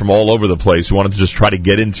Saturday night from all over the place who wanted to just try to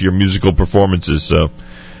get into your musical performances. So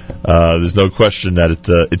there's no question that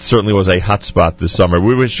it certainly was a hot spot this summer.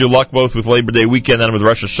 We wish you luck both with Labor Day weekend and with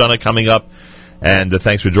Rosh Hashanah coming up. And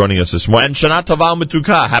thanks for joining us this morning. And Shana Tova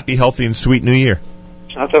Metuka, happy, healthy, and sweet New Year.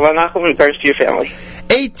 Shana Tova Nachum, regards to your family.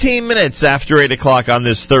 18 minutes after 8 o'clock on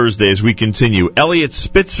this Thursday as we continue. Eliot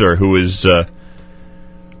Spitzer, who is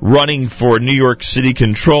running for New York City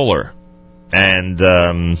Controller, and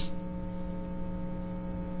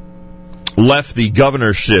left the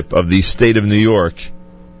governorship of the state of New York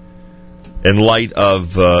in light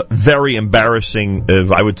of very embarrassing,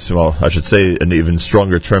 I should say an even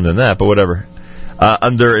stronger term than that, but whatever,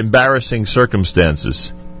 under embarrassing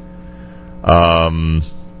circumstances,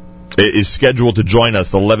 is scheduled to join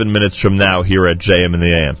us 11 minutes from now here at JM in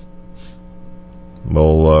the AM.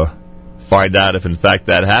 We'll find out if in fact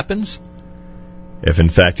that happens. If, in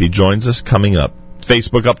fact, he joins us, coming up.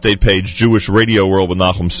 Facebook update page, Jewish Radio World with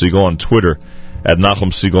Nachum Segal, on Twitter at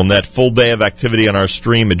Nachum SegalNet. Full day of activity on our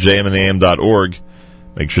stream at jmintheam.org.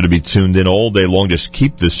 Make sure to be tuned in all day long. Just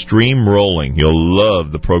keep the stream rolling. You'll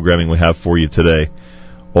love the programming we have for you today,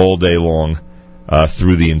 all day long,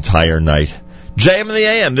 through the entire night. JM in the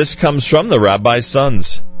AM, this comes from the Rabbi's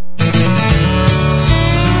Sons.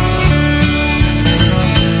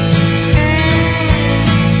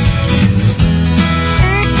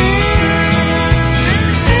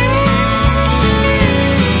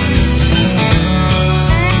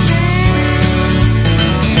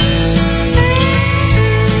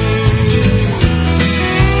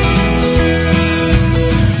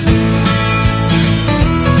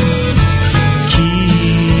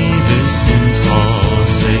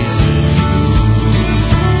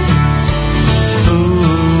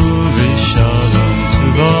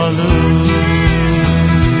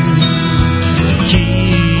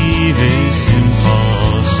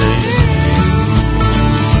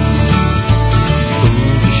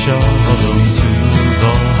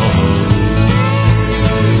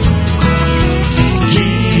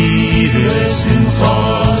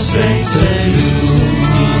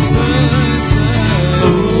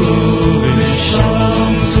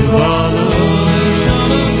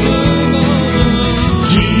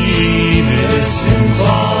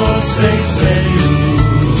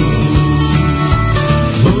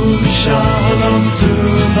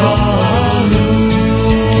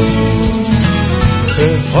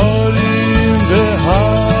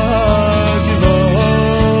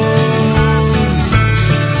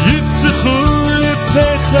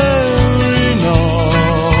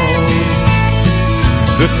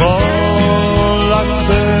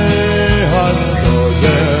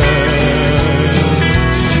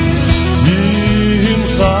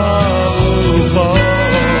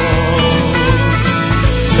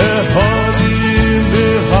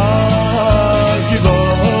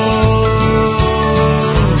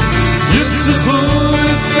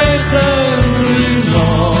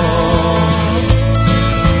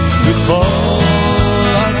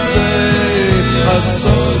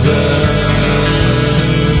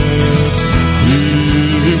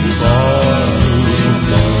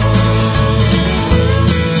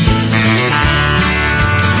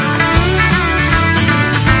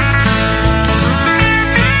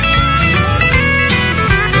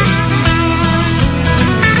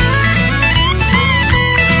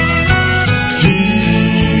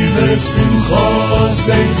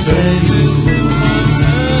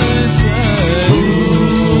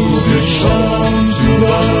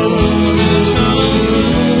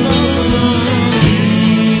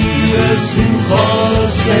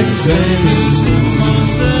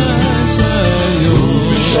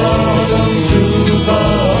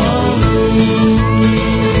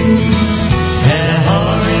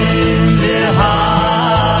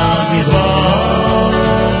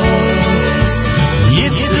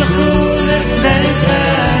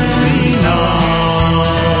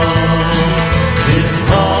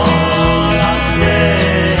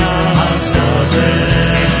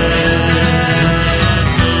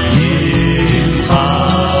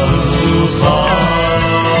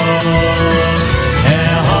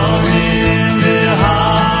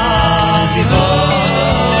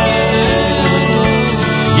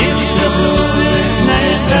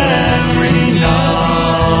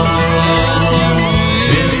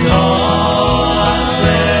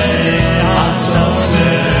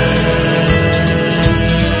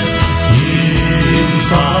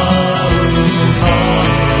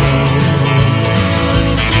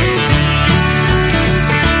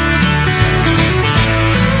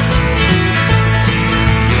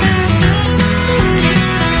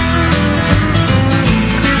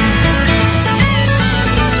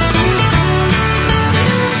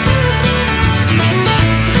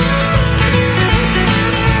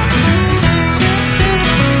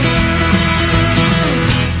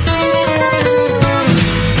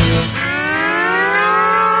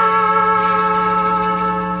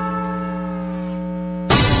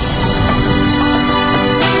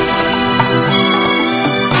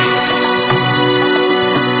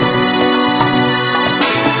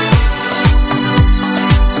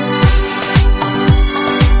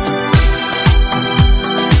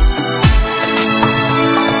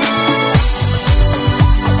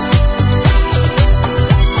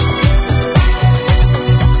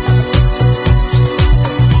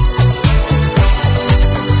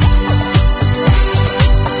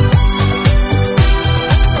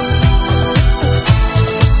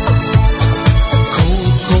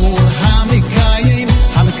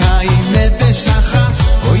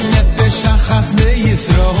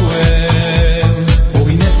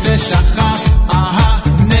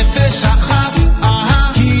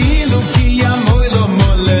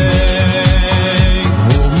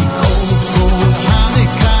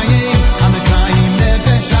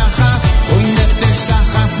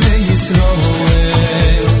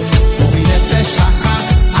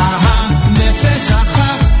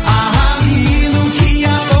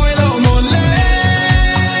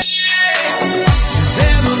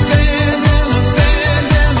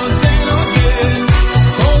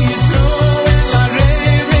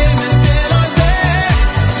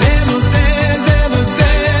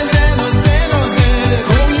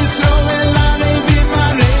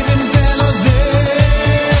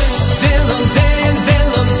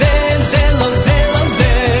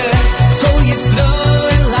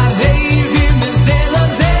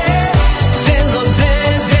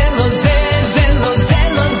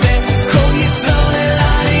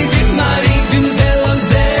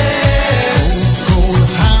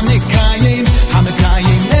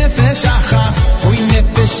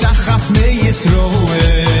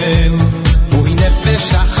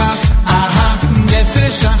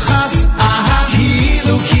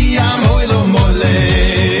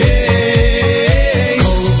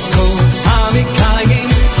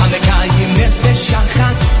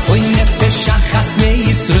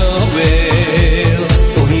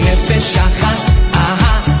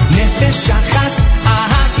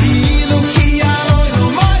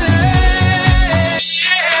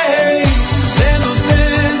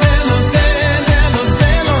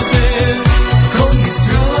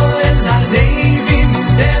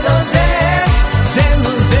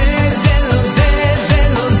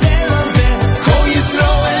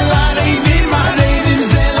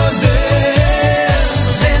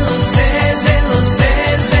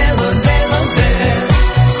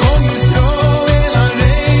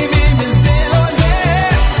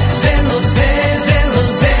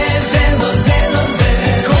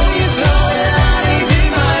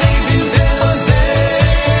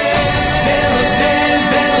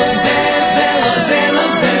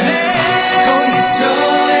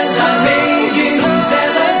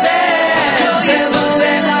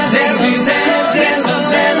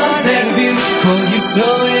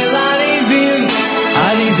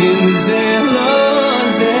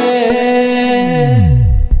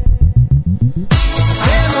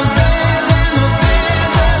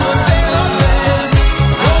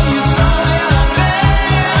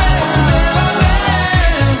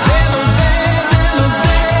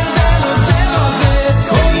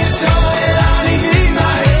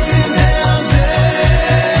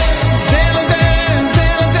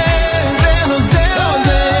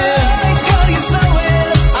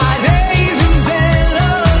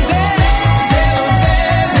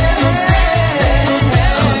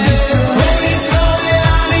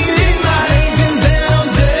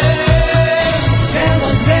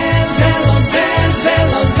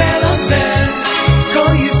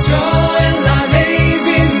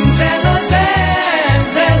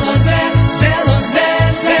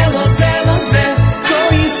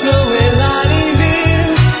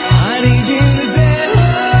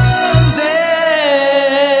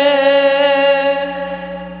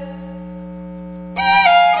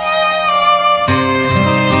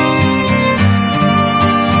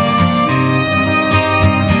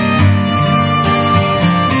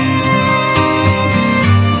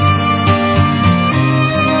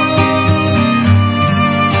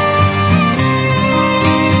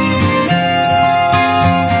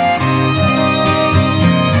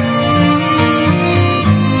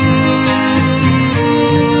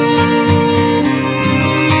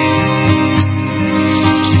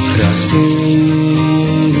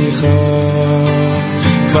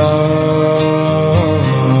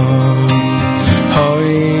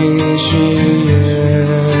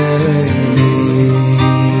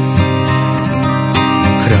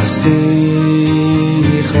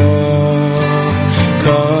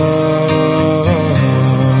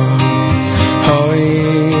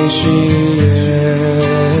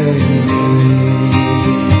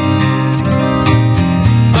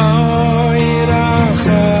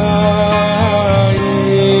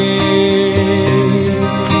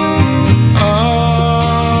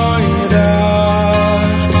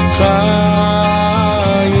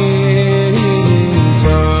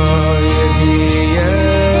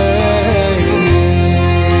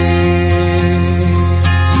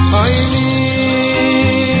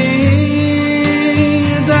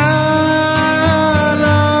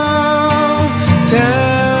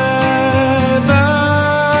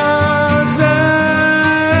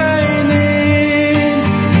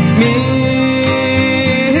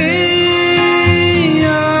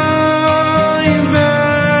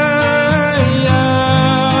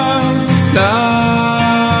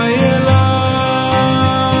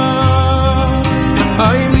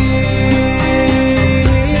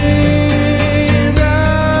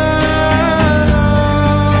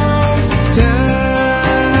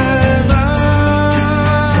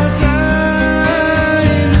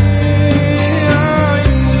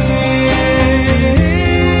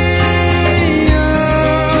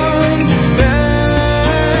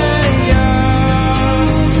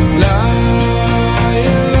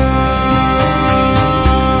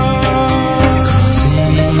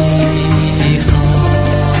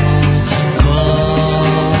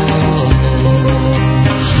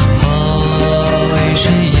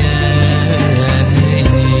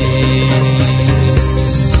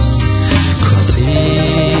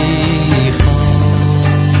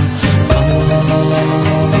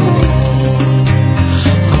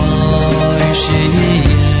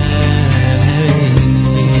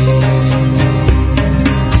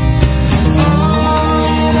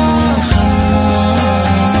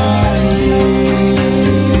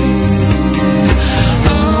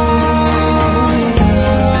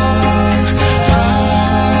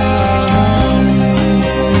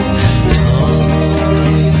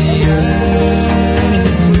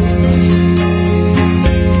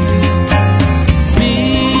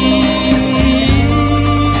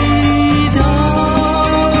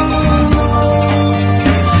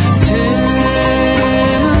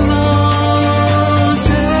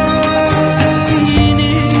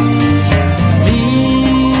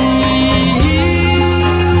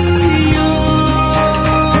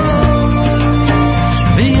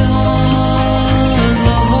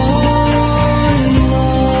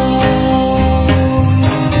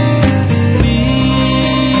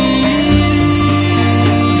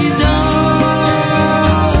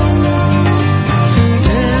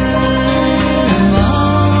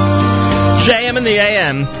 in the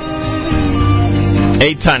AM.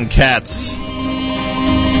 Eitan Katz.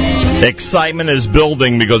 Excitement is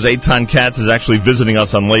building because Eitan Katz is actually visiting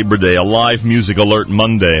us on Labor Day, a live music alert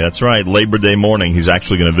Monday. That's right, Labor Day morning. He's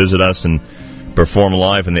actually going to visit us and perform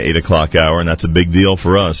live in the 8 o'clock hour, and that's a big deal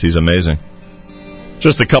for us. He's amazing.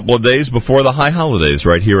 Just a couple of days before the high holidays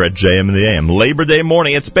right here at JM in the AM. Labor Day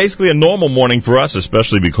morning. It's basically a normal morning for us,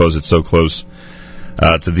 especially because it's so close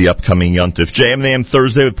to the upcoming Yontif. JM in the AM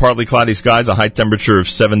Thursday with partly cloudy skies, a high temperature of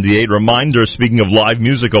 78. Reminder, speaking of live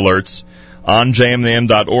music alerts, on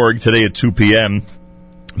jmintheam.org today at 2 p.m.,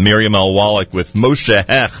 Miriam L. Wallach with Moshe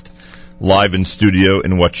Hecht live in studio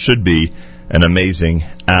in what should be an amazing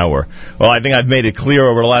hour. Well, I think I've made it clear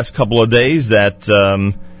over the last couple of days that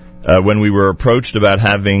when we were approached about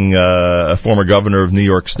having a former governor of New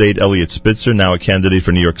York State, Eliot Spitzer, now a candidate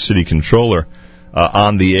for New York City Controller,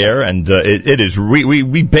 on the air, and it is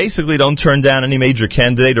we basically don't turn down any major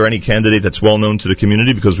candidate or any candidate that's well known to the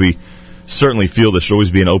community, because we certainly feel there should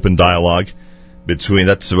always be an open dialogue between.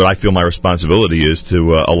 That's what I feel my responsibility is,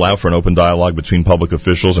 to allow for an open dialogue between public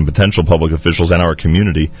officials and potential public officials and our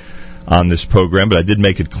community on this program. But I did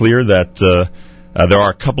make it clear that there are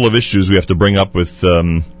a couple of issues we have to bring up with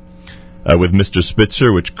Mr.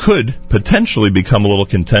 Spitzer, which could potentially become a little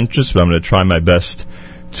contentious, but I'm going to try my best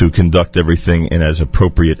to conduct everything in as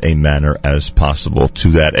appropriate a manner as possible.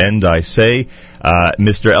 To that end, I say,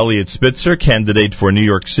 Mr. Eliot Spitzer, candidate for New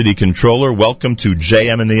York City Controller, welcome to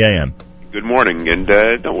JM in the AM. Good morning, and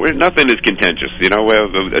nothing is contentious.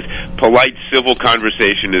 Polite, civil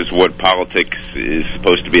conversation is what politics is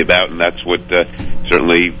supposed to be about, and that's what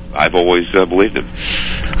certainly I've always believed in.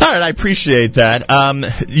 All right, I appreciate that.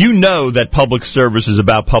 You know that public service is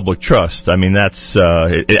about public trust. I mean, that's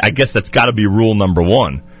I guess that's got to be rule number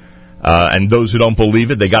one. And those who don't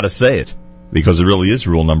believe it, they got to say it, because it really is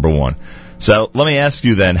rule number one. So let me ask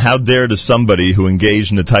you then, how dare does somebody who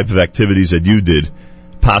engaged in the type of activities that you did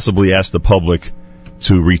possibly ask the public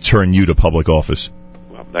to return you to public office?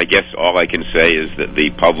 Well, I guess all I can say is that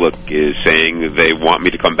the public is saying they want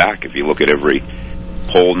me to come back. If you look at every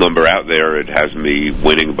poll number out there, it has me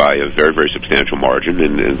winning by a very, very substantial margin,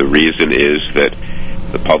 and the reason is that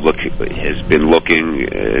the public has been looking,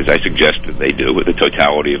 as I suggested they do, at the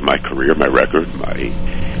totality of my career, my record, my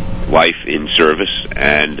life in service,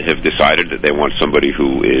 and have decided that they want somebody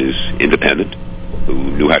who is independent, who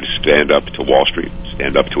knew how to stand up to Wall Street,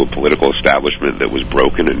 stand up to a political establishment that was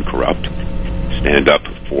broken and corrupt, stand up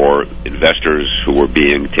for investors who were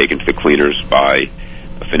being taken to the cleaners by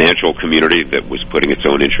a financial community that was putting its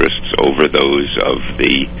own interests over those of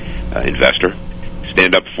the investor,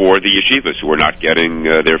 stand up for the yeshivas who were not getting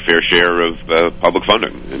their fair share of public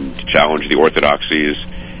funding, and to challenge the orthodoxies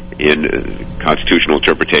in constitutional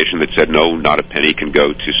interpretation that said no, not a penny can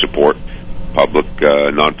go to support public,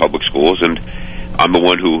 non-public schools. And I'm the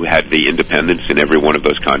one who had the independence in every one of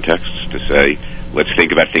those contexts to say, let's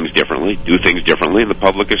think about things differently, do things differently, and the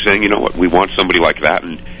public is saying, you know what, we want somebody like that,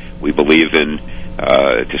 and we believe in,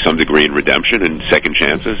 to some degree, in redemption and second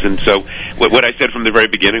chances. And so what I said from the very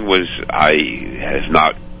beginning was I have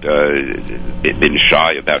not been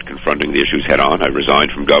shy about confronting the issues head on. I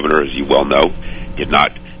resigned from governor, as you well know, did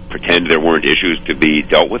not pretend there weren't issues to be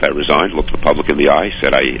dealt with. I resigned, looked the public in the eye,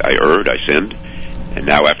 said I erred, I sinned. And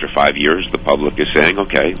now, after 5 years, the public is saying,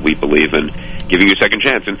 okay, we believe in giving you a second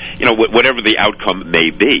chance. And, you know, whatever the outcome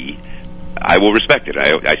may be, I will respect it.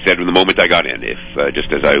 I said from the moment I got in,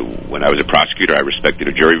 just as when I was a prosecutor, I respected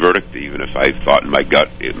a jury verdict, even if I thought in my gut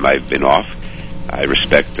it might have been off. I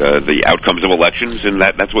respect the outcomes of elections, and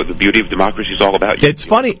that's what the beauty of democracy is all about. It's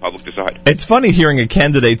funny. The public decide. It's funny hearing a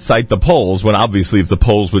candidate cite the polls, when obviously if the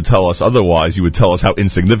polls would tell us otherwise, you would tell us how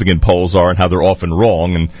insignificant polls are and how they're often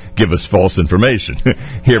wrong and give us false information. But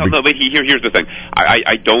here's the thing.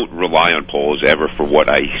 I don't rely on polls ever for what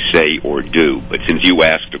I say or do. But since you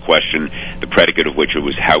asked a question, the predicate of which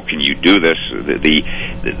was how can you do this,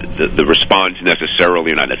 the response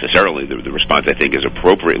necessarily, or not necessarily, the response I think is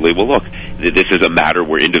appropriately, well, look, this is a matter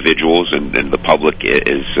where individuals and the public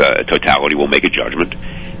is totality will make a judgment.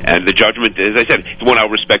 And the judgment, as I said, it's one I'll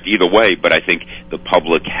respect either way, but I think the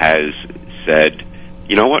public has said,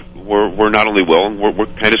 you know what, we're not only willing, we're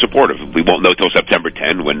kind of supportive. We won't know till September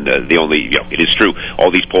 10 when it is true, all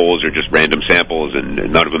these polls are just random samples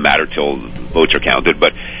and none of them matter till votes are counted,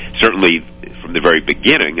 but certainly from the very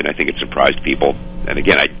beginning, and I think it surprised people, and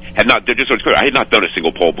again, I had not done a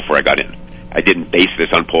single poll before I got in. I didn't base this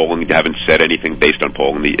on polling. I haven't said anything based on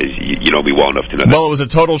polling. You know me well enough to know that. Well, it was a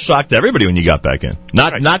total shock to everybody when you got back in.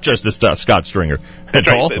 Not just the Scott Stringer.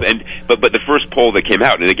 That's right. But the first poll that came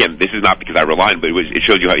out, and again, this is not because I relied, but it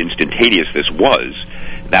showed you how instantaneous this was.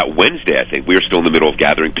 that Wednesday, I think, we were still in the middle of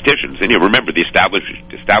gathering petitions. And remember, the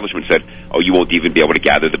establishment said, "Oh, you won't even be able to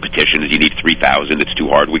gather the petitions. You need 3,000. It's too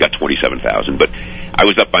hard." We got 27,000. But I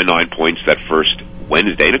was up by 9 points that first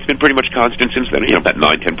Wednesday, and it's been pretty much constant since then. That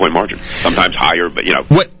 9-10 point margin, sometimes higher, but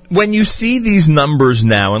When you see these numbers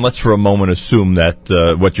now, and let's for a moment assume that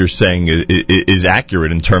what you're saying is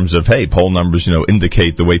accurate in terms of, hey, poll numbers,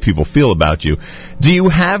 indicate the way people feel about you. Do you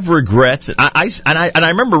have regrets? I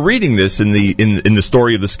remember reading this in the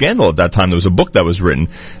story of the scandal at that time. There was a book that was written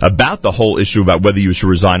about the whole issue about whether you should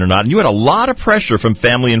resign or not. And you had a lot of pressure from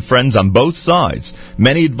family and friends on both sides.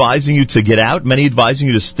 Many advising you to get out, many advising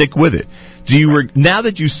you to stick with it. Do you now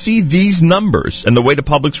that you see these numbers and the way the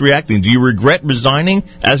public's reacting, do you regret resigning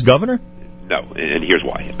as governor? No, and here's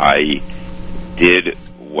why. I did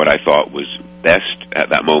what I thought was best at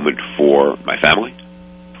that moment for my family,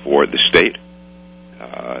 for the state.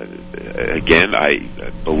 Again, I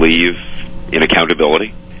believe in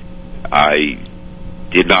accountability. I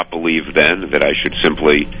did not believe then that I should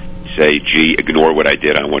simply say, gee, ignore what I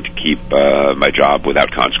did. I want to keep my job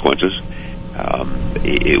without consequences.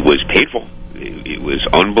 It was painful. It was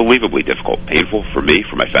unbelievably difficult, painful for me,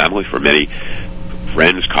 for my family, for many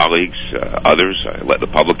friends, colleagues, others. I let the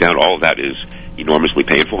public down. All of that is enormously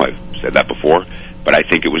painful. I've said that before, but I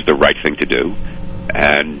think it was the right thing to do.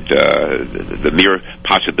 And the mere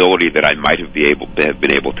possibility that I might have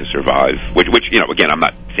been able to survive, which again, I'm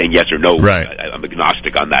not saying yes or no. Right. I'm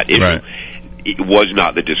agnostic on that issue. Right. It was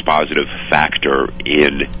not the dispositive factor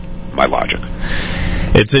in my logic.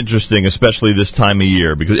 It's interesting, especially this time of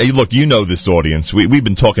year, because, hey, look, you know this audience. We've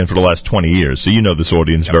been talking for the last 20 years, so you know this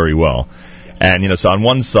audience very well. And, so on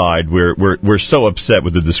one side, we're so upset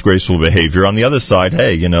with the disgraceful behavior. On the other side,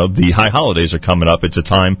 hey, the high holidays are coming up. It's a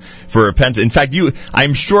time for repentance. In fact,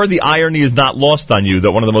 I'm sure the irony is not lost on you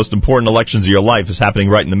that one of the most important elections of your life is happening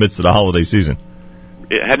right in the midst of the holiday season.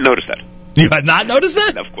 I hadn't noticed that. You had not noticed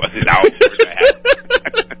that? Of course I had.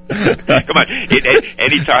 Come on.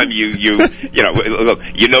 Anytime you look,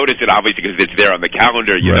 you notice it obviously because it's there on the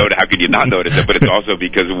calendar. You know, how can you not notice it? But it's also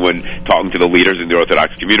because when talking to the leaders in the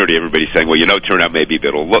Orthodox community, everybody's saying, well, turnout may be a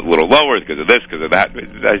little lower because of this, because of that.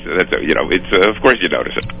 It's of course you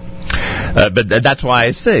notice it. But that's why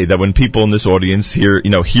I say that when people in this audience hear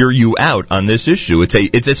you out on this issue,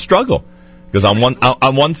 it's a struggle. Because on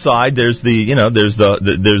one side there's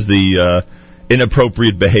the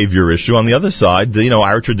inappropriate behavior issue. On the other side,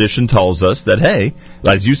 our tradition tells us that, hey,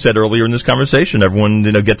 as you said earlier in this conversation, everyone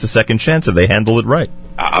gets a second chance if they handle it right.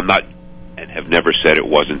 I'm not, and have never said it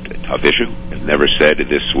wasn't a tough issue. I've never said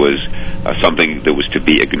this was something that was to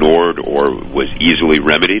be ignored or was easily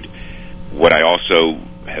remedied. What I also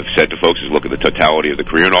have said to folks is look at the totality of the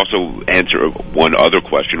career and also answer one other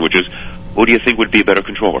question, which is, who do you think would be a better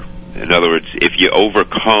controller? In other words, if you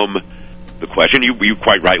overcome the question, you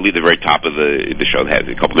quite rightly at the very top of the show had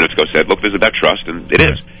a couple minutes ago said, look, there's about trust, and it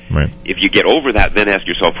is. Right. If you get over that, then ask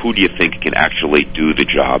yourself, who do you think can actually do the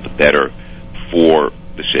job better for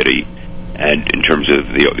the city? And in terms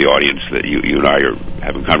of the audience that you and I are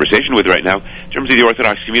having a conversation with right now, in terms of the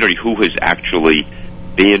Orthodox community, who has actually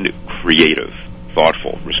been creative,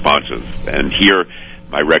 thoughtful, responsive? And here,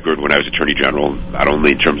 my record when I was Attorney General, not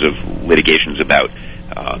only in terms of litigations about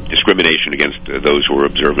discrimination against those who are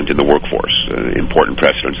observant in the workforce, important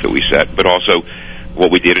precedents that we set, but also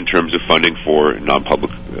what we did in terms of funding for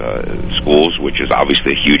non-public schools, which is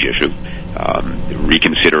obviously a huge issue,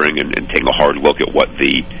 reconsidering and taking a hard look at what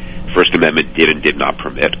the First Amendment did and did not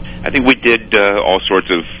permit. I think we did all sorts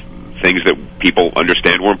of things that people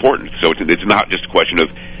understand were important. So it's not just a question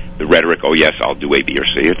of the rhetoric, oh yes, I'll do A, B, or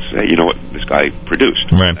C. It's, you know what this guy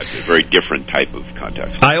produced. Right. That's a very different type of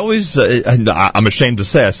context. I always, I'm ashamed to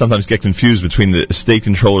say, I sometimes get confused between the state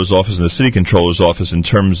controller's office and the city controller's office in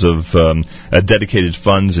terms of dedicated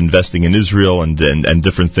funds investing in Israel and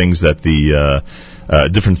different things that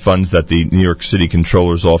different funds that the New York City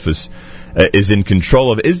controller's office is in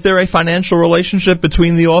control of. Is there a financial relationship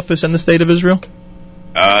between the office and the state of Israel?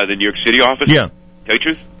 The New York City office? Yeah. Tell you the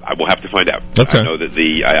truth, I will have to find out. Okay. I know that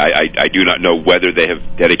I do not know whether they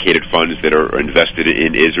have dedicated funds that are invested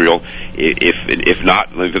in Israel. If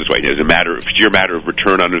not, let me put it this way: as a sheer matter of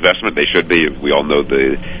return on investment, they should be. We all know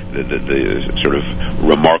the sort of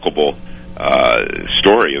remarkable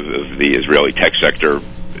story of the Israeli tech sector.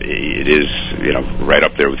 It is, right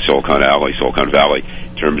up there with Silicon Valley,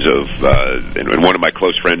 in terms of, and one of my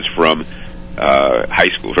close friends from high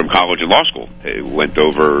school, from college and law school, went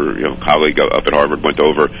over, colleague up at Harvard went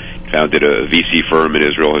over, founded a VC firm in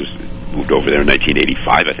Israel, has moved over there in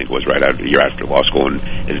 1985, I think it was, a year after law school, and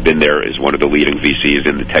has been there as one of the leading VCs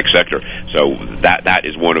in the tech sector. So that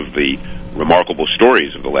is one of the remarkable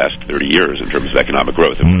stories of the last 30 years in terms of economic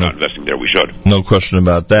growth. If we're not investing there, we should. No question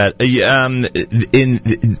about that.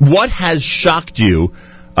 What has shocked you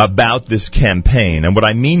about this campaign? And what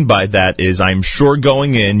I mean by that is, I'm sure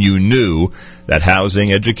going in you knew that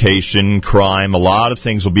housing, education, crime, a lot of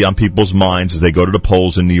things will be on people's minds as they go to the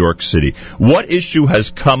polls in New York City. What issue has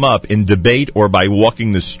come up in debate or by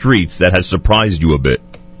walking the streets that has surprised you a bit?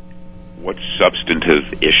 What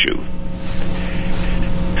substantive issue?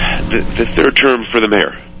 The third term for the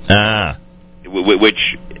mayor. Which,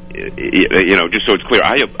 just so it's clear,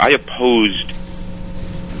 I opposed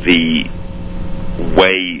the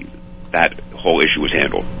way that whole issue was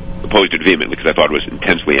handled. Opposed it vehemently because I thought it was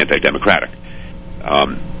intensely anti-democratic.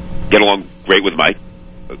 Get along great with Mike.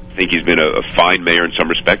 I think he's been a fine mayor in some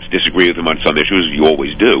respects. Disagree with him on some issues. You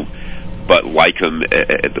always do. But like him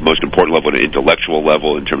at the most important level, at an intellectual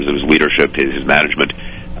level, in terms of his leadership, his management,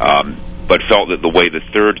 but felt that the way the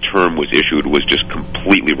third term was issued was just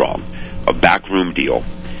completely wrong. A backroom deal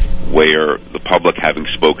where the public, having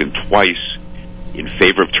spoken twice in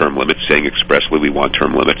favor of term limits, saying expressly we want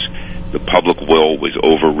term limits, the public will was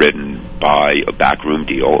overridden by a backroom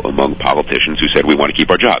deal among politicians who said we want to keep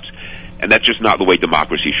our jobs. And that's just not the way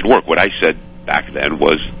democracy should work. What I said back then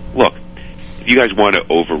was, look, if you guys want to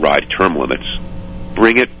override term limits,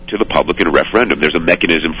 bring it to the public in a referendum. There's a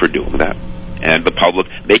mechanism for doing that. And the public,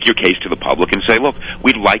 make your case to the public and say, look,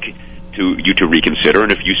 we'd like you to reconsider,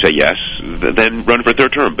 and if you say yes, then run for a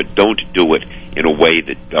third term. But don't do it in a way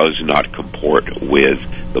that does not comport with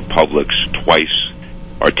the public's twice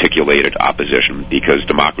articulated opposition, because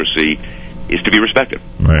democracy is to be respected.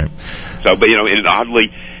 Right. So, but, and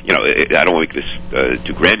oddly, I don't want to make this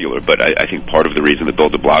too granular, but I think part of the reason that Bill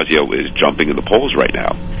de Blasio is jumping in the polls right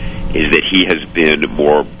now is that he has been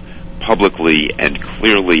more publicly and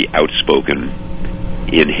clearly outspoken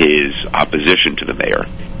in his opposition to the mayor.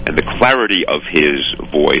 And the clarity of his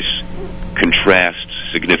voice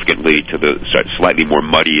contrasts significantly to the slightly more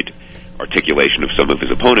muddied articulation of some of his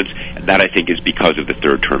opponents, and that, I think, is because of the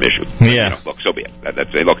third term issue. Yeah. Look, so be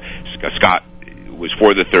it. Look, Scott was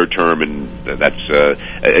for the third term, and that's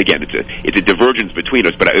again, it's a divergence between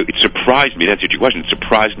us. But it surprised me. To answer your question, it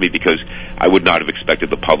surprised me because I would not have expected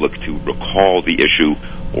the public to recall the issue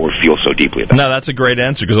or feel so deeply about it. No, that's a great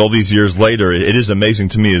answer, because all these years later, it is amazing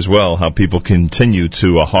to me as well how people continue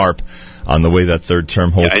to harp on the way that third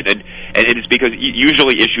term holds. Yeah, and it's because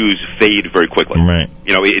usually issues fade very quickly. Right.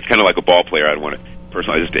 It's kind of like a ball player. I don't want to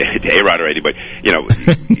personalize this to A-Rod or anybody,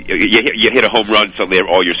 you hit a home run, suddenly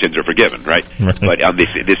all your sins are forgiven, right? But on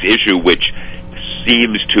this issue, which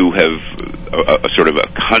seems to have a sort of a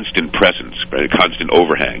constant presence, a constant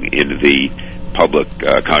overhang in the public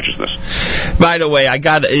consciousness. By the way, I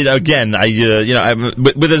got again.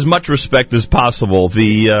 With as much respect as possible,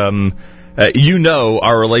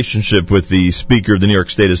 our relationship with the Speaker of the New York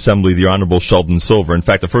State Assembly, the Honorable Sheldon Silver. In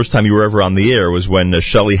fact, the first time you were ever on the air was when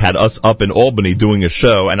Shelley had us up in Albany doing a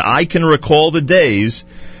show, and I can recall the days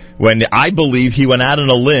when I believe he went out on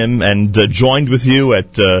a limb and joined with you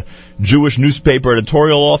at Jewish newspaper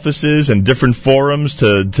editorial offices and different forums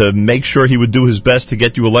to make sure he would do his best to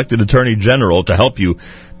get you elected Attorney General, to help you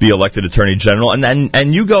be elected Attorney General,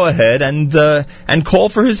 and you go ahead and call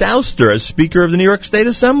for his ouster as Speaker of the New York State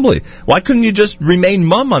Assembly. Why couldn't you just remain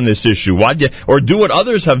mum on this issue? Or do what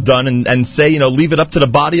others have done and say, leave it up to the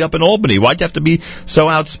body up in Albany? Why'd you have to be so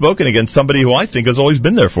outspoken against somebody who I think has always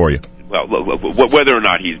been there for you? Well, whether or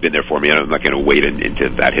not he's been there for me, I'm not going to wade into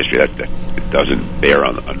that history. That doesn't bear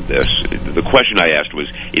on this. The question I asked was,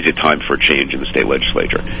 is it time for a change in the state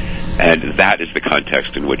legislature? And that is the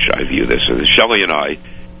context in which I view this. So Shelley and I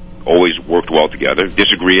always worked well together,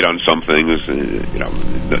 disagreed on some things.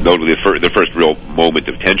 Notably, the first real moment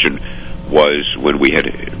of tension was when we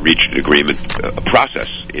had reached an agreement, a process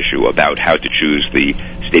issue about how to choose the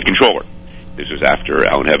state controller. This was after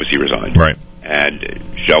Alan Hevesy resigned. Right. And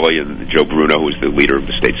Shelley and Joe Bruno, who was the leader of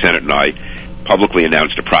the state Senate, and I publicly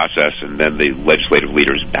announced a process, and then the legislative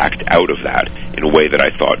leaders backed out of that in a way that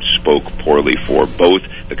I thought spoke poorly for both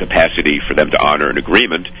the capacity for them to honor an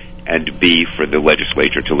agreement and B, for the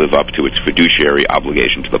legislature to live up to its fiduciary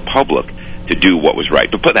obligation to the public to do what was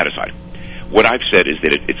right. But put that aside. What I've said is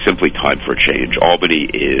that it's simply time for a change. Albany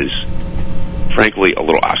is, frankly, a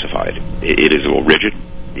little ossified. It is a little rigid.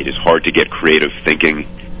 It is hard to get creative thinking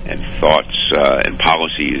and thoughts and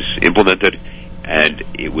policies implemented, and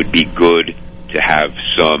it would be good to have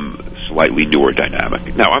some slightly newer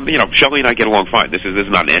dynamic. Now, Shelley and I get along fine. This is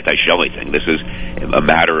not an anti-Shelley thing. This is a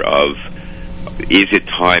matter of, is it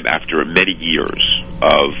time, after many years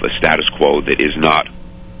of a status quo that is not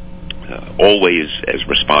always as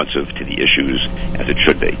responsive to the issues as it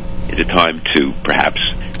should be. It's a time to perhaps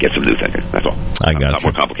get some new thinking. That's all. I got Not you.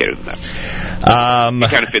 more complicated than that.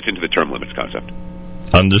 It kind of fits into the term limits concept.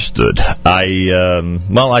 Understood.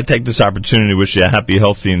 I take this opportunity to wish you a happy,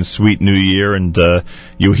 healthy, and sweet New Year. And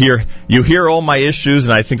you hear all my issues,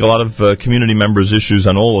 and I think a lot of community members' issues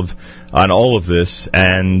on all of this.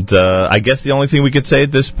 And I guess the only thing we could say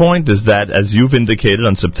at this point is that, as you've indicated,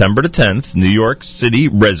 on September the 10th, New York City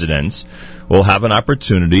residents will have an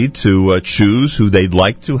opportunity to choose who they'd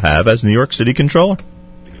like to have as New York City controller.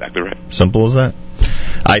 Exactly right. Simple as that.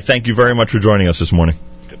 I thank you very much for joining us this morning.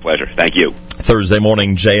 It's a pleasure. Thank you. Thursday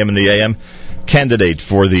morning, JM in the AM. Candidate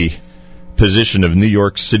for the position of New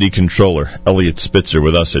York City Controller, Eliot Spitzer,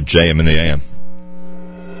 with us at JM in the AM.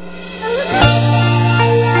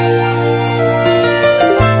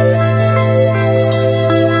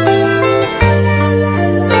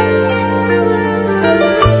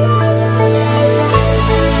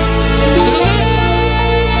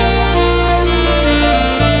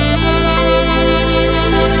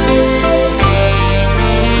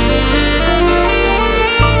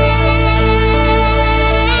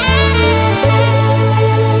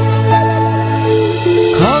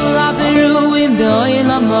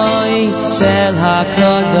 Shel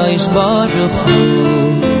HaKadosh Baruch Hu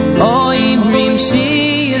Oimrim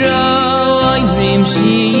Shira Oimrim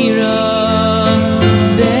Shira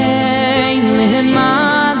Vein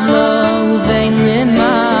Lemalo Vein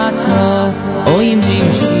Lemato Oimrim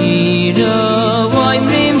Shira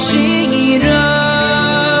Oimrim Shira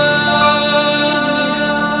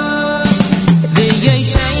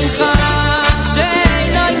V'yeshecha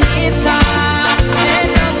She'lo Yifta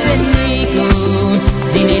Eno B'nigun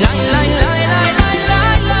Dini Lai Lai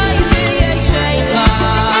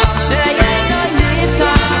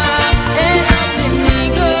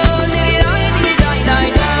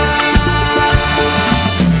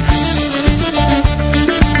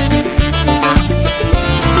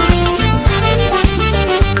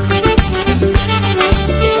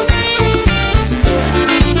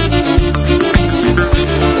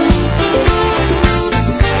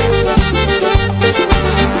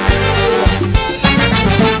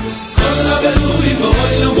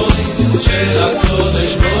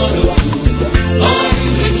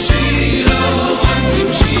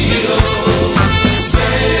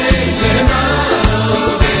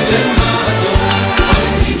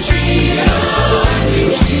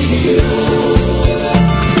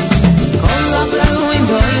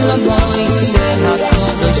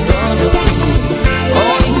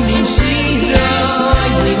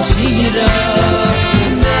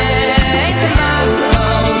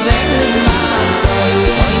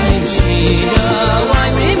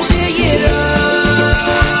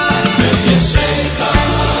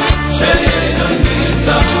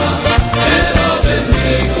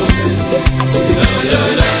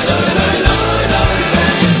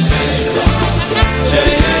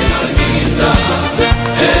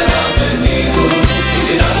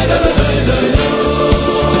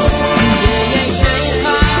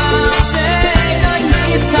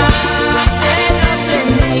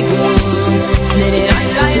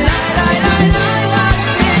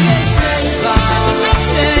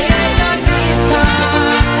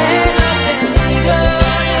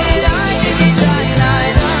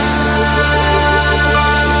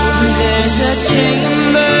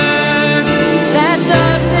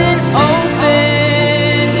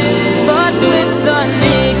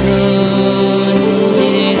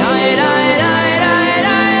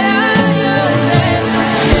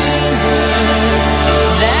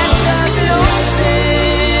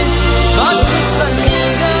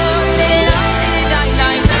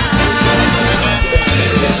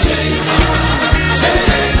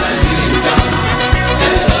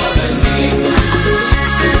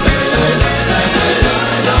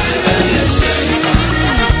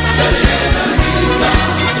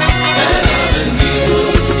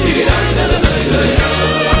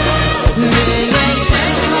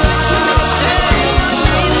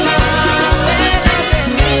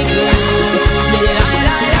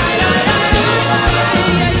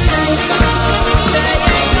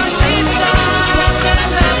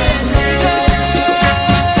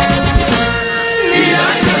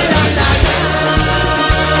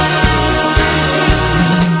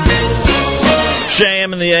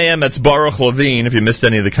That's Baruch Levine. If you missed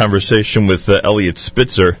any of the conversation with Eliot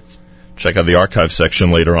Spitzer, check out the archive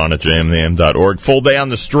section later on at jmnam.org. Full day on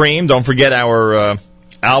the stream. Don't forget our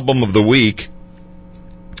album of the week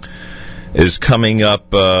is coming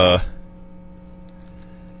up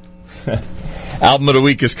Album of the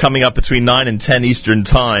week is coming up between 9 and 10 Eastern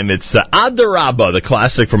Time. It's Adarabba, the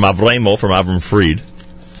classic from Avremo, from Avram Fried.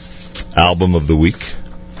 Album of the week.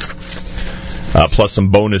 Plus some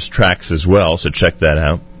bonus tracks as well, so check that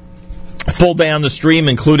out. A full day on the stream,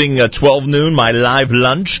 including 12 noon, my live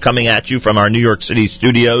lunch, coming at you from our New York City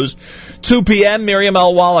studios. 2 p.m., Miriam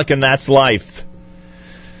L. Wallach, and That's Life.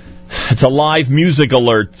 It's a live music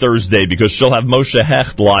alert Thursday, because she'll have Moshe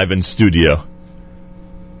Hecht live in studio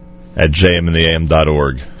at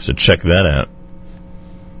jmandtheam.org. So check that out.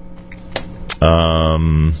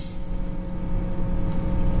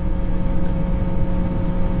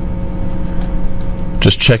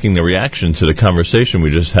 Just checking the reaction to the conversation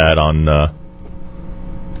we just had on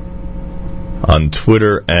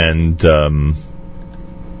Twitter and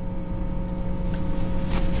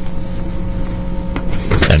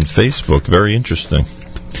Facebook. Very interesting.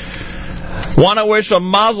 Want to wish a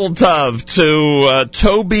mazel tov to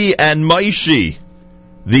Toby and Maishi.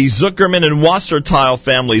 The Zuckerman and Wasserteil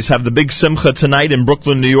families have the big simcha tonight in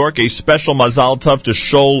Brooklyn, New York. A special mazel tov to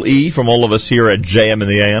Shol E from all of us here at JM and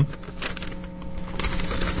the AM.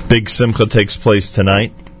 Big simcha takes place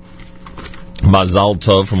tonight. Mazal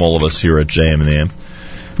tov from all of us here at JM and the AM.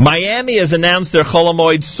 Miami has announced their Chol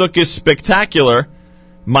Hamoed Sukkot Spectacular.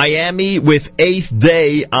 Miami with 8th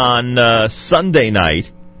day on Sunday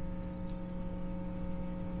night,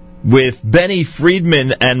 with Benny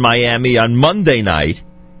Friedman and Miami on Monday night,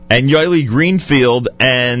 and Yoeli Greenfield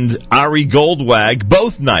and Ari Goldwag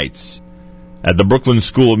both nights at the Brooklyn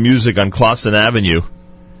School of Music on Classen Avenue,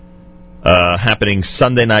 happening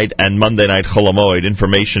Sunday night and Monday night Chol Hamoed.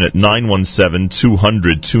 Information at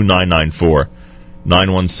 917-200-2994.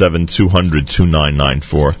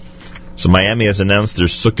 917-200-2994. So Miami has announced their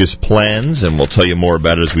Sukkot plans, and we'll tell you more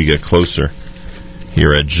about it as we get closer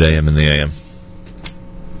here at JM and the AM.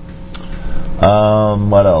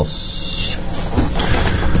 What else?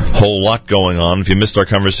 Whole lot going on. If you missed our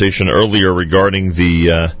conversation earlier regarding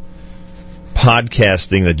the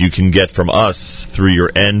podcasting that you can get from us through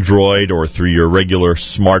your Android or through your regular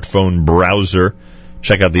smartphone browser,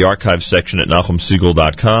 check out the archive section at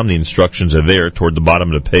NachumSegal.com. The instructions are there toward the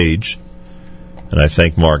bottom of the page. And I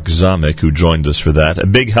thank Mark Zomick, who joined us for that. A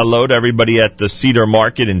big hello to everybody at the Cedar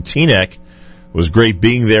Market in Teaneck. It was great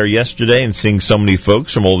being there yesterday and seeing so many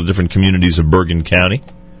folks from all the different communities of Bergen County.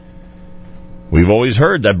 We've always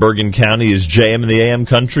heard that Bergen County is JM and the AM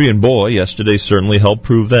country, and boy, yesterday certainly helped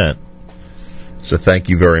prove that. So thank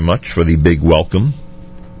you very much for the big welcome.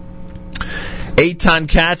 Eitan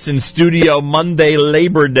Katz in studio Monday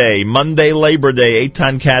Labor Day.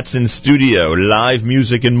 Eitan Katz in studio. Live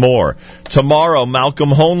music and more. Tomorrow, Malcolm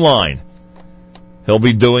Hoenlein. He'll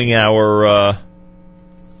be doing our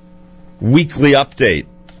weekly update.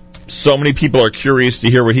 So many people are curious to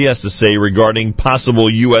hear what he has to say regarding possible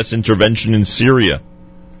U.S. intervention in Syria.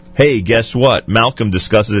 Hey, guess what? Malcolm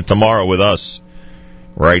discusses it tomorrow with us,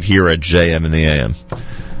 right here at JM and the AM.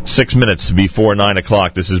 6 minutes before 9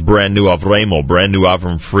 o'clock. This is brand new Avremo, brand new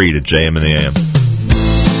Avram Fried at JM and the AM.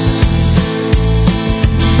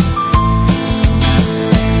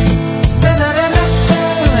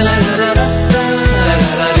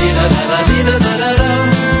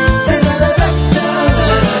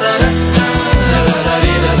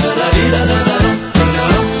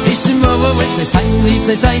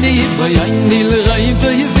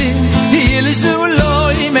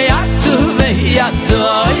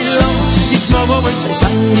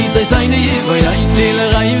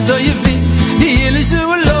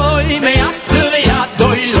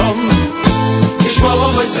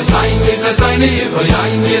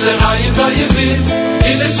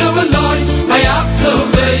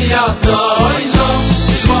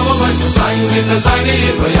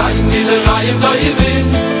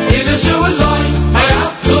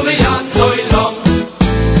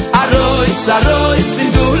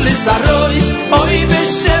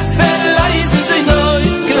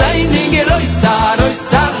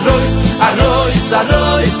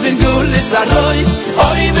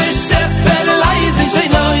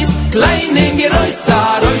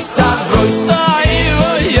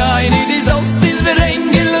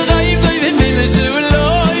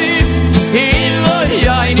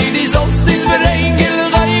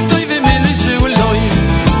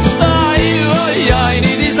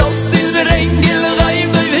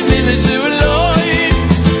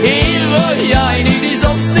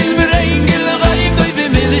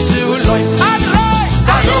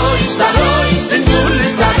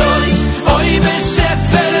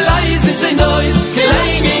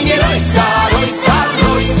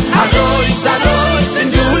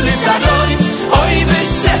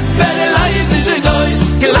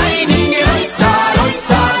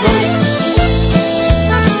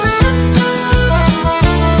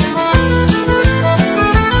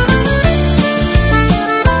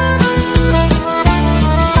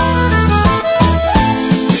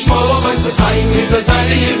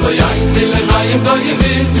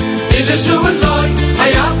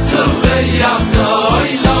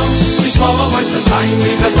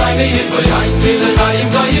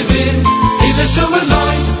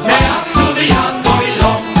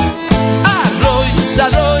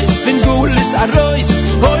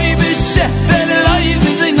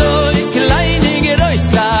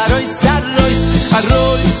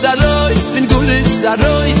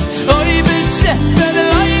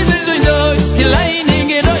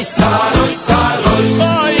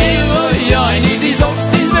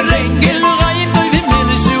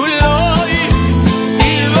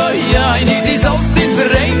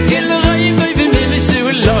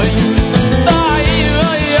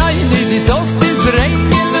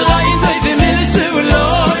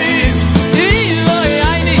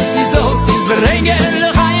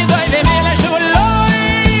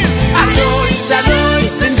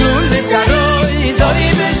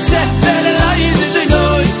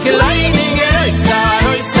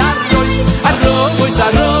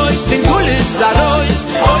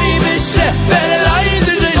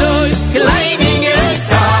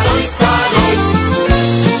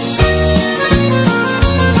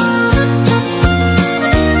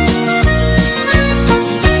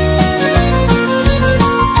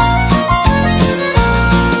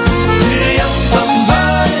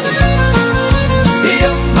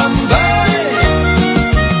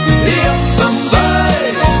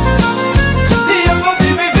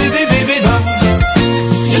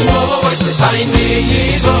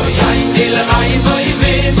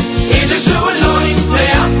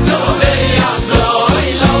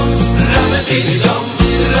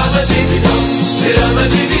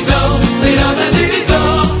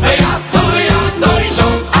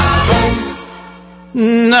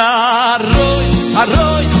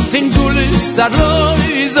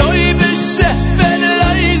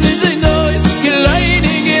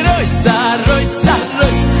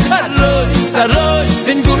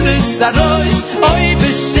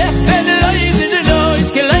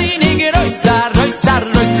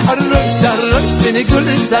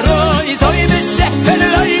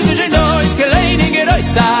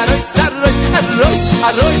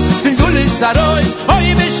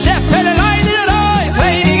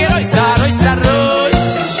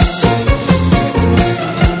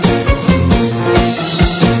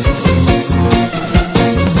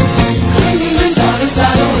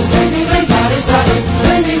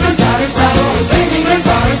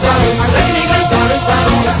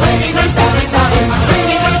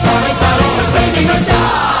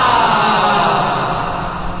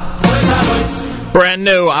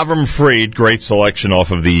 Avram Fried, great selection off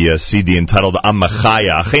of the CD entitled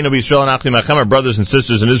Amachaya. Achenu b'Yisrael and Achim Achem, our brothers and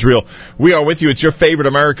sisters in Israel. We are with you. It's your favorite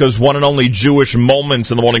America's one and only Jewish Moments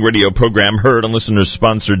in the Morning radio program, heard on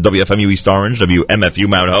listeners-sponsored WFMU East Orange, WMFU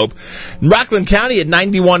Mount Hope. In Rockland County at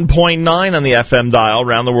 91.9 on the FM dial,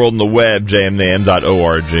 around the world on the web,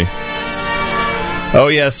 jmnam.org. Oh,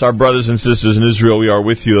 yes, our brothers and sisters in Israel, we are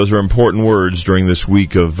with you. Those are important words during this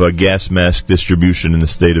week of gas mask distribution in the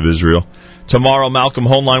state of Israel. Tomorrow, Malcolm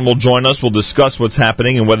Hoenlein will join us. We'll discuss what's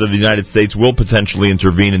happening and whether the United States will potentially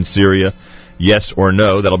intervene in Syria, yes or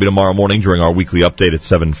no. That'll be tomorrow morning during our weekly update at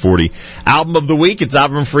 7:40. Album of the week, it's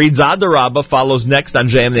Avram Fried's Adarabba, follows next on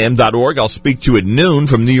jmnam.org. I'll speak to you at noon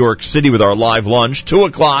from New York City with our live lunch. 2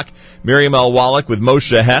 o'clock, Miriam L. Wallach with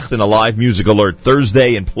Moshe Hecht and a live music alert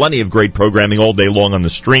Thursday, and plenty of great programming all day long on the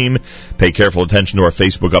stream. Pay careful attention to our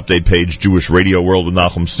Facebook update page, Jewish Radio World with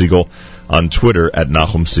Nachum Siegel, on Twitter at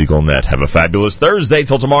Nachum SiegelNet. Have a fabulous Thursday.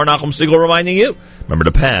 Till tomorrow, Nachum Siegel reminding you, remember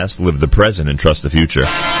the past, live the present, and trust the future.